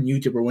a fucking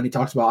YouTuber when he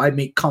talks about I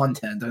make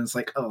content, and it's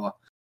like, oh.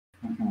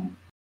 Mm-hmm.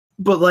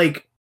 But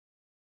like,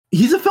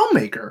 he's a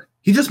filmmaker.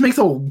 He just makes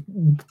a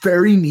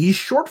very niche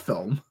short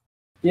film.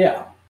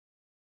 Yeah.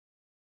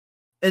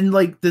 And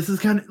like this is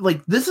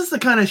the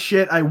kind of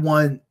shit I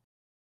want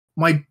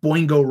my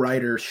Boingo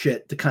Rider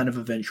shit to kind of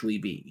eventually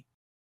be.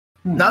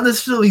 Not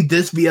necessarily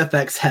this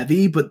VFX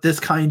heavy, but this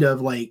kind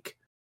of like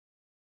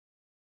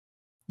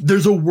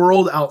there's a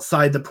world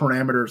outside the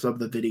parameters of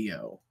the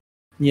video.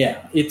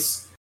 Yeah,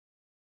 it's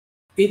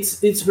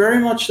very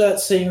much that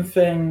same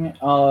thing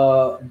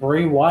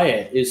Bray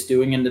Wyatt is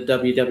doing in the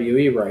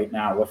WWE right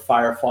now with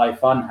Firefly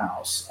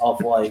Funhouse of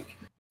like,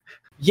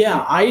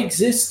 yeah, I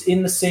exist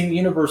in the same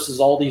universe as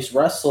all these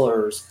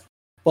wrestlers,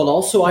 but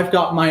also I've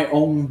got my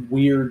own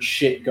weird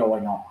shit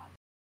going on.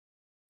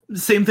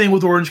 Same thing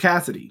with Orange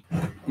Cassidy.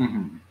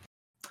 Mm-hmm.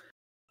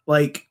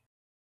 Like,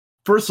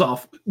 first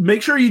off,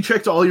 make sure you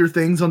checked all your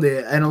things on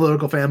the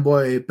Analytical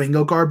Fanboy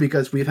bingo card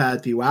because we've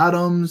had Theo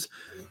Adams,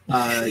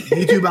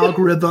 YouTube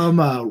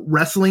algorithm,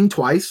 wrestling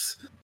twice.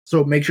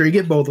 So make sure you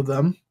get both of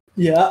them.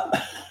 Yeah.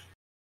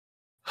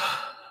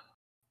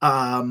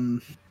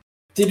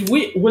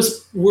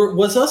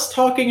 Was us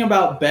talking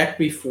about Beck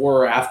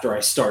before or after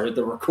I started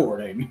the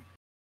recording?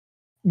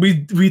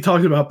 We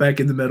talked about Beck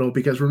in the middle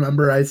because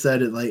remember I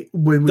said it like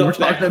when we were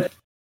talking about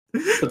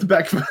the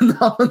Beck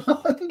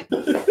phenomenon.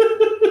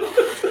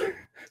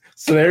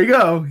 So there you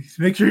go.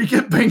 Make sure you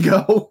get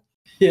bingo.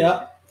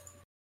 Yeah.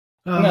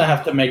 I'm gonna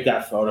have to make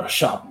that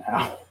Photoshop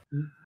now.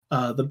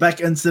 The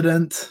Beck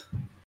incident.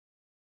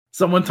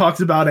 Someone talks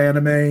about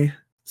anime.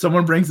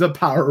 Someone brings up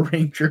Power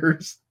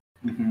Rangers.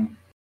 Mm-hmm.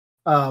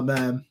 Oh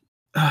man,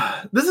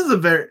 this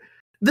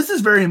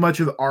is very much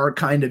of our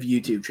kind of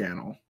YouTube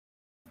channel.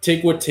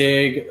 Tig with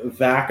Tig,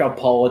 Vac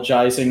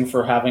apologizing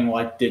for having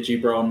liked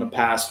Digibro in the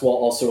past while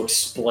also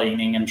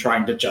explaining and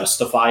trying to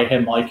justify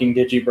him liking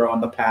Digibro in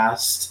the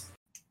past.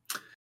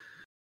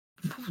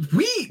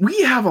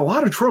 We have a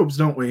lot of tropes,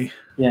 don't we?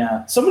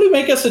 Yeah. Somebody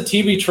make us a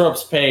TV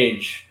tropes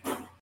page.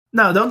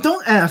 No,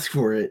 don't ask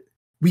for it.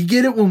 We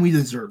get it when we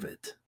deserve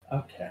it.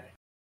 Okay.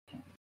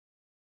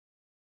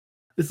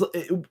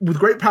 With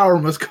great power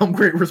must come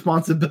great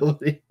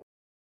responsibility.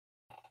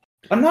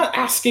 I'm not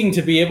asking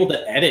to be able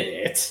to edit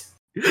it.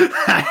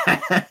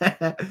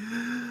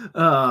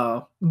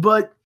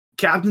 But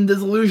Captain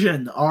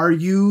Disillusion, are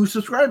you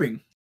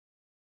subscribing?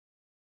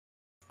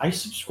 I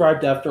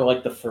subscribed after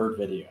like the third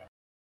video.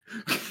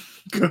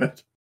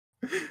 Good.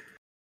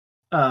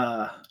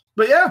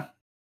 But yeah,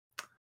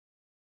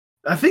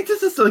 I think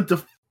this is like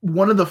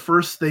one of the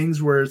first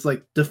things where it's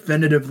like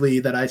definitively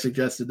that I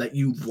suggested that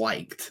you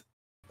liked.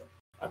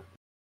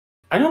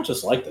 I don't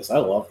just like this. I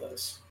love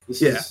this.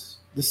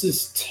 This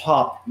is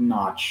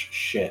top-notch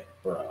shit,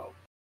 bro.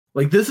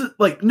 Like, this is,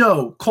 like,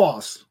 no,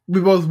 Klaus.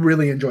 We both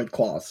really enjoyed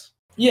Klaus.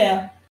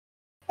 Yeah.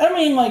 I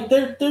mean, like,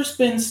 there's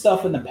been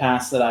stuff in the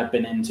past that I've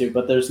been into,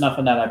 but there's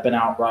nothing that I've been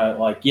outright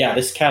like, yeah,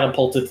 this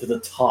catapulted to the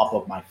top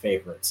of my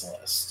favorites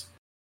list.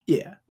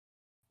 Yeah.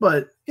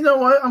 But, you know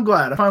what? I'm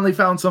glad. I finally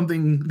found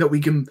something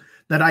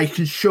that I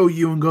can show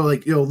you and go,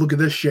 like, yo, look at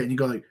this shit. And you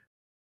go, like,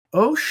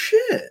 oh,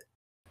 shit.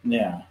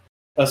 Yeah.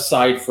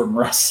 Aside from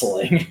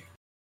wrestling.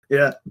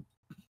 Yeah.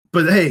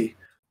 But, hey,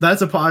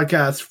 that's a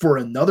podcast for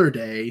another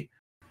day.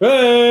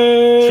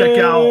 Hey! Check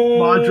out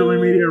Modular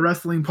Media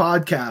Wrestling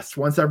Podcast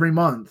once every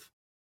month.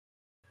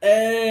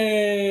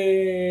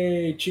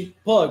 Hey! Cheap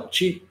plug,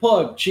 cheap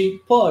plug,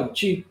 cheap plug,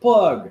 cheap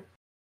plug.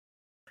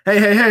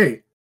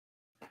 Hey.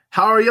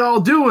 How are y'all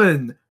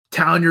doing?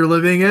 Town you're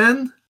living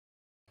in?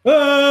 Hey!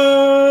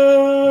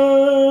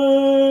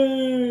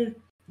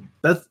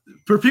 That's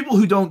for people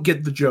who don't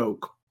get the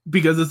joke,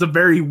 because it's a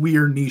very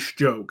weird niche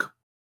joke.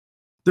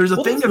 There's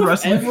a thing in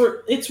wrestling.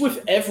 It's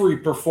with every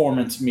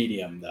performance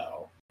medium, though.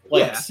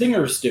 Like,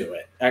 singers do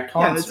it at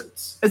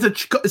concerts. Yeah,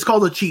 it's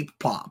called a cheap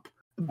pop.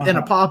 And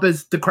a pop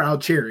is the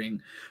crowd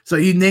cheering. So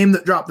you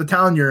drop the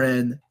town you're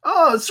in.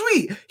 Oh,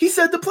 sweet. He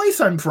said the place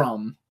I'm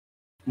from.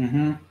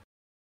 Mm-hmm.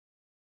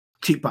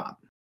 Cheap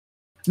pop.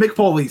 Mick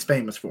Foley's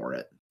famous for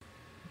it.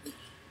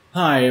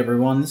 Hi,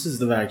 everyone. This is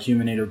the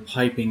Vacuuminator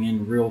piping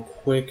in real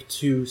quick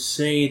to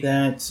say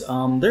that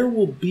there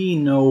will be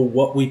no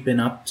What We've Been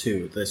Up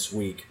To this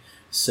week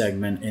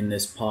segment in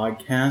this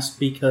podcast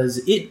because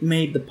it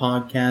made the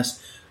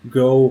podcast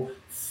go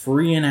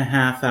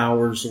 3.5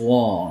 hours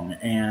long,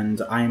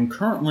 and I am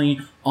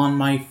currently on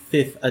my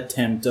 5th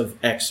attempt of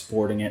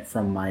exporting it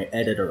from my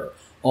editor.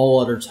 All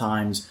other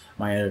times,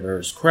 my editor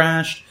has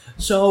crashed,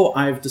 so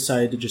I've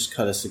decided to just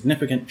cut a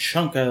significant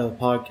chunk of the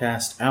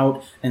podcast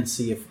out and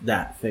see if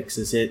that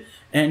fixes it.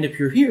 And if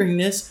you're hearing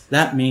this,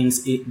 that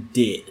means it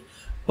did.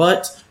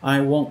 But I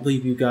won't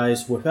leave you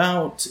guys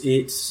without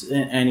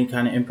any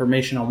kind of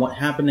information on what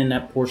happened in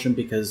that portion,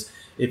 because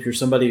if you're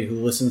somebody who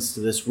listens to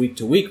this week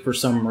to week for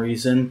some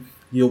reason,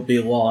 you'll be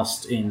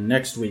lost in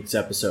next week's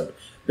episode.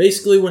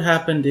 Basically what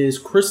happened is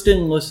Chris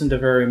didn't listen to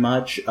very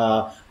much.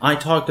 I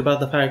talked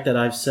about the fact that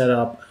I've set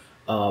up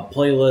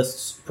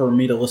playlists for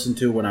me to listen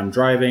to when I'm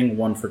driving,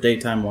 one for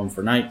daytime, one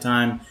for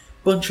nighttime.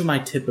 Bunch of my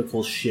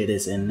typical shit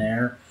is in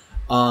there.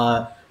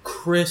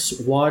 Chris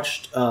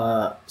watched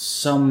a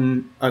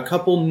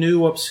couple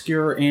new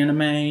obscure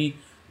anime.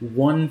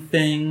 One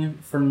thing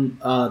from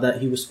that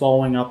he was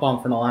following up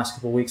on for the last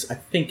couple weeks. I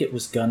think it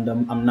was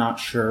Gundam. I'm not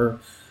sure.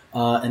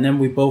 And then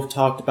we both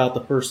talked about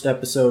the first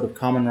episode of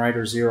Kamen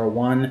Rider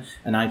Zero-1,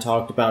 and I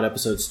talked about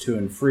episodes 2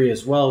 and 3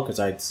 as well, because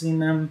I'd seen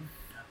them.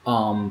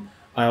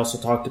 I also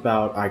talked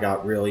about I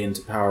got really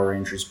into Power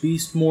Rangers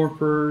Beast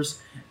Morphers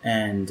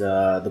and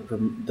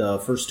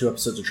the first 2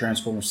 episodes of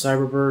Transformers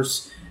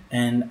Cyberverse,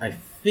 and I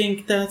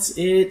think that's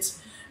it.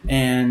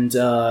 And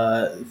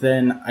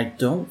then I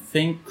don't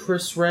think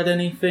Chris read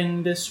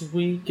anything this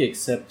week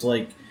except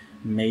like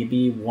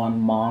maybe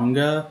one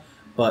manga,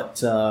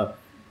 but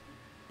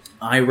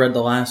I read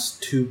the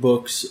last 2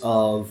 books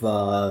of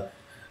the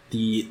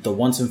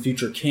Once and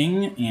Future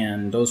King,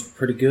 and those were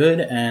pretty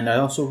good. And I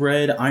also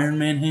read Iron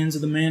Man Hands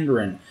of the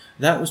Mandarin.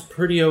 That was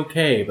pretty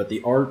okay, but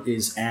the art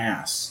is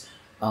ass.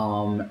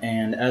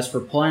 And as for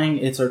playing,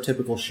 it's our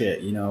typical shit.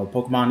 You know,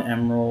 Pokemon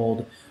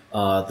Emerald,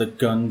 the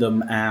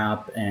Gundam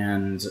app,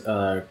 and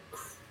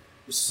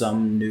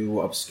some new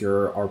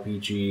obscure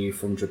RPG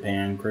from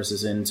Japan Chris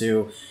is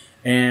into.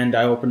 And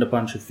I opened a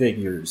bunch of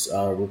figures.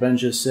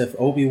 Revenge of the Sith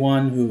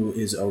Obi-Wan, who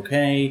is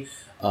okay.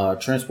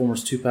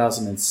 Transformers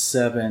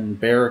 2007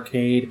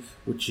 Barricade,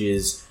 which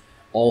is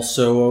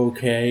also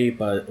okay,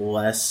 but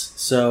less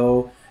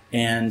so.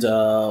 And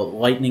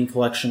Lightning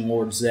Collection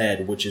Lord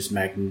Zed, which is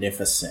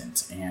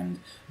magnificent.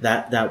 And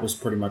that was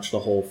pretty much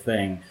the whole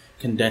thing,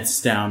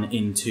 condensed down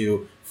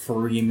into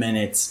 3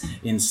 minutes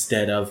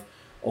instead of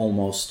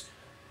almost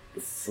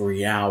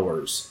 3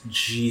 hours.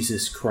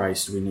 Jesus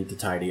Christ, we need to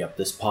tidy up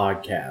this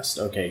podcast.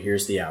 Okay,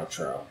 here's the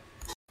outro.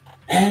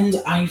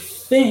 And I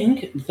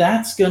think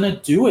that's gonna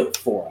do it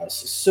for us.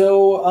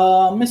 So,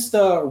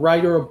 Mr.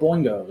 Writer of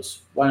Boingos,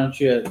 why don't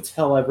you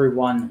tell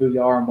everyone who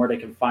you are and where they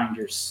can find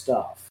your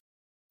stuff?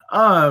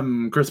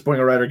 I'm Chris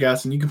Boingo Writer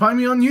Gas, and you can find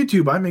me on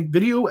YouTube. I make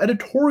video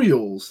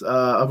editorials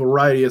of a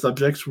variety of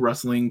subjects: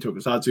 wrestling,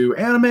 tokusatsu,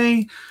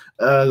 anime,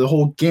 the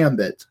whole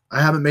gambit.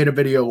 I haven't made a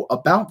video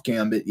about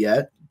Gambit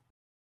yet,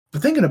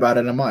 but thinking about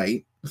it, I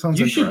might. It sounds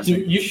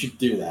interesting. You should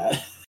do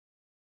that.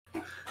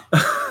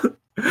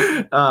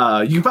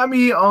 You can find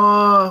me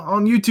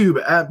on YouTube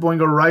at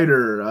Boingo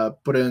Writer.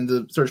 Put it in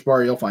the search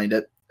bar, you'll find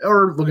it.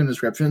 Or look in the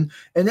description.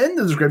 And in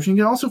the description,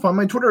 you can also find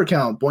my Twitter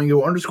account,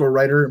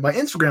 Boingo_Writer, my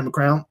Instagram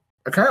account,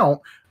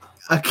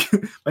 my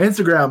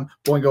Instagram,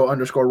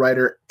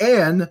 Boingo_Writer,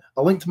 and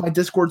a link to my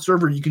Discord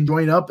server. You can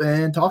join up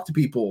and talk to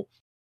people.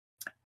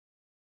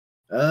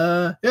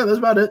 Yeah, that's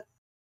about it.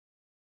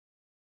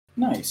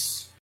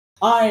 Nice.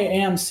 I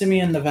am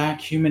Simeon the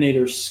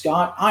Vacuuminator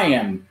Scott. I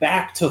am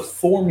back to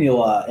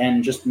Formula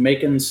and just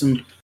making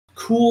some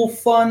cool,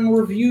 fun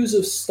reviews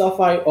of stuff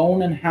I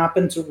own and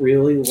happen to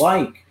really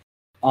like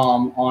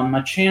on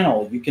my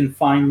channel. You can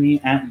find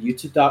me at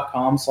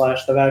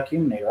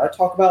youtube.com/thevacuuminator. I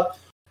talk about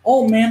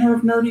all manner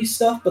of nerdy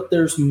stuff, but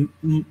there's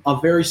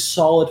a very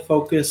solid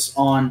focus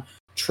on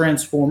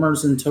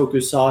Transformers and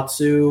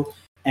Tokusatsu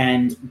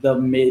and the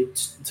mid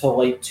to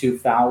late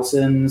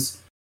 2000s.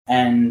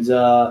 And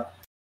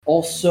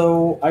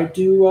also, I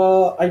do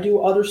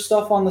other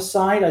stuff on the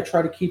side. I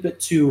try to keep it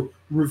to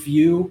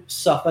review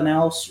something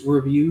else.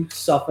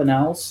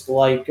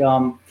 Like,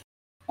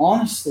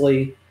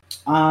 honestly,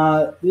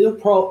 you'll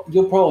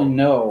probably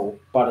know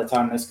by the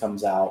time this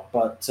comes out.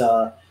 But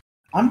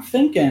I'm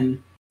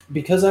thinking,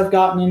 because I've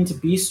gotten into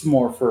Beast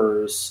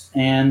Morphers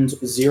and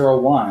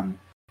 01,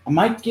 I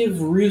might give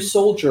Ryu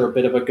Soldier a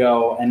bit of a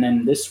go. And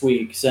then this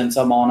week, since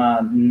I'm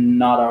on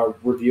not a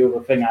review of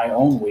a thing I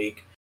own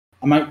week,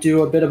 I might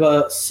do a bit of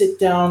a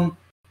sit-down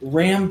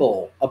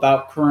ramble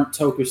about current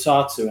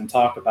tokusatsu and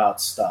talk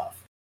about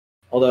stuff.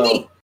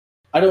 Although,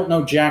 I don't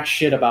know jack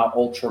shit about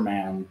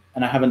Ultraman,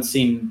 and I haven't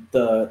seen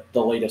the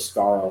latest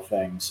Garo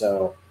thing,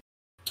 so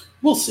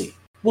we'll see.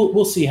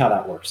 We'll see how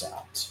that works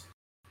out.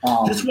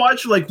 Just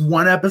watch like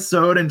one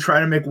episode and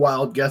try to make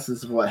wild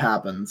guesses of what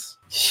happens.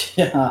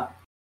 Yeah.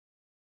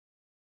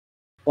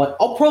 But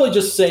I'll probably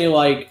just say,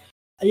 like,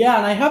 yeah,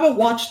 and I haven't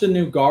watched the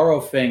new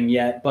Garo thing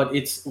yet, but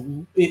it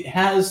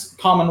has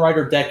Kamen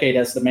Rider Decade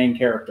as the main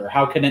character.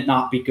 How can it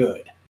not be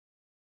good?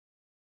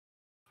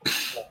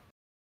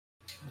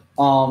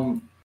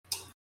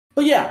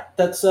 But yeah,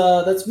 that's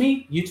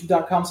me.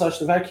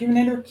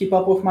 YouTube.com/thevacuuminator. Keep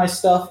up with my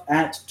stuff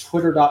at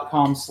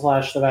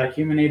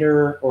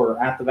Twitter.com/thevacuuminator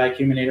or at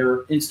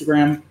thevacuuminator.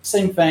 Instagram,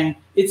 same thing.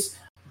 It's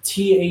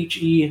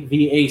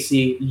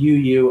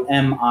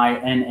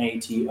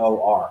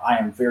TheVacuuminator. I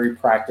am very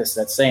practiced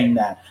at saying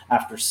that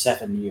after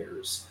 7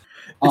 years.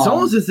 It's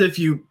almost as if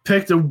you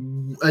picked a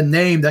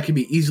name that can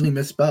be easily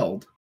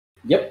misspelled.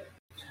 Yep.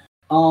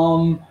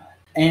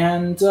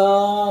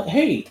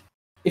 Hey,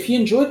 if you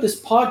enjoyed this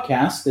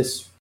podcast,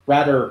 this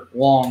rather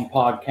long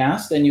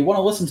podcast, and you want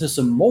to listen to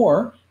some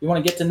more, you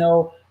want to get to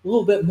know a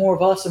little bit more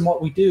of us and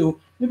what we do,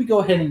 maybe go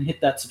ahead and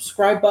hit that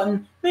subscribe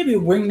button. Maybe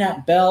ring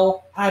that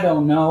bell. I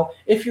don't know.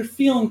 If you're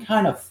feeling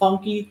kind of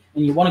funky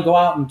and you want to go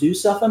out and do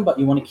something, but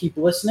you want to keep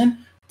listening,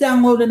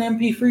 download an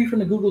MP3 from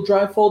the Google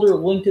Drive folder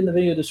linked in the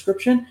video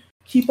description.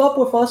 Keep up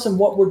with us and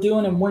what we're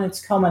doing and when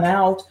it's coming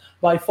out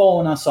by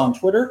following us on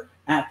Twitter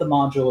at The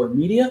Modular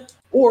Media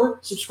or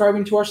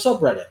subscribing to our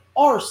subreddit,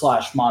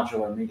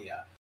 r/Modular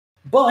Media.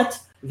 But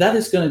that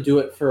is going to do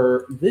it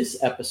for this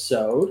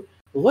episode.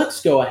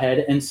 Let's go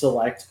ahead and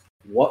select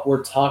what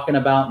we're talking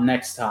about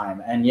next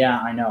time. And yeah,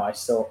 I know I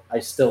still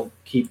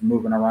keep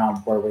moving around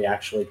where we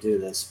actually do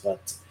this,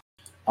 but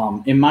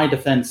In my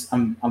defense,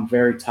 I'm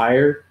very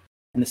tired,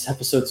 and this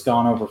episode's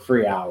gone over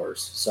 3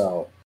 hours.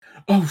 So,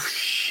 oh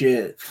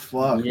shit,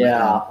 fuck.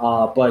 yeah.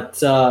 Man.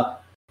 But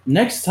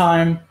next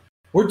time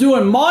we're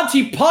doing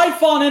Monty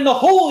Python and the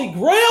Holy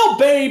Grail,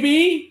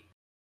 baby.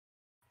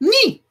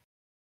 Neat.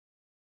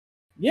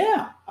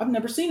 Yeah, I've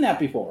never seen that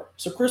before.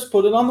 So Chris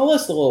put it on the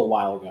list a little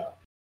while ago.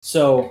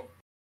 So,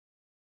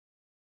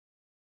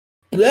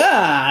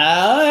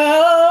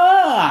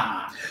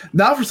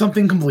 now for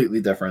something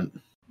completely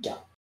different. Yeah.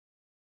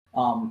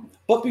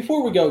 But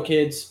before we go,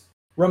 kids,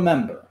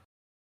 remember,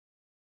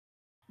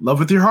 love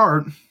with your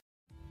heart.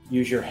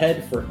 Use your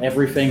head for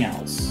everything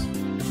else.